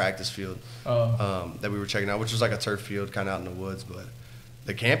just a practice field that we were checking out, which was like a turf field kind of out in the woods. But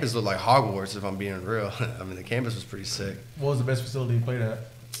the campus looked like Hogwarts, if I'm being real. I mean, the campus was pretty sick. What was the best facility you played at?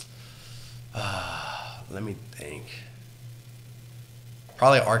 Let me think.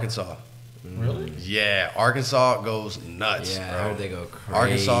 Probably Arkansas. Really? Yeah, Arkansas goes nuts, Yeah, bro. I heard they go crazy.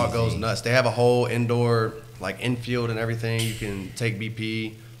 Arkansas goes nuts. They have a whole indoor, like, infield and everything. You can take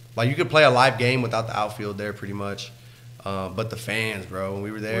BP. Like, you could play a live game without the outfield there pretty much. But the fans, bro, when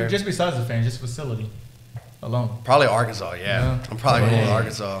we were there. Well, just besides the fans, just facility alone. Probably Arkansas, yeah. I'm probably going with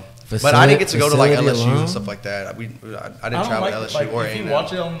Arkansas. But I Facility- didn't get to go to, like, LSU alone? and stuff like that. I didn't travel to LSU or if you A&M.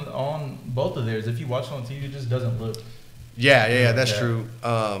 watch it on both of theirs, if you watch it on TV, it just doesn't look. Yeah, that's true.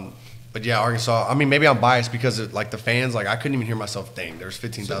 But yeah, Arkansas. I mean, maybe I'm biased because like the fans, like I couldn't even hear myself think. There's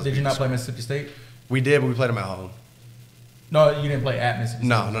 15,000. So did you not play Mississippi State? We did, but we played them at home. No, you didn't play at Mississippi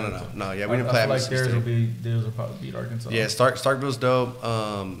State. No. Yeah, we didn't play at Mississippi State. Theirs will probably beat Arkansas. Yeah, Starkville's dope.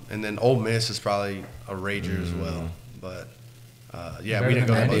 And then Ole Miss is probably a rager as well. But yeah, we didn't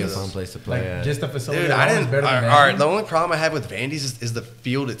go to both of Fun those. place to play. Like just the facility. Dude, I alone is didn't. better than All right, Vandy's. the only problem I have with Vandy's is the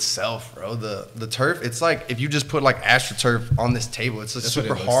field itself, bro. The turf. It's like if you just put like AstroTurf on this table, it's That's super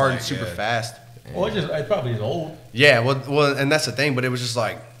what it looks hard, like, super yeah. fast. Well, it probably is old. Yeah, well, and that's the thing. But it was just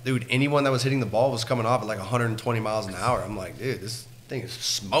like, dude, anyone that was hitting the ball was coming off at like 120 miles an hour. I'm like, dude, this thing is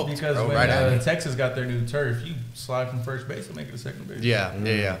smoked, Because bro, when right at me. Texas got their new turf, you slide from first base and make it a second base.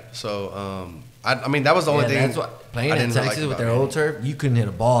 Yeah. So, I mean, that was the only thing. That's what, playing I at didn't really Texas like with about their old Vandy. turf, you couldn't hit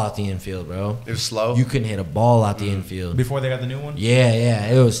a ball out the infield, bro. It was slow. You couldn't hit a ball out the infield. Before they got the new one? Yeah,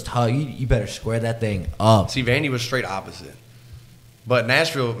 it was tough. You better square that thing up. See, Vandy was straight opposite. But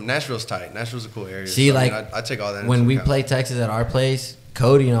Nashville's tight. Nashville's a cool area. See, so, like, I take all that. When into we account. played Texas at our place,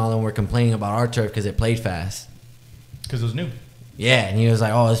 Cody and all them were complaining about our turf because it played fast. Because it was new. Yeah, and he was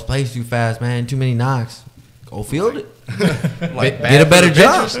like, "Oh, this plays too fast, man. Too many knocks. Go field it. Like, Get a better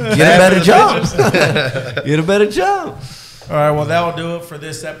jump. Get a better jump. Get a better jump." All right, well, that will do it for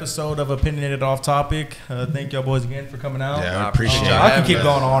this episode of Opinionated Off Topic. Thank y'all boys again for coming out. Yeah, I appreciate it. I can keep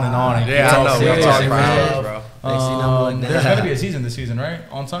going on and on. Yeah, I know. Seriously, We'll talk for man. hours, bro. There's going to be a season this season, right?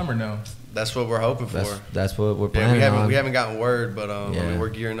 On time or no? That's what we're hoping for. That's what we're Yeah, planning on. we haven't gotten word, but I Yeah. mean, we're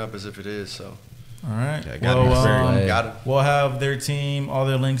gearing up as if it is. So All right. Yeah, gotta be Well, fair. got it. we'll have their team, all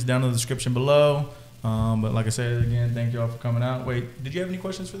their links down in the description below. But like I said, again, thank y'all for coming out. Wait, did you have any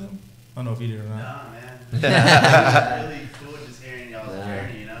questions for them? I don't know if you did or not. Nah, man. It's really cool just hearing y'all's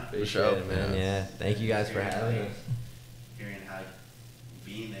journey, you know? Appreciate sure. it, man. Yeah. Thank you guys for having us. Hearing how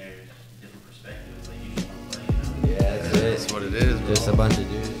being there, different perspectives, like you just want to play, you know? Yeah, that's that's it. what it is, bro. Just a bunch of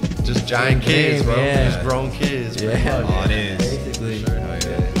dudes. Just giant kids, bro. Yeah. Just grown kids. Bro. Yeah, All it is. basically. Sure, hell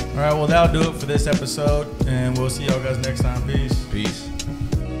yeah. All right, well, that'll do it for this episode, and we'll see y'all guys next time. Peace. Peace.